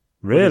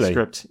 Really? The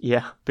script.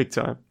 Yeah, big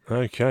time.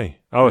 Okay.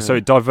 Oh, so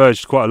it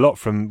diverged quite a lot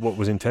from what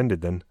was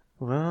intended then.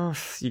 Well,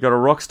 you got a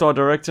rock star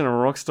director and a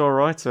rock star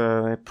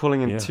writer. They're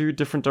pulling in two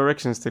different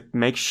directions to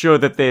make sure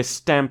that their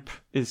stamp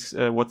is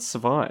what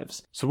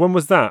survives. So when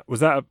was that? Was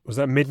that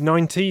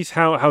mid-90s?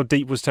 How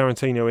deep was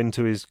Tarantino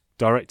into his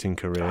directing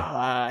career?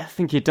 I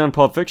think he'd done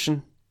Pulp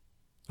Fiction.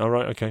 Oh,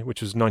 right, okay.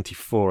 Which was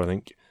 94, I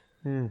think.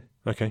 Yeah.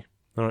 Okay.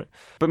 All right.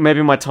 But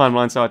maybe my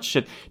timeline's out.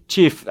 Shit.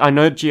 Chief, I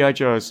know G.I.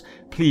 Joes.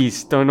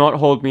 Please, do not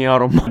hold me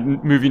out on my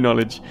movie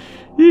knowledge.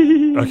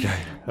 Okay.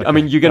 I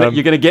mean, you're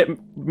gonna get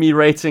me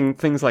rating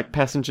things like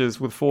Passengers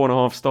with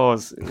 4.5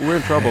 stars. We're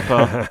in trouble,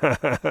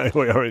 pal.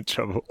 We are in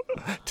trouble.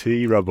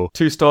 T-Rubble.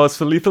 2 stars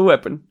for Lethal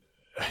Weapon.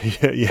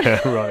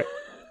 Yeah, right.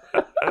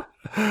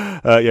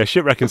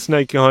 Shipwreck and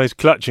Snake Eyes,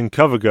 Clutch and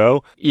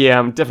Covergirl. Yeah,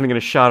 I'm definitely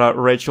going to shout out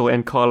Rachel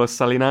and Carlos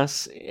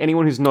Salinas.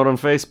 Anyone who's not on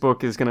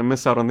Facebook is going to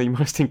miss out on the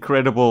most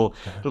incredible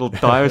little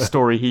dio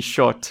story he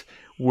shot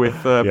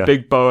with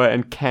Big Boa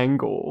and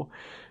Kangor.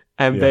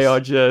 And they are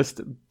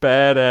just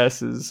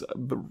badasses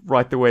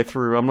right the way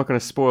through. I'm not going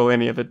to spoil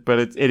any of it, but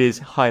it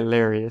is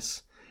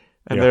hilarious.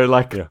 And they're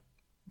like...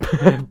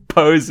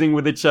 posing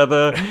with each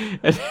other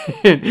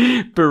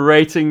and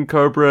berating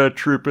Cobra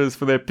troopers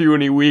for their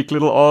puny, weak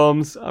little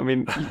arms. I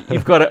mean,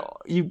 you've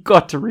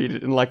got to read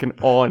it in like an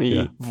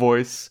Arnie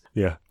voice.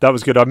 Yeah, that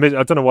was good. I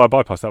don't know why I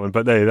bypassed that one,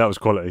 but that was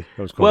quality.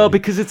 Well,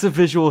 because it's a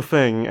visual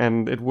thing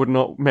and it would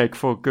not make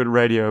for good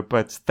radio.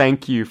 But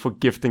thank you for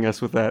gifting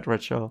us with that,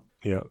 Rachel.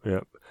 Yeah.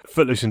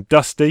 Footloose and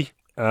Dusty.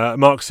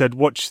 Mark said,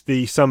 watch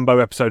the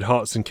Sumbo episode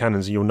Hearts and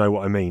Cannons and you'll know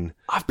what I mean.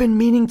 I've been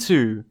meaning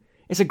to.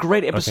 It's a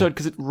great episode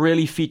because it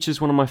really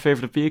features one of my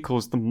favorite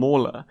vehicles, the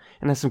Mauler,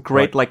 and has some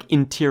great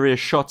interior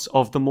shots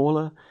of the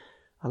Mauler.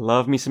 I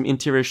love me some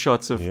interior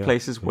shots of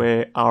places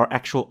where our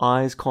actual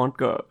eyes can't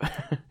go.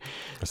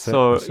 That's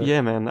it. Yeah,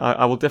 man,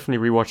 I will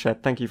definitely rewatch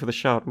that. Thank you for the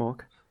shout,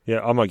 Mark.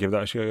 Yeah, I might give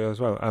that a go as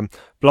well.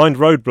 Blind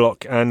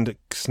Roadblock and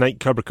Snake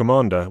Cobra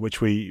Commander,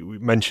 which we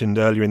mentioned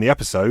earlier in the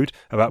episode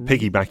about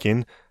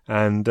piggybacking,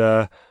 and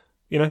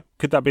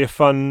could that be a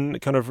fun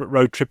kind of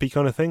road trippy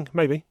kind of thing?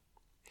 Maybe.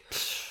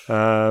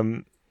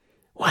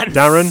 Once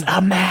Darren,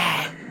 a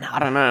man. I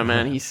don't know,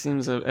 man. He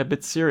seems a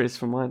bit serious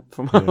for my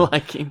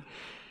liking.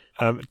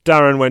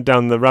 Darren went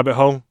down the rabbit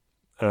hole,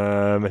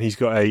 and he's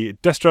got a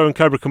Destro and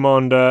Cobra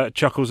Commander,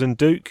 Chuckles and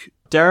Duke.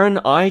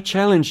 Darren, I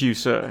challenge you,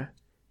 sir,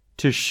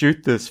 to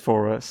shoot this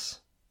for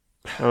us.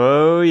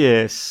 Oh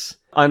yes.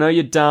 I know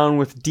you're down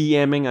with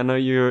DMing. I know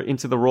you're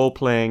into the role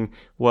playing.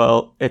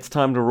 Well, it's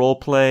time to role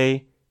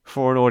play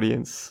for an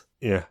audience.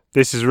 Yeah,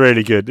 this is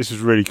really good. This is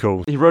really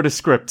cool. He wrote a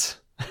script.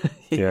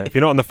 Yeah, if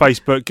you're not on the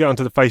Facebook, get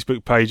onto the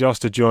Facebook page,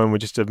 ask to join. We'll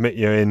just admit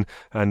you in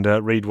and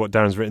read what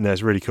Darren's written there.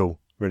 It's really cool.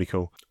 Really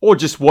cool. Or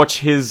just watch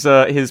his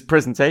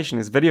presentation,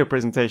 his video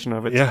presentation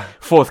of it,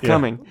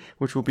 forthcoming,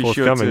 which we'll be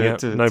sure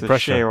to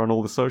share on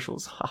all the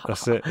socials.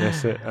 That's it.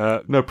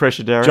 No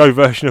pressure, Darren. Joe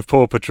version of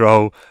Paw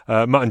Patrol,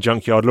 Mutton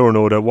Junkyard, Law and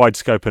Order,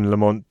 Widescope and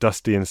Lamont,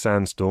 Dusty and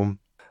Sandstorm,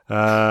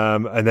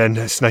 and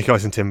then Snake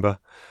Eyes and Timber,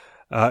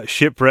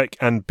 Shipwreck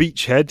and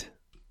Beachhead.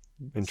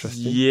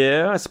 Interesting.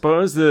 Yeah, I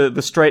suppose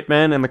the straight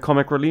man and the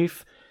comic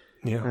relief.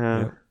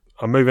 Yeah.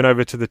 I'm moving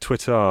over to the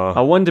Twitter.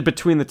 I wonder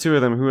between the two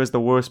of them who has the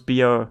worst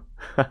BO.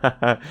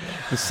 The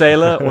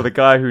sailor or the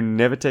guy who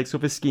never takes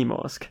off his ski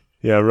mask.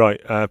 Yeah, right.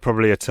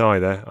 Probably a tie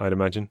there, I'd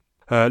imagine.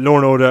 Law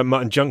and Order,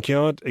 Mutton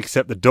Junkyard,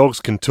 except the dogs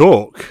can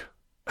talk.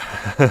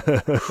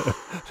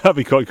 That'd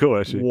be quite cool,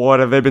 actually. What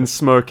have they been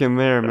smoking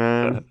there,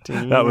 man?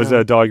 That was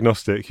a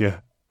diagnostic, yeah.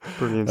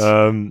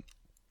 Brilliant.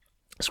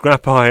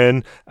 Scrap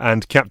Iron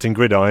and Captain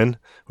Gridiron,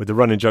 with the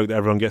running joke that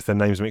everyone gets their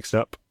names mixed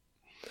up.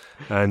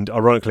 And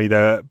ironically,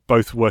 they're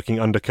both working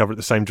undercover at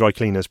the same dry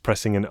cleaners,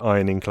 pressing and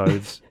ironing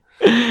clothes.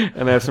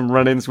 And they have some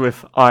run-ins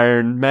with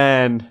Iron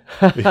Man.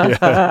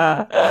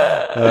 Bazooka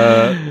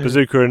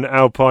and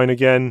Alpine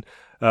again.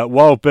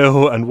 Wild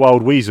Bill and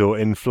Wild Weasel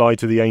in Fly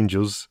to the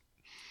Angels.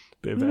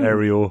 Bit of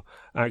aerial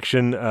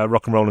action.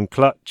 Rock and Roll and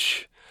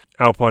Clutch.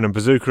 Alpine and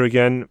Bazooka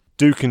again.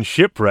 Duke and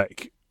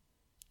Shipwreck.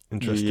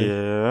 Interesting.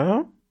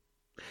 Yeah.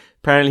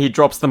 Apparently he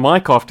drops the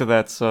mic after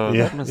that, so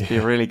that must be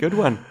a really good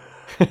one.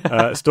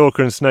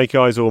 Stalker and Snake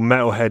Eyes, or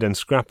Metalhead and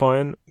Scrap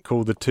Iron.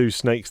 Call the two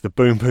snakes the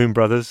Boom Boom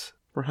Brothers.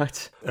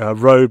 Right.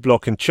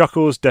 Roadblock and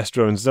Chuckles,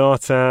 Destro and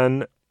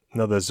Zartan.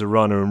 Another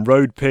Zorana and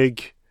Road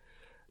Pig.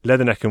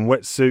 Leatherneck and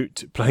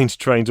Wetsuit. Planes,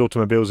 Trains,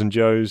 Automobiles and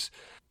Joes.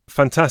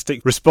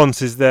 Fantastic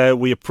responses there.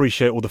 We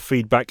appreciate all the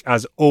feedback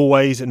as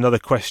always. Another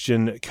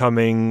question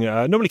coming.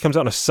 Normally comes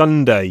out on a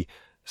Sunday.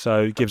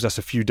 So it gives us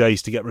a few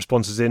days to get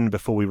responses in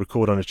before we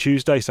record on a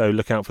Tuesday. So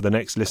look out for the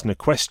next listener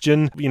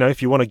question. You know,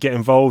 if you want to get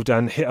involved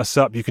and hit us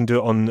up, you can do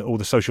it on all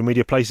the social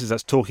media places.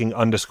 That's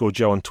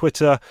Talking_Joe on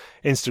Twitter.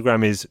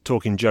 Instagram is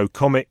Talking Joe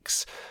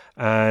Comics.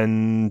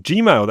 And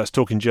Gmail, that's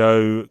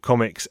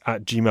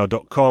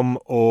talkingjoecomics@gmail.com.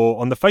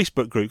 Or on the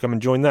Facebook group, come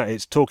and join that.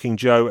 It's Talking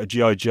Joe, a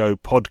G.I. Joe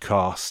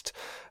podcast.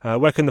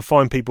 Where can the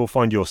fine people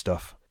find your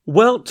stuff?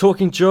 Well,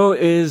 Talking Joe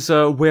is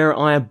where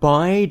I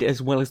abide,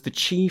 as well as the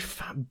Chief.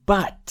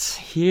 But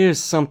here's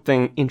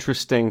something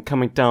interesting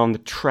coming down the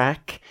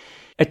track.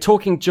 A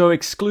Talking Joe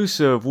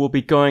exclusive will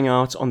be going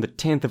out on the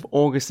 10th of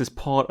August as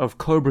part of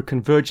Cobra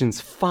Convergence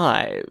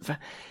 5.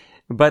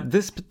 But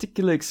this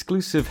particular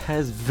exclusive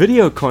has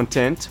video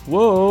content.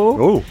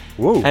 Whoa!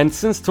 Whoa! And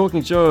since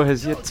Talking Joe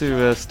has yet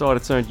to start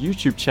its own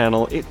YouTube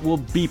channel, it will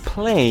be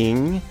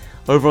playing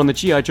over on the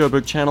G.I. Joe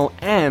Book channel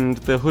and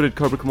the Hooded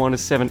Cobra Commander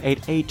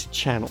 788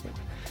 channel.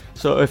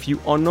 So if you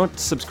are not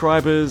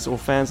subscribers or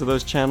fans of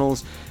those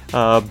channels,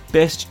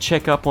 best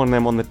check up on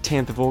them on the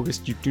 10th of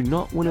August. You do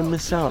not want to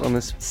miss out on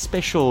this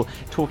special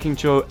Talking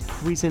Joe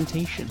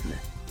presentation.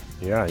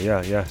 Yeah,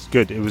 it's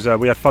good. It was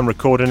we had fun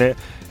recording it.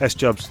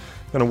 S-Jub's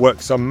going to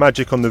work some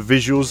magic on the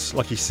visuals,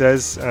 like he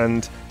says,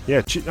 and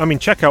yeah,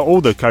 check out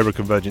all the Cobra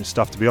Convergence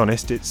stuff, to be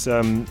honest. It's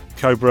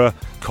Cobra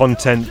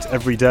content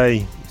every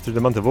day through the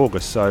month of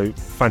August, so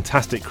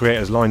fantastic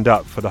creators lined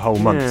up for the whole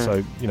month.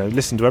 So,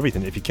 listen to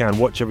everything if you can,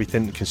 watch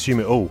everything, consume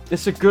it all.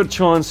 It's a good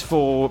chance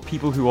for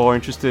people who are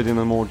interested in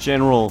the more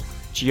general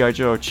G.I.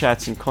 Joe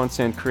chats and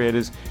content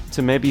creators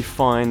to maybe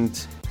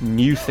find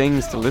new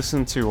things to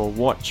listen to or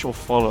watch or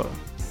follow.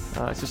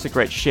 It's just a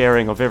great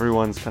sharing of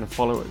everyone's kind of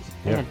followers.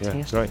 Yeah,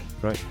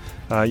 great.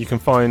 You can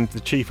find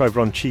the Chief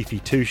over on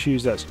Chiefy2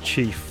 Shoes. That's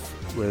Chief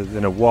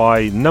within a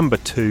Y, number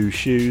 2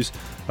 shoes.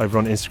 Over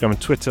on Instagram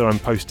and Twitter, I'm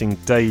posting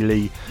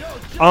daily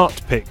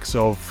art pics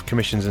of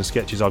commissions and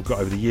sketches I've got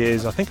over the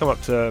years. I think I'm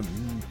up to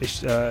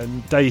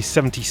day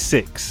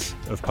 76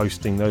 of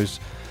posting those,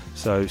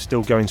 so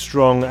still going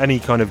strong. Any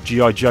kind of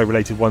G.I. Joe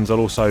related ones I'll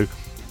also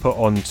put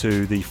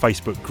onto the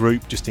Facebook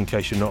group, just in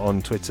case you're not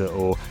on Twitter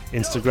or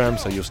Instagram,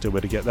 so you'll still be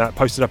able to get that.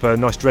 Posted up a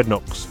nice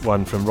Dreadnoks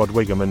one from Rod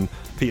Wiggum, and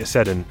Peter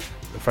Seddon,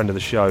 a friend of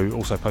the show,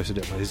 also posted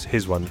it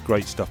his one.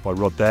 Great stuff by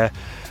Rod there.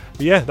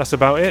 But yeah, that's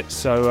about it.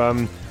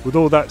 So with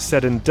all that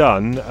said and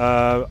done,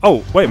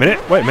 wait a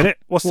minute.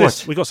 What's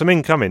this? We got some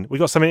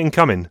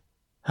incoming.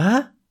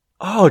 Huh?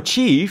 Oh,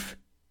 Chief,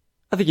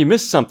 I think you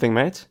missed something,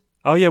 mate.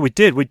 Oh yeah, we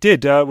did.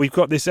 We've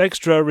got this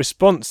extra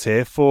response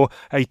here for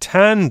a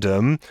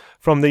tandem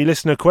from the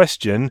listener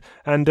question,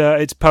 and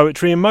it's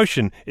Poetry in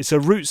Motion. It's a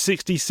Route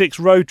 66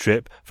 road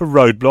trip for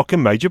Roadblock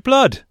and Major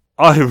Blood.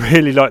 I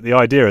really like the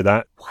idea of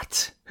that.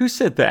 What? Who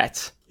said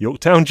that?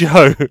 Yorktown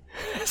Joe.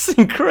 That's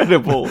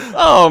incredible.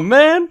 Oh,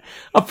 man.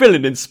 I'm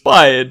feeling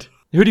inspired.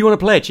 Who do you want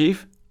to play,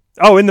 Chief?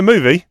 Oh, in the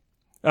movie?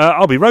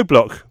 I'll be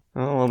Roadblock.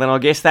 Oh, well, then I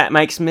guess that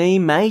makes me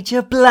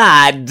Major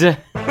Blood.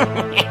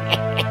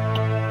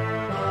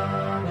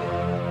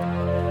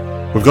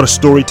 We've got a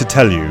story to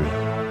tell you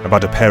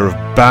about a pair of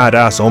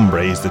badass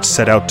hombres that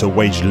set out to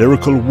wage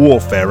lyrical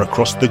warfare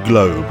across the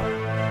globe.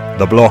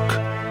 The Block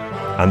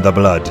and the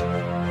Blood.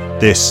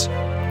 This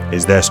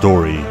is their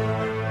story.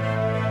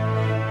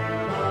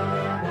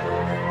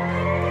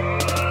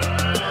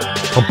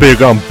 I'm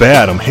big, I'm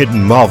bad, I'm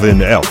hitting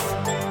Marvin Elf.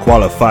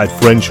 Qualified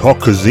French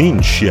haute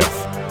cuisine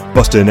chef.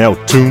 Busting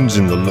out tunes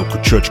in the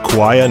local church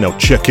choir. Now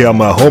check out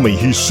my homie,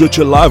 he's such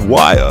a live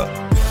wire.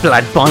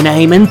 Blood by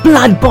name and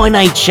blood by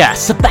nature.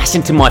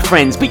 Sebastian to my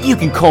friends, but you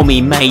can call me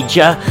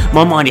Major.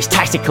 My mind is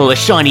tactical, a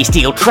shiny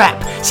steel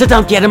trap. So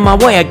don't get in my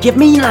way or give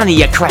me none of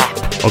your crap.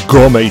 A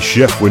gourmet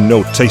chef with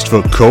no taste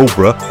for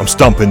cobra. I'm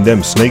stomping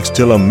them snakes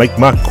till I make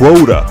my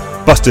quota.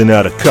 Busting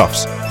out of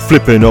cuffs,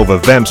 flipping over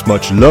vamps.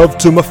 Much love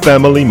to my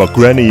family, my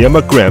granny and my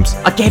gramps.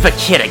 I gave a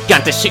kid a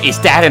gun to shoot his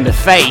dad in the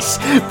face,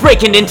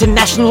 breaking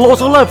international laws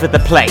all over the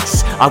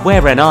place. I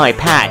wear an eye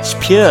patch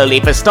purely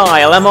for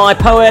style, and my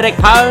poetic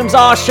poems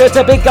are sure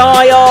to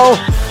beguile.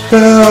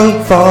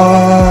 They'll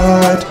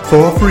fight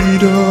for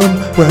freedom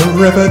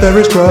wherever there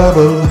is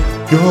trouble.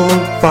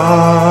 You'll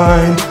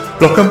find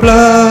Block and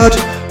Blood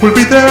will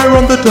be there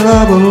on the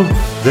double.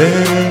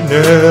 They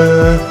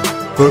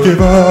never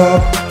give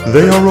up,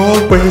 they are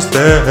always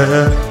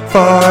there,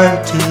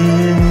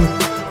 fighting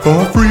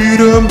for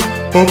freedom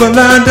over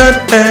land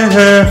and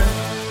air.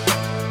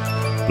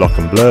 Block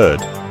and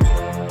Blood,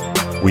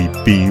 we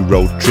be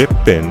road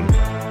tripping.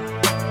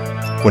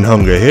 When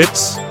hunger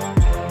hits,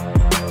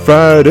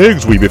 fried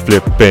eggs we be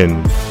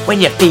flipping.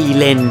 When you're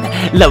feeling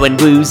low and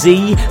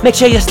woozy, make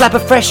sure you slap a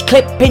fresh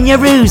clip in your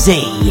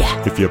Uzi.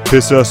 If you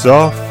piss us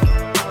off,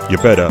 you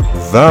better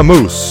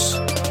vamoose,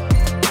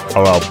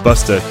 or I'll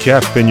bust a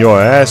cap in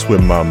your ass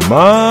with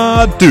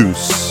my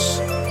deuce.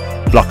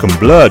 Block and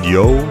Blood,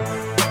 yo,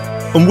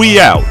 and we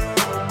out.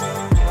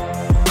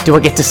 Do I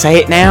get to say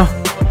it now?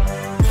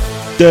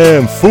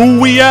 Damn fool,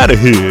 we outta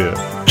here.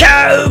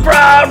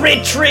 Cobra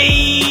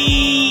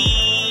retreat!